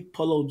Boogie,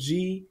 Polo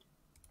G,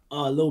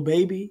 Lil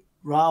Baby,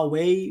 Raw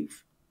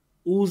Wave,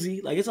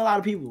 Uzi. Like, it's a lot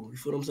of people. You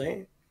feel what I'm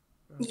saying?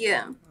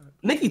 Yeah.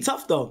 Nicki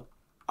tough though.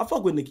 I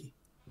fuck with Nicki.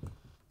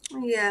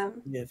 Yeah.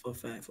 Yeah, for a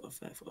fact.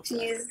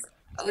 She's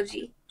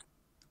OG.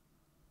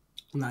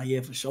 Nah,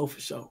 yeah, for sure.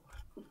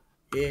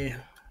 Yeah.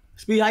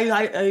 Speedy,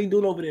 how you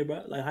doing over there,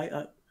 bro? Like,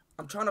 how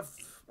I'm trying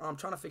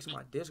to fix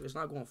my disc. It's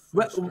not going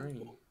full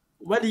screen.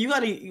 Whether you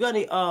got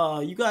any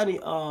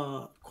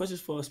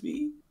questions for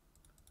Speedy?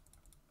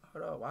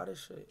 Hold up, why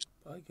this shit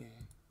bugging?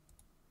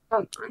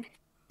 Hold on.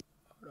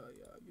 Hold up,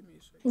 y'all. Give me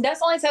a second. That's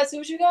the only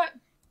tattoos you got?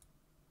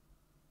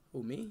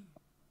 Who, me?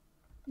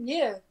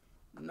 Yeah.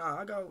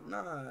 I got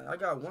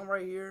one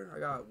right here. I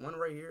got one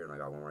right here, and I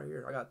got one right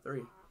here. I got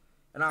 3,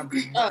 and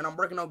I'm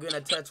working on getting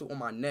a tattoo on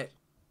my neck.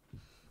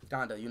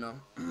 Kinda, you know.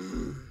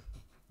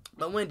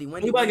 But Wendy. You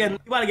about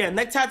to get a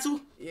neck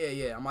tattoo?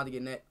 Yeah. I'm about to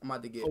get neck. I'm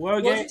about to get. Where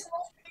again?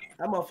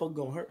 That motherfucker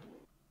gonna hurt.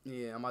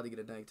 Yeah, I'm about to get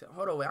a dang tattoo.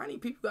 Hold on, wait. I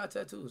need people who got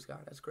tattoos, God.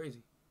 That's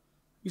crazy.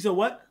 You said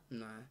what?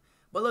 Nah.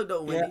 But look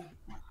though, Wendy.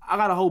 Yeah, I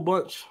got a whole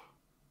bunch.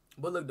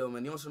 But look though,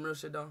 man. You want some real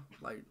shit though?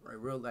 Like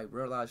real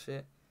life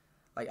shit.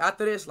 Like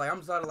after this, like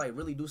I'm trying to like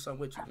really do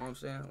something with you. You know what I'm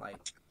saying? Like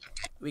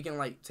we can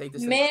like take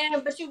this.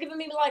 Man, but you giving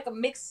me like a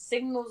mixed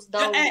signals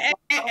though.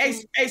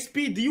 Hey,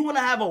 Speed. Do you want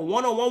to have a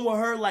one-on-one with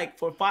her like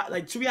for 5?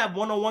 Like, should we have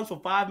one-on-ones for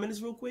 5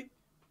 minutes real quick?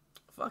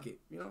 Fuck it.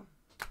 You know.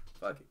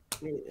 Fuck it.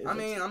 Yeah, I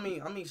mean,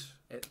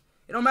 it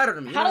don't matter to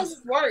me. How does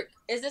this work?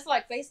 Is this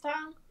like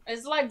FaceTime?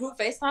 Is it like group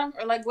FaceTime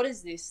or like what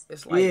is this?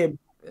 It's like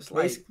it's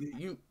like basically.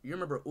 you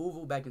remember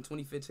Uvu back in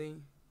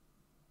 2015?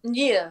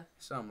 Yeah.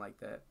 Something like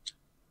that.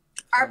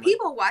 Are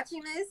people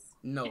watching this?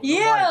 No.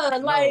 Yeah,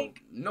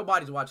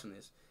 nobody's watching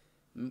this.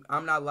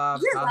 I'm not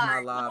live. You're Kyle's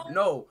live. not live.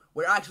 No,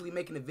 we're actually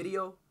making a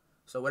video.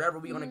 So whatever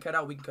we gonna cut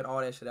out, we can cut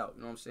all that shit out.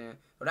 You know what I'm saying?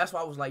 But that's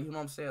why I was like, you know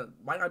what I'm saying?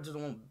 Why not just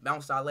want to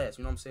bounce our ass?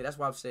 You know what I'm saying? That's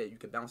why I've said you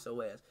could bounce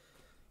your ass.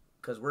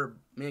 Cause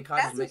me and Kyle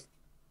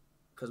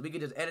cause we could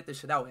just edit this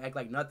shit out and act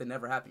like nothing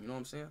never happened. You know what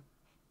I'm saying?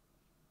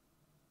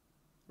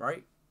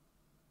 Right?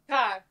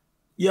 Kai.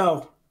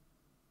 Yo.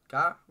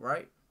 Kai,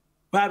 right?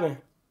 What happened?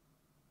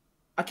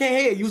 I can't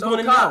hear you. You was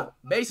going in and Kyle, out.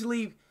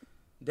 basically,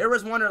 there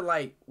was one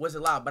like, was it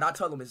live? But I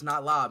told him it's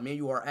not live. Me and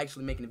you are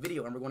actually making a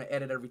video, and we're going to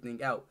edit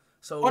everything out.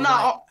 So, on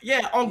God,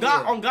 yeah. on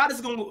God, this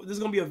is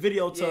gonna be a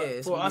video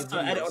for us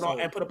to edit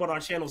and put up on our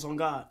channels. On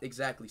God,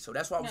 exactly. So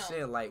that's why I was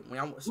saying, like, when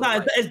I'm it's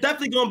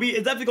definitely gonna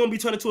be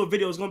turned into a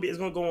video. It's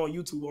gonna go on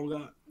YouTube. On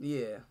God.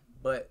 Yeah,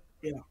 but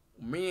yeah,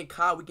 me and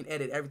Kyle, we can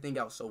edit everything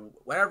out. So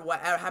whatever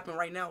happened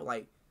right now,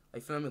 like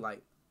feel me,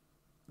 like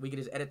we can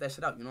just edit that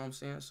shit out. You know what I'm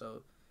saying?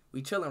 So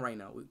we chilling right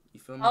now. You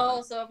feel me?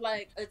 Oh, so if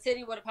like a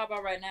titty were to pop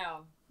out right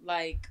now,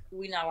 like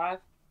we not live?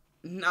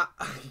 Nah,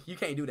 you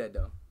can't do that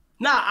though.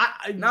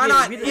 It's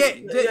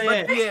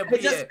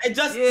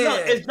just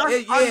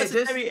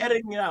unnecessary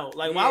editing it out.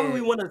 Like, why would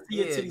we want to see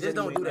your titties? Just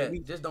don't do that.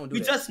 Like, just don't do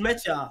that. We just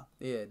met y'all.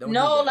 Yeah, don't.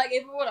 No, do that. like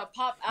if it would have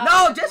popped out.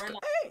 No, like, just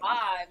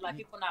live. Like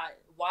people not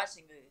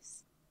watching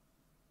this.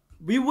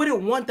 We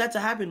wouldn't want that to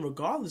happen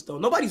regardless, though.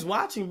 Nobody's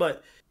watching,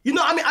 but you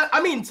know,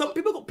 I mean, some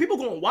people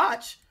gonna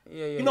watch.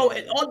 Yeah, you know,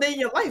 all day in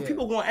your life,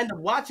 people gonna end up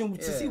watching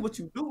to see what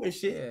you do and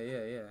shit.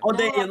 Yeah. All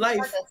day in your life.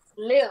 Like a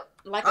slip.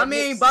 Like I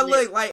mean, but look, like.